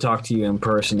wanted to talk to you in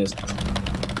person is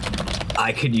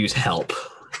I could use help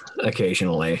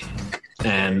occasionally,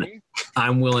 and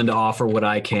I'm willing to offer what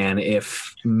I can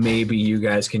if maybe you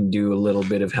guys can do a little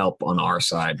bit of help on our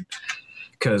side.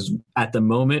 Because at the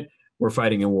moment, we're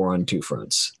fighting a war on two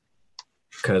fronts.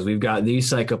 Because we've got these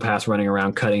psychopaths running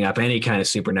around cutting up any kind of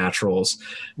supernaturals,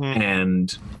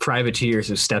 and privateers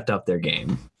have stepped up their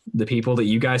game. The people that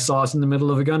you guys saw us in the middle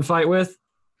of a gunfight with,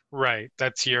 right?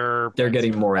 They're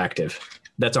getting more active.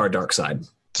 That's our dark side.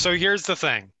 So here's the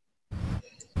thing.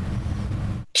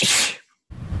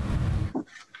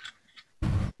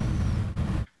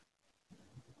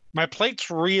 My plate's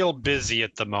real busy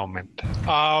at the moment.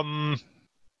 And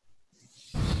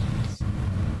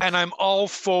I'm all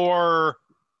for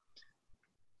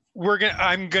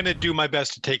I'm gonna do my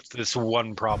best to take this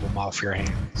one problem off your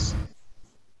hands.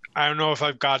 I don't know if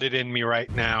I've got it in me right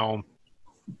now.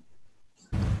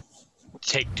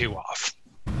 Take two off.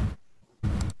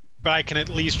 But I can at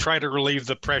least try to relieve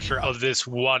the pressure of this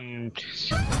one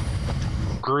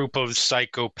group of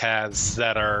psychopaths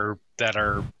that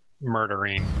are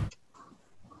murdering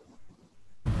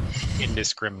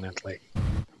indiscriminately.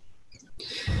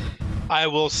 I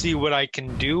will see what I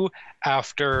can do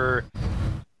after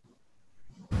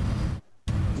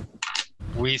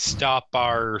we stop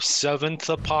our 7th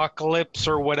apocalypse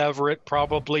or whatever it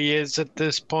probably is at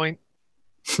this point.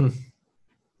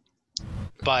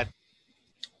 But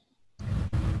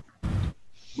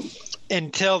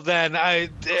until then,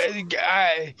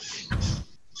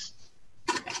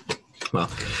 well,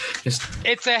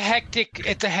 it's a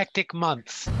hectic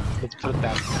month. Let's put it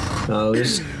that way. Oh,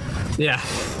 yeah,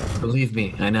 believe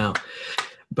me, I know.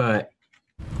 But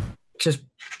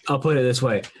I'll put it this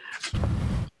way.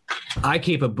 I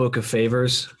keep a book of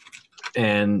favors,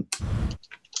 and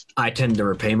I tend to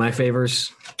repay my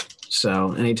favors.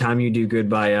 So anytime you do good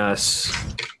by us,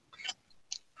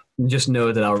 just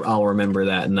know that I'll remember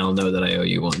that, and I'll know that I owe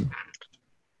you one.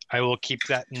 I will keep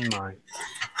that in mind.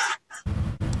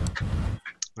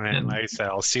 And like I said,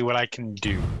 I'll see what I can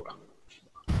do.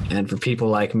 And for people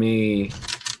like me,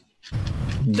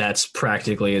 that's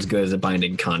practically as good as a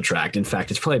binding contract. In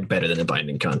fact, it's probably better than a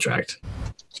binding contract.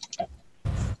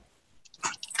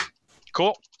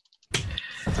 Cool.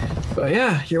 But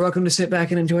yeah, you're welcome to sit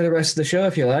back and enjoy the rest of the show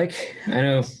if you like. I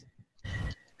know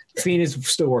Fiend is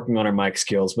still working on her mic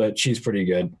skills, but she's pretty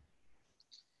good.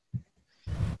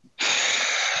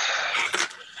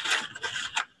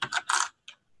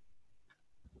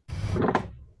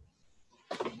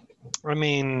 I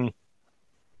mean,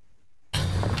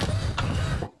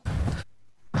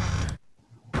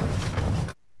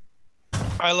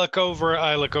 I look over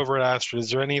at Astrid. Is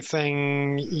there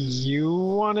anything you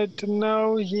wanted to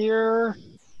know here?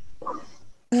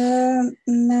 No,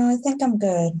 I think I'm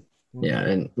good. Yeah,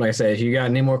 and like I say, if you got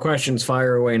any more questions,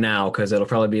 fire away now, because it'll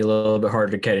probably be a little bit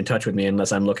harder to get in touch with me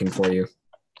unless I'm looking for you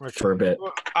for a bit.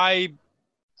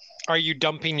 Are you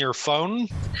dumping your phone?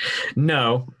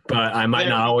 No, but I might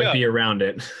not always be around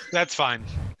it. That's fine.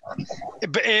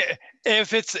 But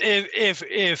if it's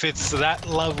that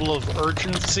level of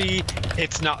urgency,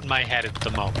 it's not in my head at the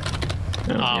moment.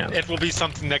 It will be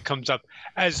something that comes up.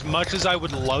 As much as I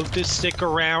would love to stick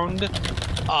around,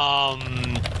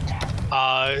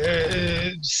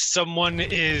 someone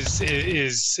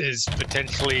is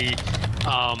potentially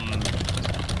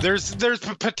there's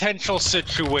a potential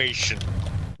situation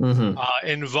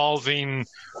involving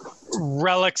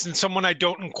relics and someone I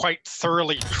don't quite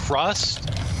thoroughly trust.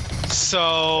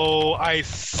 So I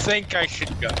think I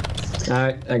should go.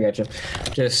 I got you.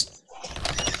 Just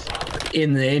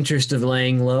in the interest of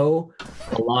laying low,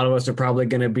 a lot of us are probably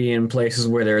going to be in places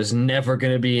where there's never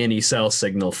going to be any cell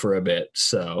signal for a bit.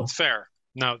 So fair.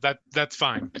 No, that's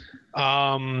fine.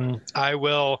 I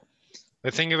will.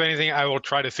 If I think of anything, I will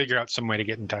try to figure out some way to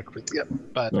get in touch with you.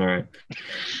 But all right.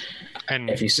 And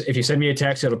if you send me a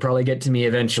text, it'll probably get to me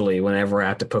eventually whenever I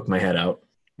have to poke my head out.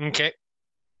 Okay.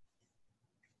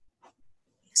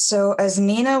 So as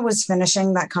Nina was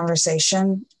finishing that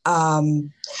conversation,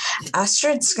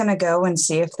 Astrid's going to go and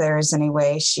see if there is any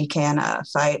way she can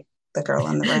fight the girl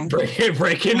in the ring.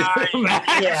 break into the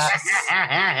match. Yeah.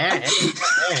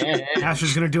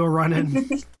 Astrid's going to do a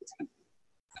run-in.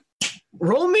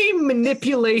 Roll me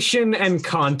manipulation and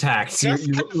contacts.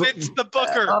 Just convince the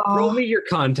booker. Roll me your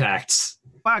contacts.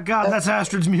 By God, that's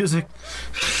Astrid's music.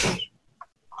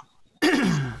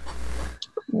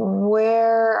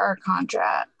 Where are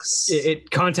contracts? It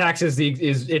contacts is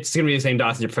it's going to be the same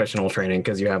dots as your professional training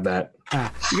because you have that.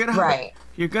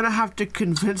 You're gonna have to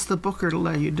convince the booker to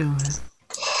let you do it.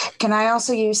 Can I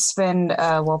also spend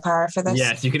willpower for this?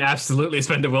 Yes, you can absolutely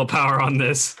spend a willpower on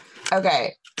this.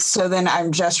 Okay, So then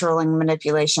I'm just rolling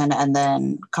manipulation and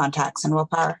then contacts and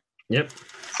willpower? Yep.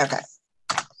 Okay.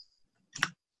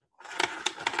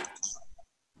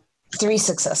 3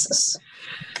 successes.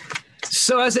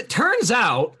 So as it turns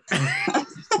out,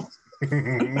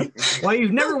 while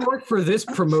you've never worked for this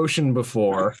promotion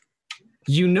before,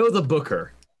 you know the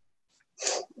booker.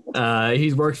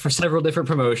 He's worked for several different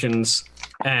promotions,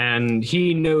 and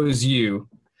he knows you,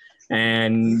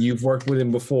 and you've worked with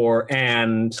him before,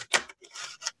 and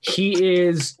he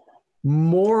is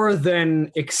more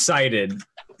than excited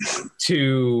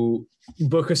to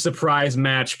book a surprise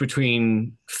match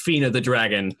between Fina the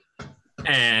Dragon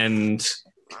and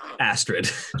Astrid.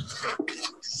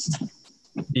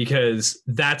 Because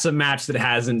that's a match that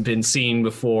hasn't been seen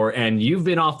before, and you've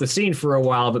been off the scene for a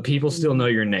while, but people still know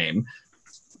your name.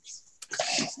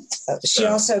 She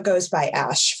also goes by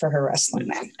Ash for her wrestling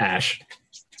name. Ash.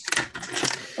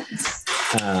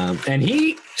 And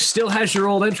he still has your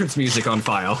old entrance music on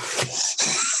file.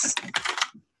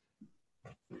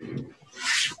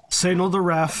 Signal the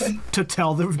ref to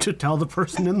tell the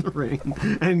person in the ring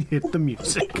and hit the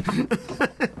music.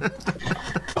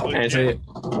 And so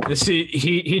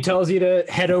he tells you to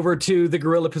head over to the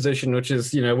gorilla position, which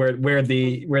is where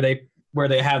they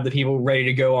have the people ready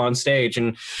to go on stage,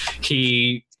 and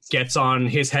he gets on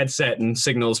his headset and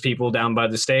signals people down by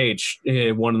the stage.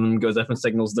 One of them goes up and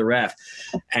signals the ref,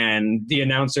 and the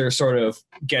announcer sort of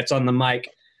gets on the mic.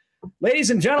 Ladies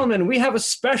and gentlemen, we have a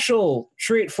special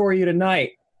treat for you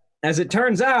tonight. As it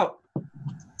turns out,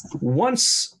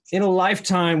 once in a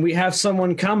lifetime, we have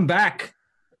someone come back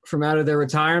from out of their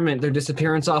retirement, their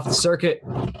disappearance off the circuit.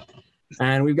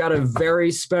 And we've got a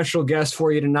very special guest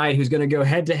for you tonight who's going to go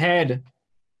head-to-head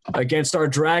against our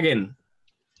dragon.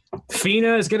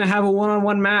 Fina is going to have a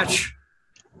one-on-one match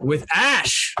with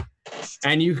Ash.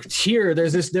 And you hear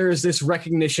there's this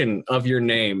recognition of your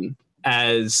name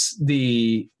as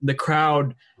the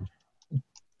crowd.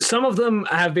 Some of them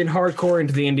have been hardcore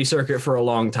into the indie circuit for a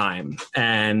long time,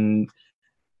 and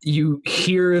you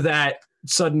hear that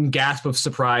sudden gasp of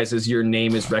surprise as your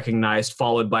name is recognized,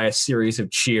 followed by a series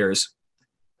of cheers.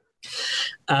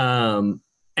 And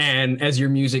as your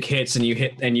music hits and you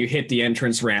hit the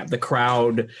entrance ramp, the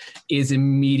crowd is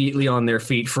immediately on their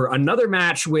feet for another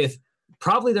match with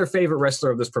probably their favorite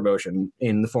wrestler of this promotion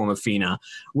in the form of Fina,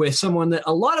 with someone that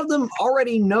a lot of them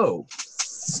already know.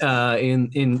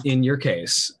 In your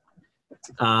case,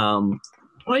 why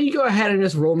don't you go ahead and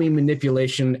just roll me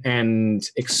manipulation and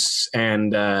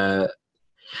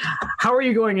how are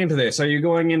you going into this? Are you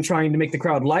going in trying to make the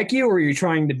crowd like you, or are you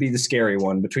trying to be the scary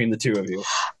one between the two of you?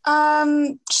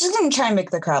 She's gonna try and make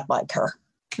the crowd like her.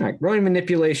 All right, rolling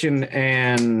manipulation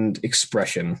and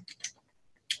expression.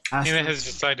 Fina has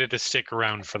decided to stick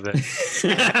around for this.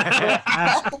 Hang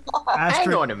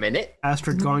on a minute.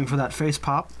 Astrid going for that face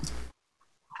pop.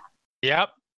 Yep.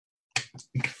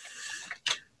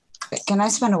 Can I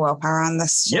spend a willpower on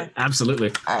this? Yep,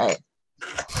 absolutely. All right.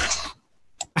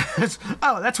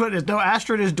 That's what it is. No,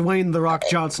 Astrid is Dwayne The Rock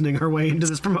Johnsoning her way into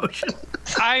this promotion.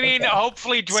 I mean,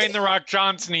 hopefully Dwayne The Rock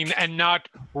Johnsoning and not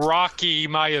Rocky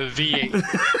Maivia.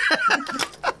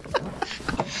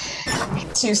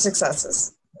 2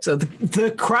 successes. So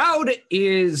the crowd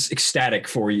is ecstatic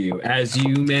for you as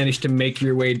you manage to make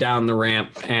your way down the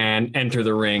ramp and enter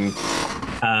the ring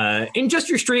in just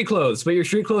your street clothes. But your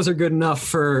street clothes are good enough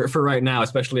for right now,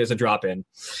 especially as a drop-in.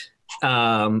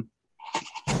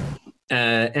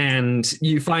 And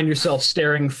you find yourself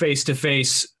staring face to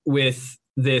face with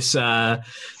this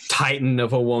titan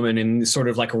of a woman in sort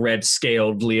of like a red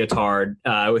scaled leotard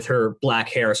with her black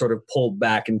hair sort of pulled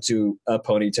back into a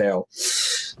ponytail.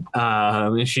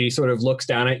 And she sort of looks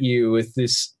down at you with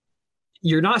this,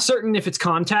 you're not certain if it's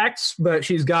contacts, but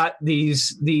she's got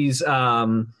these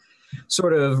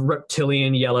sort of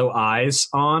reptilian yellow eyes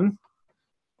on.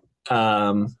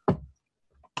 And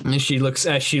she looks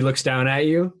down at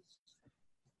you.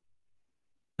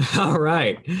 All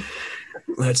right,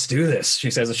 let's do this,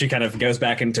 she says as she kind of goes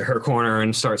back into her corner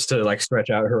and starts to like stretch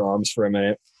out her arms for a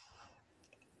minute.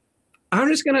 I'm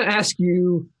just going to ask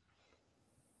you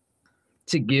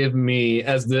to give me,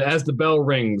 as the bell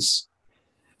rings,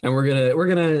 and we're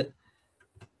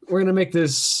gonna make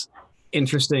this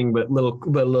interesting but a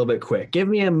little bit quick. Give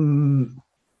me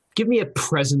a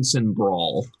presence and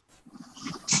brawl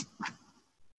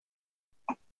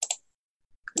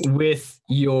with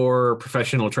your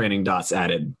professional training dots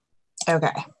added. Okay.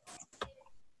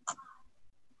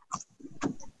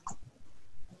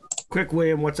 Quick,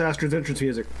 William, what's Astrid's entrance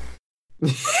music?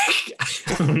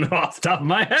 I don't know off the top of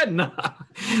my head. No.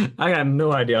 I got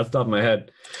no idea off the top of my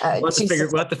head. We'll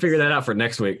have to figure that out for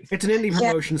next week. It's an indie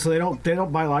promotion, so they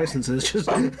don't buy licenses. Just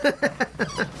I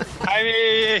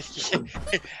mean,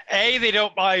 A, they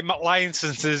don't buy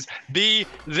licenses. B,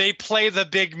 they play the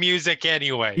big music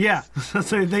anyway. Yeah,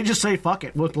 so they just say, fuck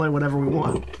it, we'll play whatever we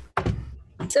want.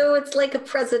 So it's like a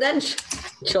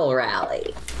presidential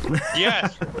rally.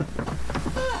 Yes.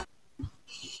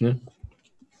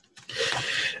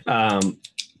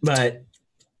 But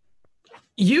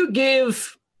you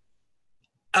give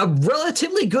a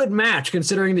relatively good match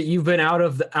considering that you've been out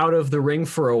of the ring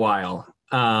for a while.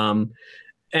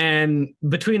 And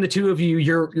between the two of you,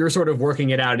 you're sort of working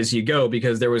it out as you go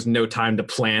because there was no time to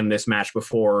plan this match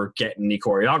before getting the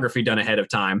choreography done ahead of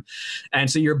time.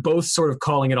 And so you're both sort of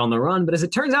calling it on the run. But as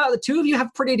it turns out, the two of you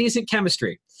have pretty decent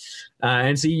chemistry.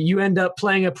 And so you end up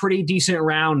playing a pretty decent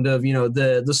round of,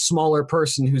 the smaller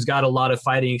person who's got a lot of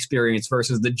fighting experience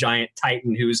versus the giant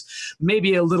titan who's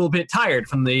maybe a little bit tired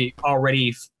from the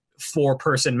already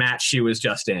 4-person match she was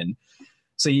just in.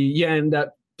 So you end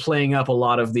up playing up a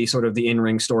lot of the sort of the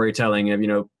in-ring storytelling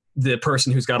of, the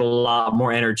person who's got a lot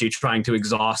more energy trying to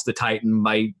exhaust the titan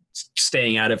by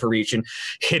staying out of her reach and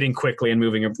hitting quickly and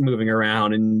moving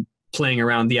around and playing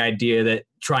around the idea that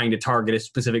trying to target a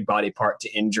specific body part to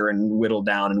injure and whittle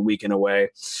down and weaken away.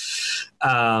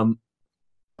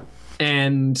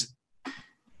 And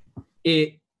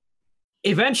it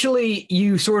eventually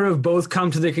you sort of both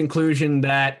come to the conclusion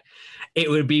that it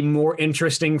would be more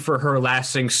interesting for her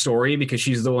lasting story because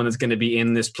she's the one that's going to be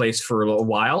in this place for a little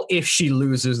while if she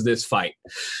loses this fight.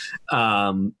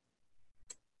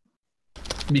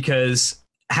 Because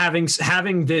having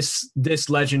this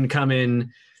legend come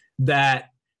in that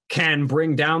can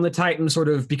bring down the Titan sort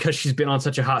of because she's been on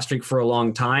such a hot streak for a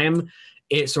long time,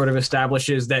 it sort of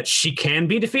establishes that she can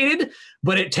be defeated,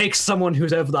 but it takes someone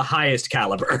who's of the highest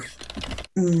caliber.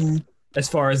 As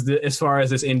far as this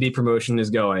indie promotion is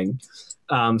going.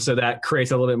 So that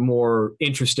creates a little bit more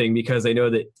interesting because they know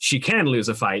that she can lose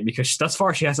a fight because thus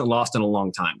far she hasn't lost in a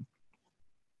long time.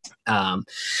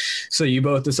 So you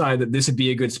both decide that this would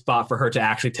be a good spot for her to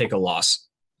actually take a loss.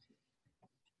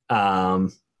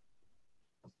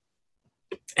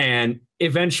 And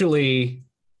eventually,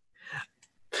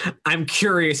 I'm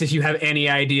curious if you have any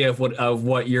idea of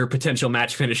what your potential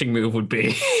match finishing move would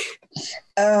be.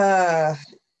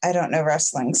 I don't know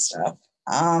wrestling stuff.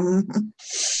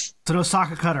 It's an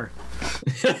Osaka cutter.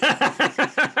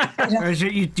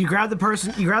 You grab the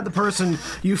person,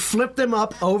 you flip them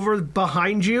up over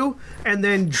behind you, and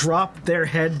then drop their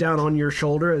head down on your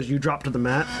shoulder as you drop to the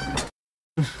mat.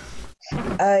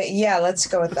 Yeah, let's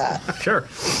go with that. Sure.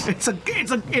 It's a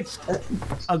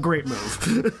great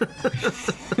move.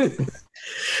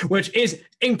 Which is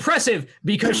impressive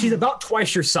because she's about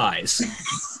twice your size.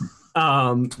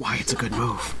 That's why it's a good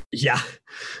move. Yeah.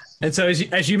 And so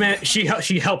as you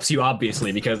she helps you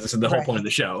obviously because this is the whole point of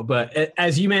the show. But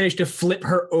as you manage to flip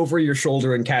her over your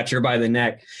shoulder and catch her by the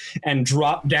neck and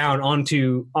drop down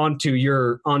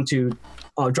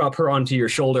drop her onto your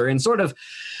shoulder, and sort of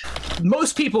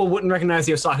most people wouldn't recognize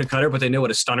the Osaka cutter, but they know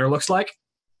what a stunner looks like.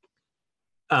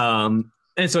 And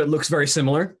so it looks very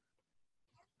similar.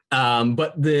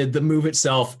 But the move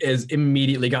itself is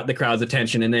immediately got the crowd's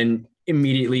attention, and then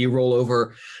immediately you roll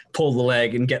over, pull the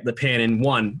leg, and get the pin. And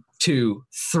 1, 2,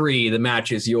 3, the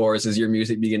match is yours as your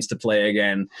music begins to play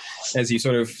again. As you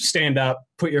sort of stand up,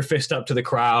 put your fist up to the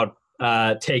crowd,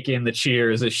 take in the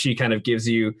cheers as she kind of gives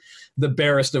you the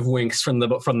barest of winks from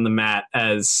the mat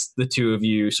as the two of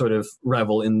you sort of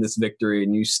revel in this victory,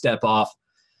 and you step off.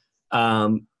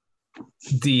 The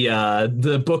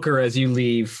booker, as you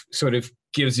leave, sort of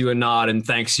gives you a nod and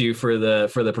thanks you for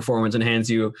the performance and hands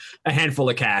you a handful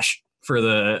of cash for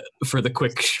the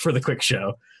quick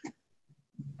show.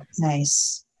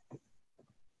 Nice.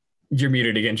 You're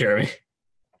muted again, Jeremy.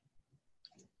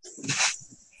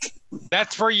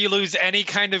 That's where you lose any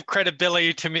kind of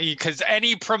credibility to me, because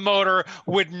any promoter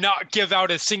would not give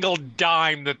out a single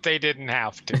dime that they didn't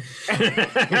have to.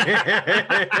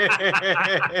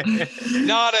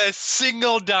 Not a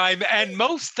single dime, and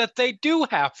most that they do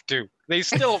have to, they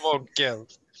still won't give.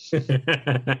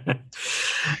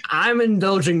 I'm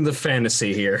indulging the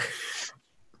fantasy here.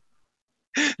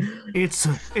 It's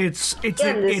strikes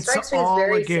me as all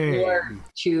very a game. similar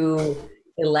to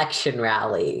election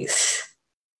rallies.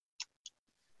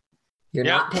 You're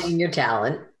not paying your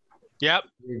talent. Yep.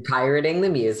 You're pirating the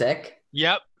music.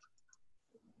 Yep.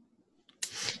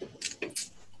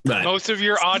 Right. Most of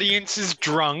your audience is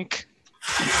drunk.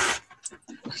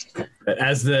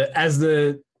 As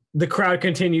the crowd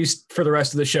continues for the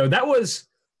rest of the show, that was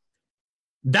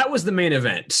the main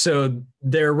event. So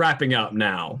they're wrapping up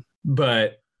now.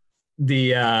 But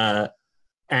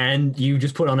and you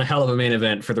just put on a hell of a main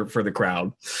event for the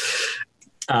crowd.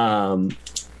 As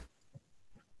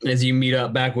you meet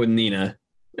up back with Nina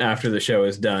after the show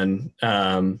is done,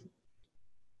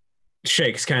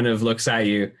 Shakes kind of looks at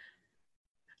you.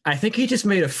 I think he just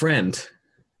made a friend,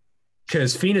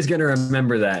 because Fina's going to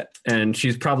remember that, and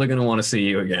she's probably going to want to see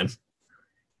you again.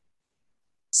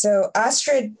 So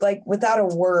Astrid, like, without a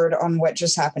word on what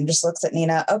just happened, just looks at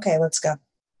Nina. Okay, let's go.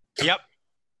 Yep.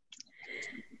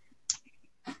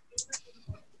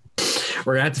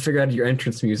 We're going to have to figure out your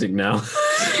entrance music now.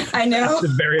 I know. At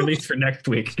the very least for next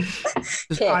week.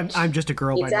 I'm just a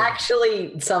girl. It's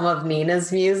actually some of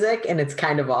Nina's music, and it's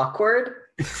kind of awkward.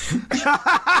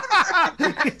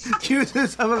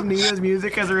 Uses some of Nina's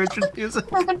music as her entrance music.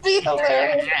 That'd be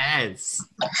hilarious. Yes.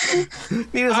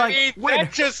 Nina's like, wait.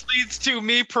 That just leads to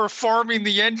me performing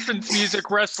the entrance music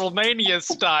WrestleMania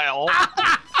style.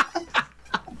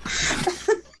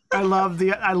 I love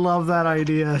that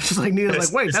idea. She's like,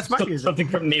 Nina's like, wait, that's my music. Something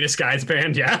from Nina Skye's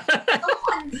band, yeah.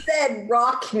 Someone said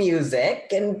rock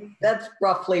music, and that's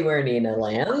roughly where Nina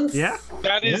lands. Yeah.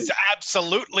 That is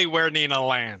absolutely where Nina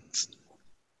lands.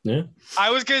 Yeah.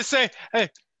 I was going to say, hey,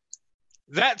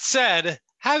 that said,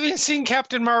 having seen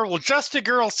Captain Marvel, Just a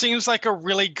Girl seems like a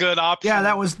really good option. Yeah,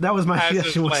 that was my as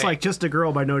suggestion. Was like Just a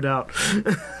Girl by No Doubt.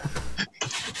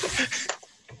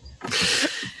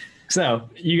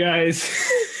 So, you guys...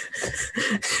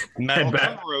 Metal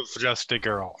cover of Just a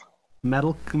Girl.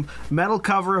 Metal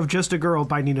cover of Just a Girl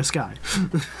by Nina Skye.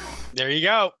 There you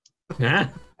go. Yeah.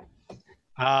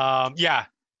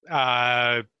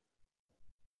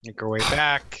 Make our way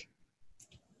back.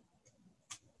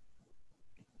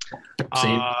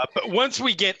 But once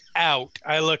we get out,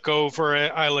 I look over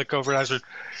at Ashwin.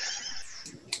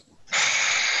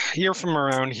 You're from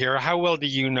around here. How well do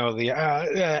you know the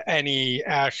any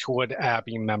Ashwood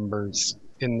Abbey members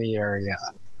in the area?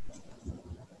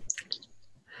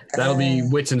 That'll be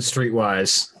wits and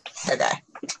streetwise. Okay.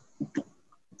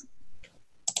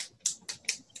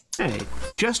 Hey,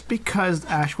 just because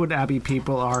Ashwood Abbey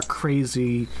people are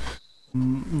crazy,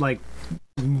 like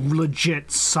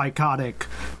legit psychotic,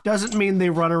 doesn't mean they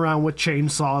run around with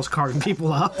chainsaws carving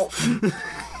people up.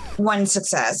 One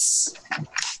success.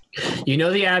 You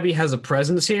know the Abbey has a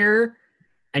presence here,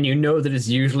 and you know that it's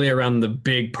usually around the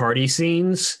big party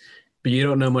scenes, but you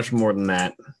don't know much more than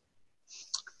that.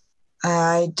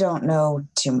 I don't know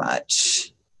too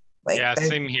much.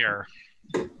 Same here.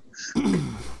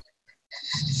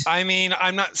 I mean,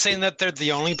 I'm not saying that they're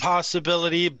the only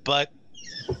possibility, but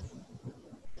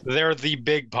they're the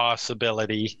big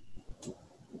possibility.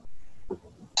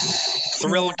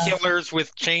 Thrill killers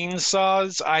with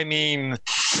chainsaws? I mean,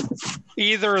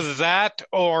 either that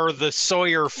or the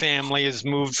Sawyer family has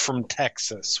moved from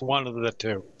Texas. One of the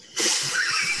two.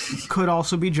 Could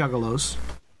also be juggalos.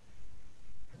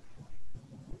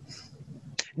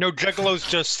 No, juggalos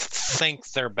just think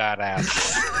they're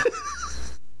badass.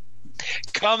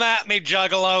 Come at me,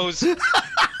 juggalos.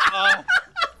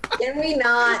 Can we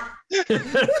not?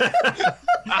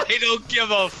 I don't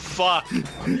give a fuck.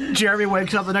 Jeremy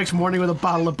wakes up the next morning with a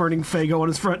bottle of burning Faygo on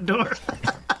his front door.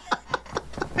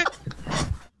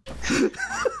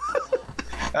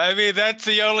 I mean, that's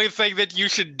the only thing that you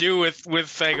should do with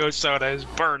Faygo soda is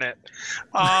burn it.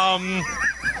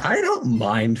 I don't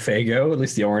mind Faygo, at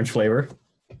least the orange flavor.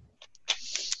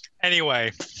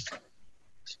 Anyway,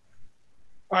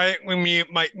 we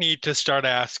might need to start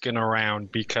asking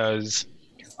around, because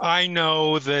I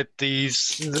know that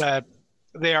that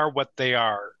they are what they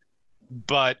are,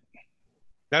 but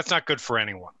that's not good for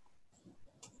anyone.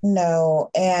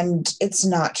 No, and it's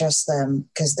not just them,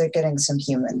 because they're getting some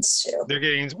humans too.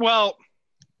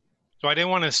 So I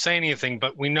didn't want to say anything,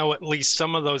 but we know at least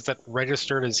some of those that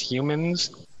registered as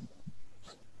humans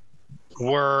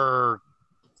were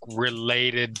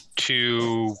related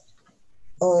to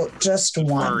just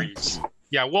one. furries.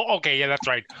 Yeah, well, okay, yeah, that's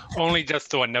right. Only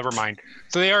just the one, never mind.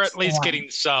 So they are at least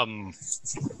getting some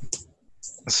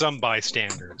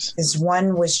bystanders. His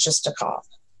one was just a cop.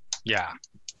 Yeah.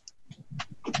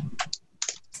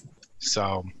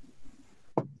 So,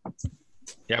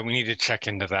 yeah, we need to check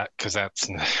into that, because that's...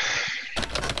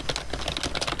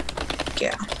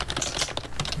 Yeah.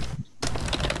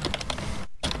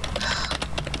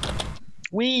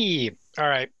 All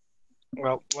right.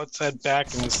 Well, let's head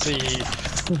back and see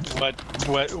what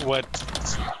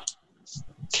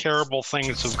terrible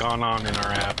things have gone on in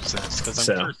our absence, because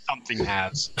I'm sure something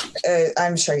has.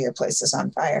 I'm sure your place is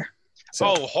on fire.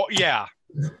 Yeah.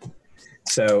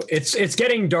 So it's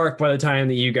getting dark by the time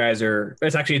that you guys are.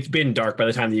 It's been dark by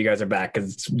the time that you guys are back,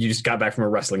 because you just got back from a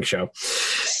wrestling show.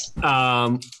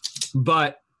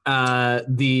 But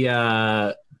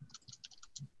the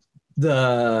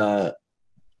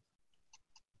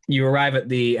You arrive at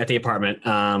the apartment.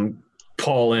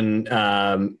 Paul and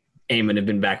Eamon have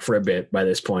been back for a bit by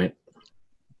this point.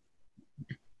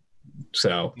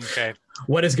 So, Okay.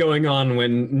 What is going on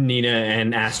when Nina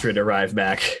and Astrid arrive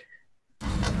back?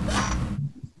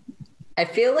 I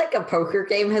feel like a poker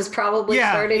game has probably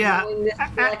started knowing this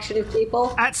collection of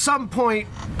people. At some point,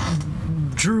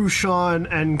 Drew, Sean,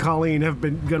 and Colleen have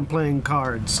been playing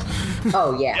cards.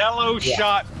 Oh, yeah. Yellow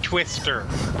shot twister.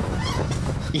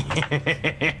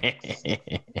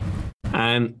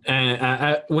 And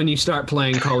when you start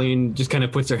playing, Colleen just kind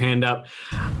of puts her hand up.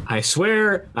 I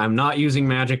swear I'm not using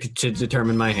magic to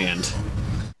determine my hand.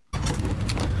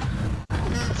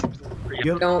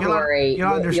 Don't worry.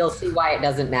 You'll see why it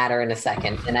doesn't matter in a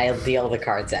second, and I'll deal the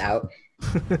cards out.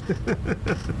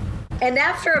 And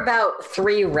after about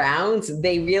 3 rounds,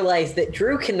 they realize that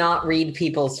Drew cannot read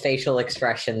people's facial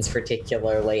expressions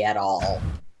particularly at all.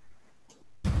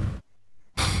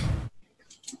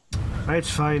 It's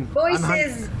fine.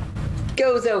 Voices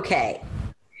goes okay.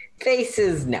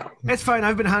 Faces, no. It's fine.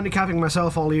 I've been handicapping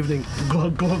myself all evening.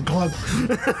 Glug, glug, glug.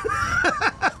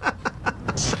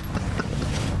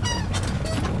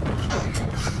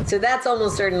 So that's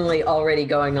almost certainly already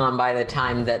going on by the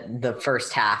time that the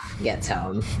first half gets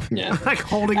home. Yeah. Like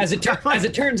holding. As it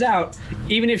turns out,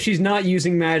 even if she's not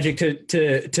using magic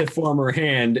to form her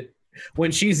hand,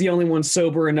 when she's the only one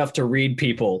sober enough to read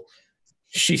people,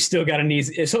 she's still got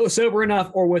so sober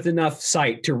enough or with enough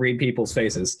sight to read people's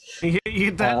faces. You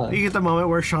get the moment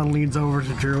where Sean leans over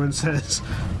to Drew and says,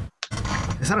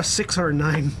 "Is that a 6 or a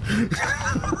 9?"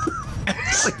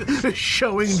 Like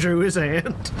showing Drew his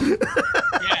hand.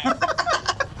 Yeah.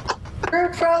 Drew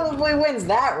probably wins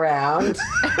that round.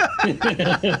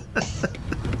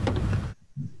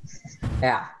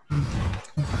 Yeah.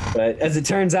 But as it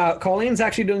turns out, Colleen's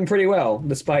actually doing pretty well,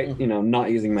 despite,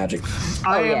 not using magic.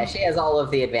 She has all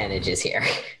of the advantages here.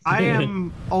 I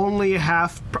am only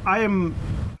half...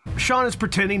 Sean is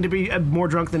pretending to be more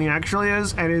drunk than he actually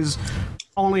is, and is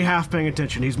only half paying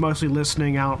attention. He's mostly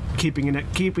listening out, keeping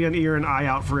an ear and eye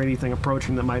out for anything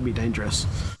approaching that might be dangerous.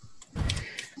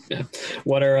 Yeah.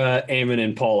 What are Eamon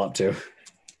and Paul up to?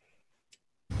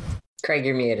 Craig,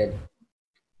 you're muted.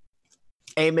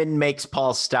 Eamon makes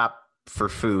Paul stop for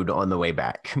food on the way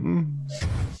back.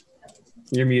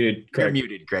 You're muted, Craig. You're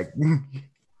muted, Craig.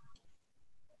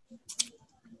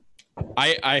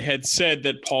 I had said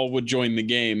that Paul would join the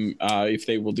game if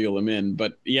they will deal him in,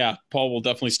 but yeah, Paul will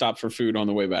definitely stop for food on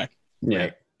the way back. Yeah.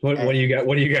 Right. What do you got?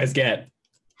 What do you guys get?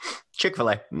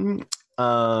 Chick-fil-A.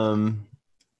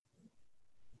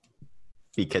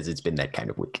 Because it's been that kind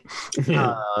of week.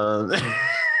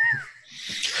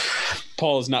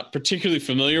 Paul is not particularly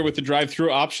familiar with the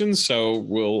drive-through options, so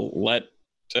we'll let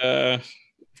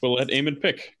Eamon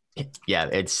pick. Yeah,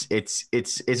 it's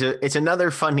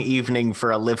another fun evening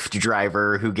for a Lyft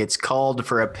driver who gets called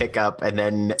for a pickup and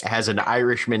then has an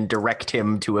Irishman direct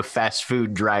him to a fast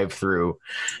food drive-through,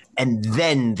 and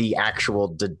then the actual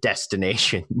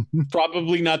destination.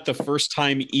 Probably not the first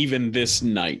time even this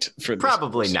night for this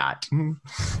Probably person.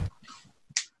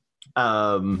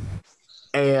 not.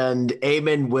 And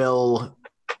Eamon will,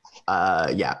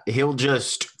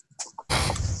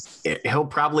 he'll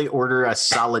probably order a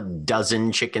solid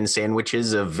dozen chicken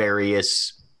sandwiches of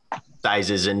various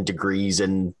sizes and degrees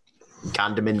and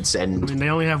condiments. And they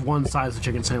only have one size of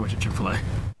chicken sandwich at Chick-fil-A.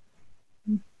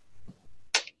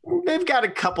 They've got a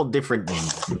couple different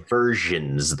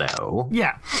versions, though.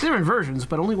 Yeah, different versions,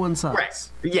 but only one size. Right.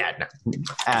 Yeah. No.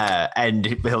 And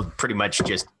he'll pretty much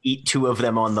just eat 2 of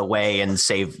them on the way and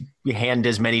hand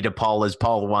as many to Paul as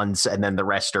Paul wants, and then the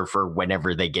rest are for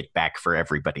whenever they get back for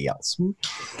everybody else.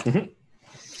 Mm-hmm.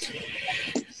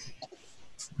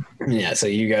 Yeah, so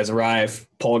you guys arrive.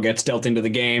 Paul gets dealt into the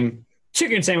game.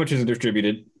 Chicken sandwiches are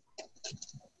distributed.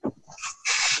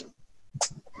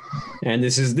 And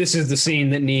this is the scene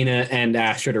that Nina and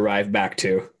Astrid arrive back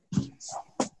to.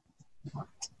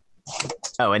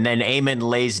 Oh, and then Eamon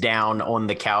lays down on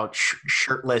the couch,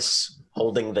 shirtless,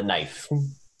 holding the knife,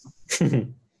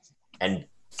 and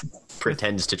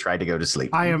pretends to try to go to sleep.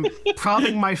 I am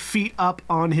propping my feet up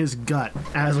on his gut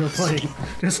as we're playing.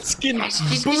 Just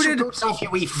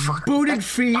booted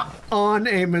feet on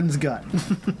Eamon's gut.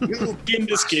 Skin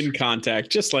to skin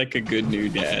contact, just like a good new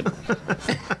dad.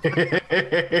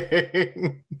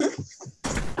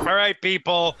 All right,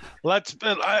 people. Let's.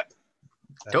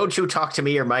 Don't you talk to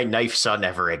me or my knife son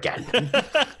ever again.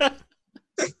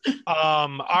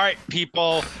 All right,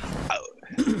 people.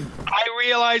 I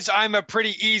realize I'm a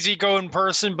pretty easygoing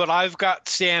person, but I've got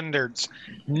standards.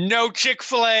 No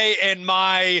Chick-fil-A in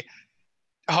my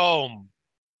home.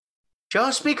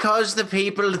 Just because the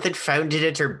people that founded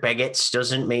it are bigots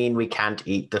doesn't mean we can't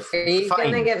eat the food. Are you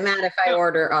gonna get mad if I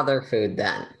order other food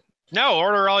then? No,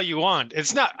 order all you want.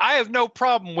 It's not. I have no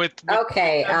problem with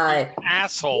Okay,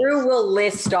 asshole. Drew will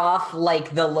list off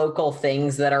like the local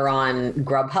things that are on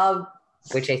Grubhub,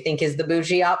 which I think is the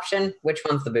bougie option. Which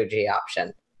one's the bougie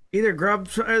option? Either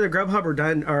Grubhub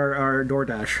or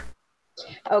DoorDash.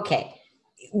 Okay.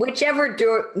 Whichever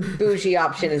bougie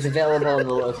option is available in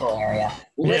the local area.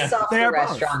 List off the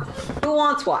restaurant. Who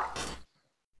wants what?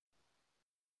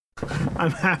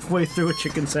 I'm halfway through a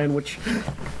chicken sandwich.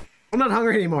 I'm not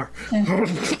hungry anymore.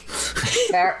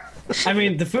 Fair. I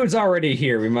mean, the food's already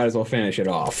here. We might as well finish it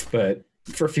off. But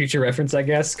for future reference, I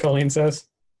guess, Colleen says.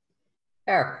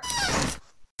 Fair.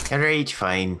 All right,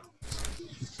 fine.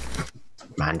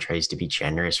 Man tries to be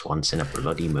generous once in a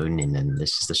bloody moon, and then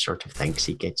this is the sort of thanks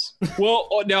he gets. Well,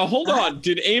 now hold on.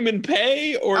 Did Eamon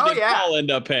pay, or did Paul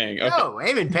end up paying? Okay. No,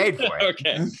 Eamon paid for it.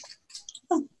 Okay.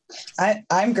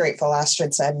 I'm grateful,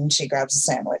 Astrid said, and she grabs a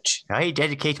sandwich. I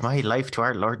dedicate my life to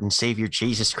our Lord and Savior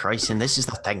Jesus Christ, and this is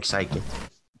the thanks I get.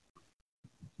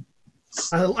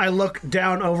 I look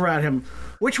down over at him.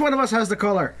 Which one of us has the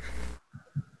color?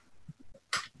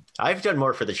 I've done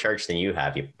more for the church than you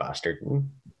have, you bastard.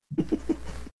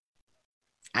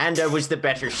 And I was the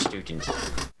better student.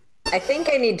 I think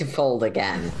I need to fold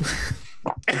again.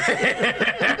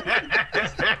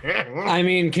 I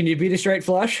mean, can you beat a straight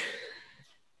flush?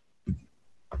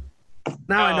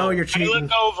 Now I know you're cheating. I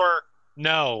look over.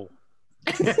 No.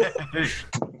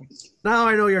 Now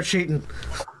I know you're cheating.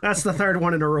 That's the third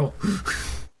one in a row.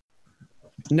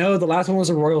 No, the last one was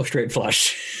a royal straight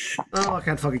flush. Oh, I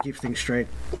can't fucking keep things straight.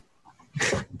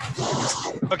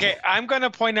 Okay, I'm going to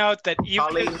point out that even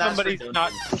Colleen, if somebody's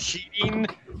not cheating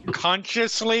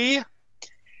consciously,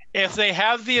 if they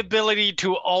have the ability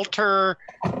to alter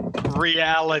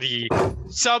reality,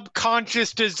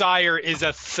 subconscious desire is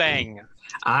a thing.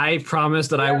 I promised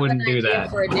that I wouldn't do that.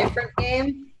 For a different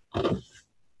game?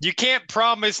 You can't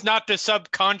promise not to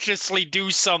subconsciously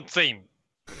do something.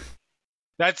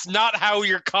 That's not how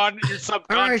your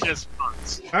subconscious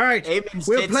works. All right. Eamon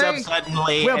sits up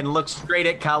suddenly and looks straight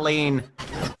at Colleen.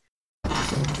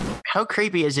 How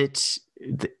creepy is it?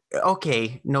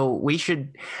 Okay, no, we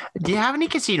should... Do you have any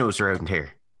casinos around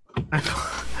here?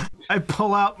 I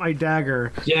pull out my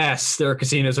dagger. Yes, there are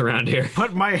casinos around here.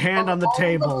 Put my hand on the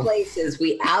table. All the places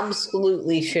we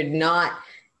absolutely should not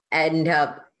end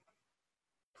up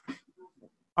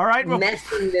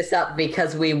messing this up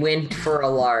because we went for a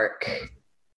lark.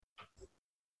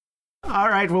 All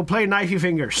right, we'll play knifey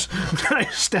fingers. I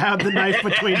stab the knife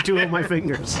between two of my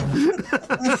fingers. I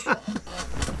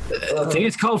think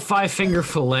it's called five-finger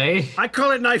fillet. I call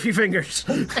it knifey fingers.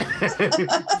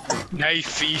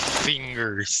 Knifey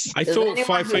fingers. I thought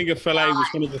five-finger fillet was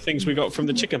one of the things we got from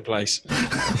the chicken place.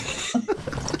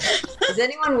 Does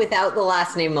anyone without the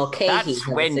last name Mulcahy have a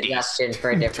suggestion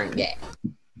for a different game?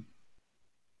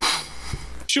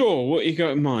 Sure, what you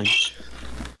got in mind?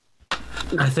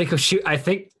 I think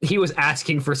he was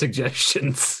asking for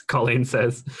suggestions, Colleen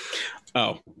says.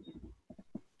 Oh.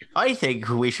 I think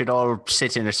we should all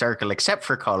sit in a circle except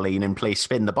for Colleen and play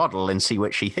spin the bottle and see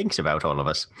what she thinks about all of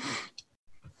us.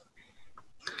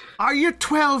 Are you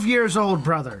 12 years old,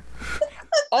 brother?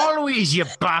 Always, you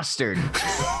bastard.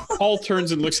 Paul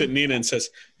turns and looks at Nina and says,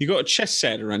 you got a chess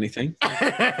set or anything?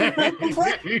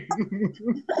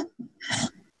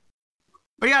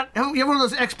 Oh, yeah, you have one of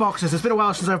those Xboxes. It's been a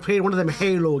while since I've played one of them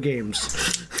Halo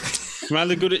games.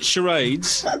 Rather good at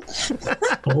charades.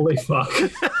 Holy fuck.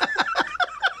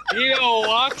 Eo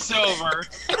walks over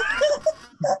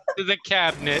to the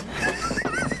cabinet,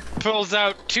 pulls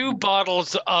out 2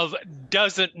 bottles of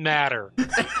doesn't matter.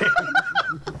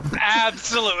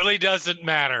 Absolutely doesn't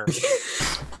matter.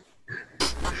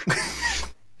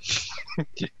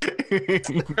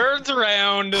 Turns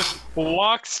around,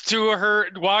 walks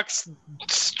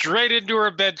straight into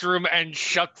her bedroom and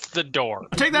shuts the door.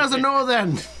 Take that as a no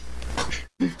then.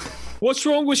 What's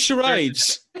wrong with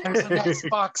charades? There's an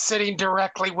Xbox sitting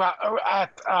directly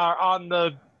on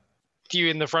the view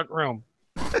in the front room.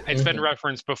 It's been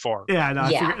referenced before. Yeah, no,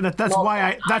 Yeah.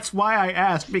 That's why I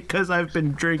asked, because I've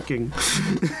been drinking.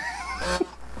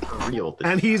 Real.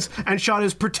 And Sean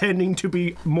is pretending to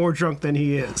be more drunk than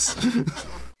he is.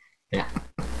 Yeah.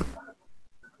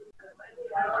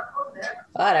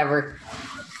 Whatever.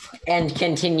 And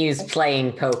continues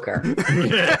playing poker.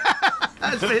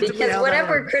 Because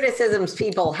whatever criticisms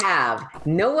people have,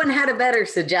 no one had a better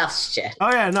suggestion.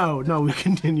 Oh yeah, no, we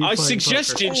continue. I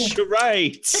suggested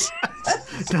charades.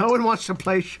 No one wants to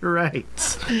play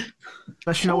charades,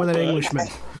 especially not with an Englishman.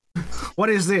 What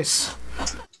is this?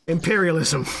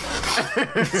 Imperialism.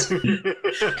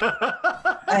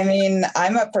 I mean,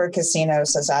 I'm up for a casino,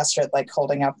 says Astrid, like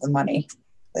holding up the money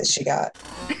that she got.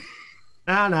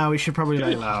 No, we should probably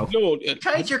lay low. Lord,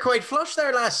 Kate, you're quite flush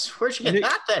there, lass. Where'd you get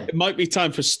that then? it might be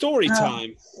time for story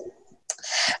time.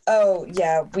 Oh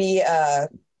yeah, we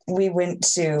went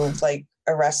to like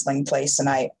a wrestling place and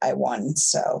I won,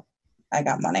 so I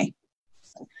got money.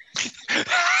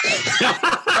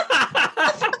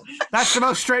 That's the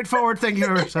most straightforward thing you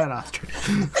ever said, Astrid.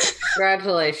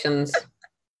 Congratulations.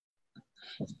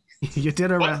 You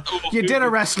did a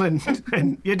wrestling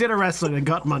and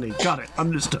got money. Got it.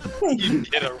 Understood. You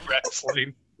did a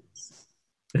wrestling.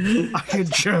 Are you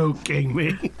joking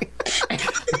me?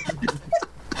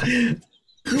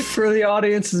 For the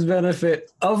audience's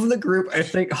benefit of the group, I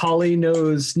think Holly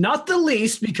knows not the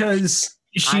least because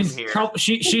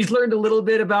she's learned a little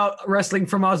bit about wrestling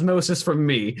from osmosis from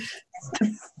me.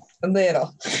 A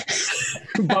little.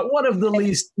 But one of the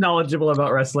least knowledgeable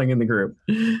about wrestling in the group.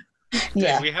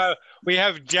 Yeah. We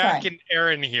have Jack and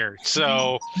Erin here,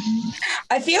 so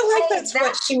I feel like that's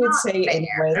what she would say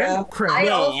anyway, though. I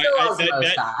No, also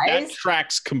that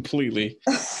tracks completely.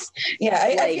 Yeah,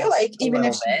 I feel like even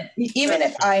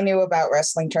if I knew about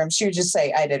wrestling terms, she would just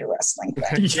say I did a wrestling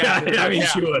thing. Yeah, I mean,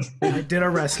 she would. I did a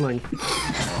wrestling.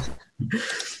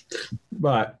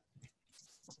 But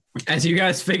as you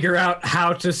guys figure out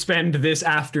how to spend this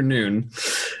afternoon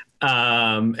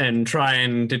and try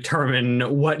and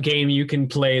determine what game you can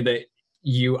play that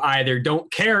you either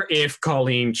don't care if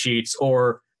Colleen cheats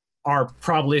or are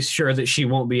probably sure that she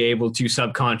won't be able to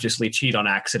subconsciously cheat on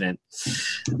accident.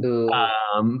 We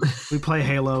play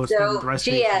Halo.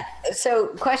 So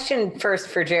question first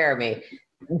for Jeremy.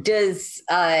 Does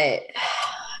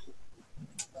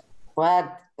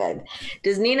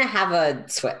does Nina have a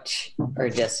Switch or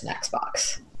just an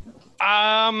Xbox?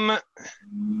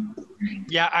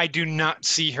 Yeah, I do not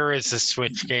see her as a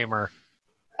Switch gamer.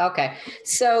 Okay,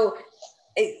 so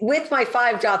with my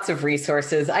 5 dots of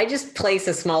resources, I just place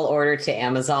a small order to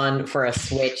Amazon for a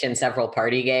Switch and several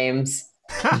party games.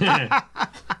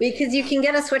 Because you can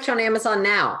get a Switch on Amazon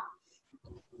now.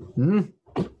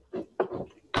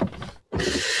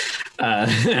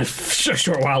 A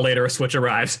short while later, a Switch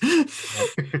arrives.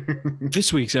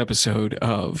 This week's episode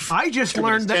of I just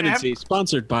learned that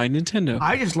sponsored by Nintendo.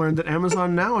 I just learned that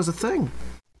Amazon Now is a thing.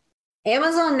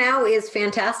 Amazon Now is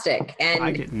fantastic,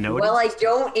 and while I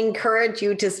don't encourage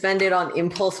you to spend it on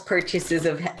impulse purchases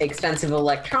of expensive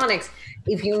electronics,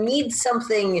 if you need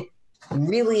something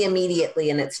really immediately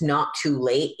and it's not too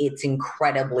late, it's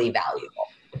incredibly valuable.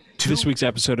 This week's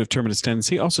episode of Terminus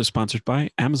Tendency also sponsored by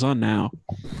Amazon Now.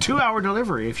 2-hour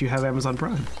delivery if you have Amazon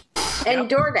Prime. And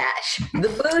DoorDash, the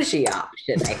bougie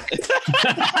option.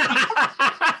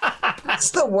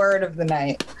 That's the word of the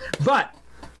night. But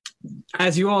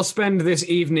as you all spend this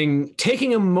evening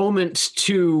taking a moment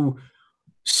to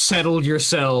settle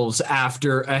yourselves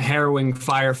after a harrowing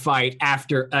firefight,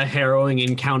 after a harrowing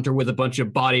encounter with a bunch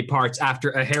of body parts,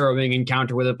 after a harrowing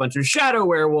encounter with a bunch of shadow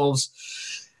werewolves,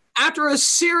 after a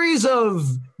series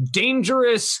of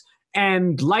dangerous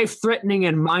and life-threatening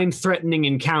and mind-threatening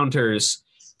encounters,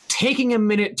 taking a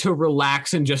minute to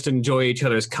relax and just enjoy each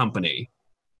other's company.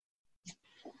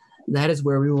 That is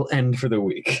where we will end for the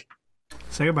week.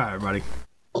 Say goodbye, everybody.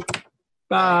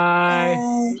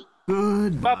 Bye.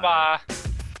 Goodbye. Bye-bye.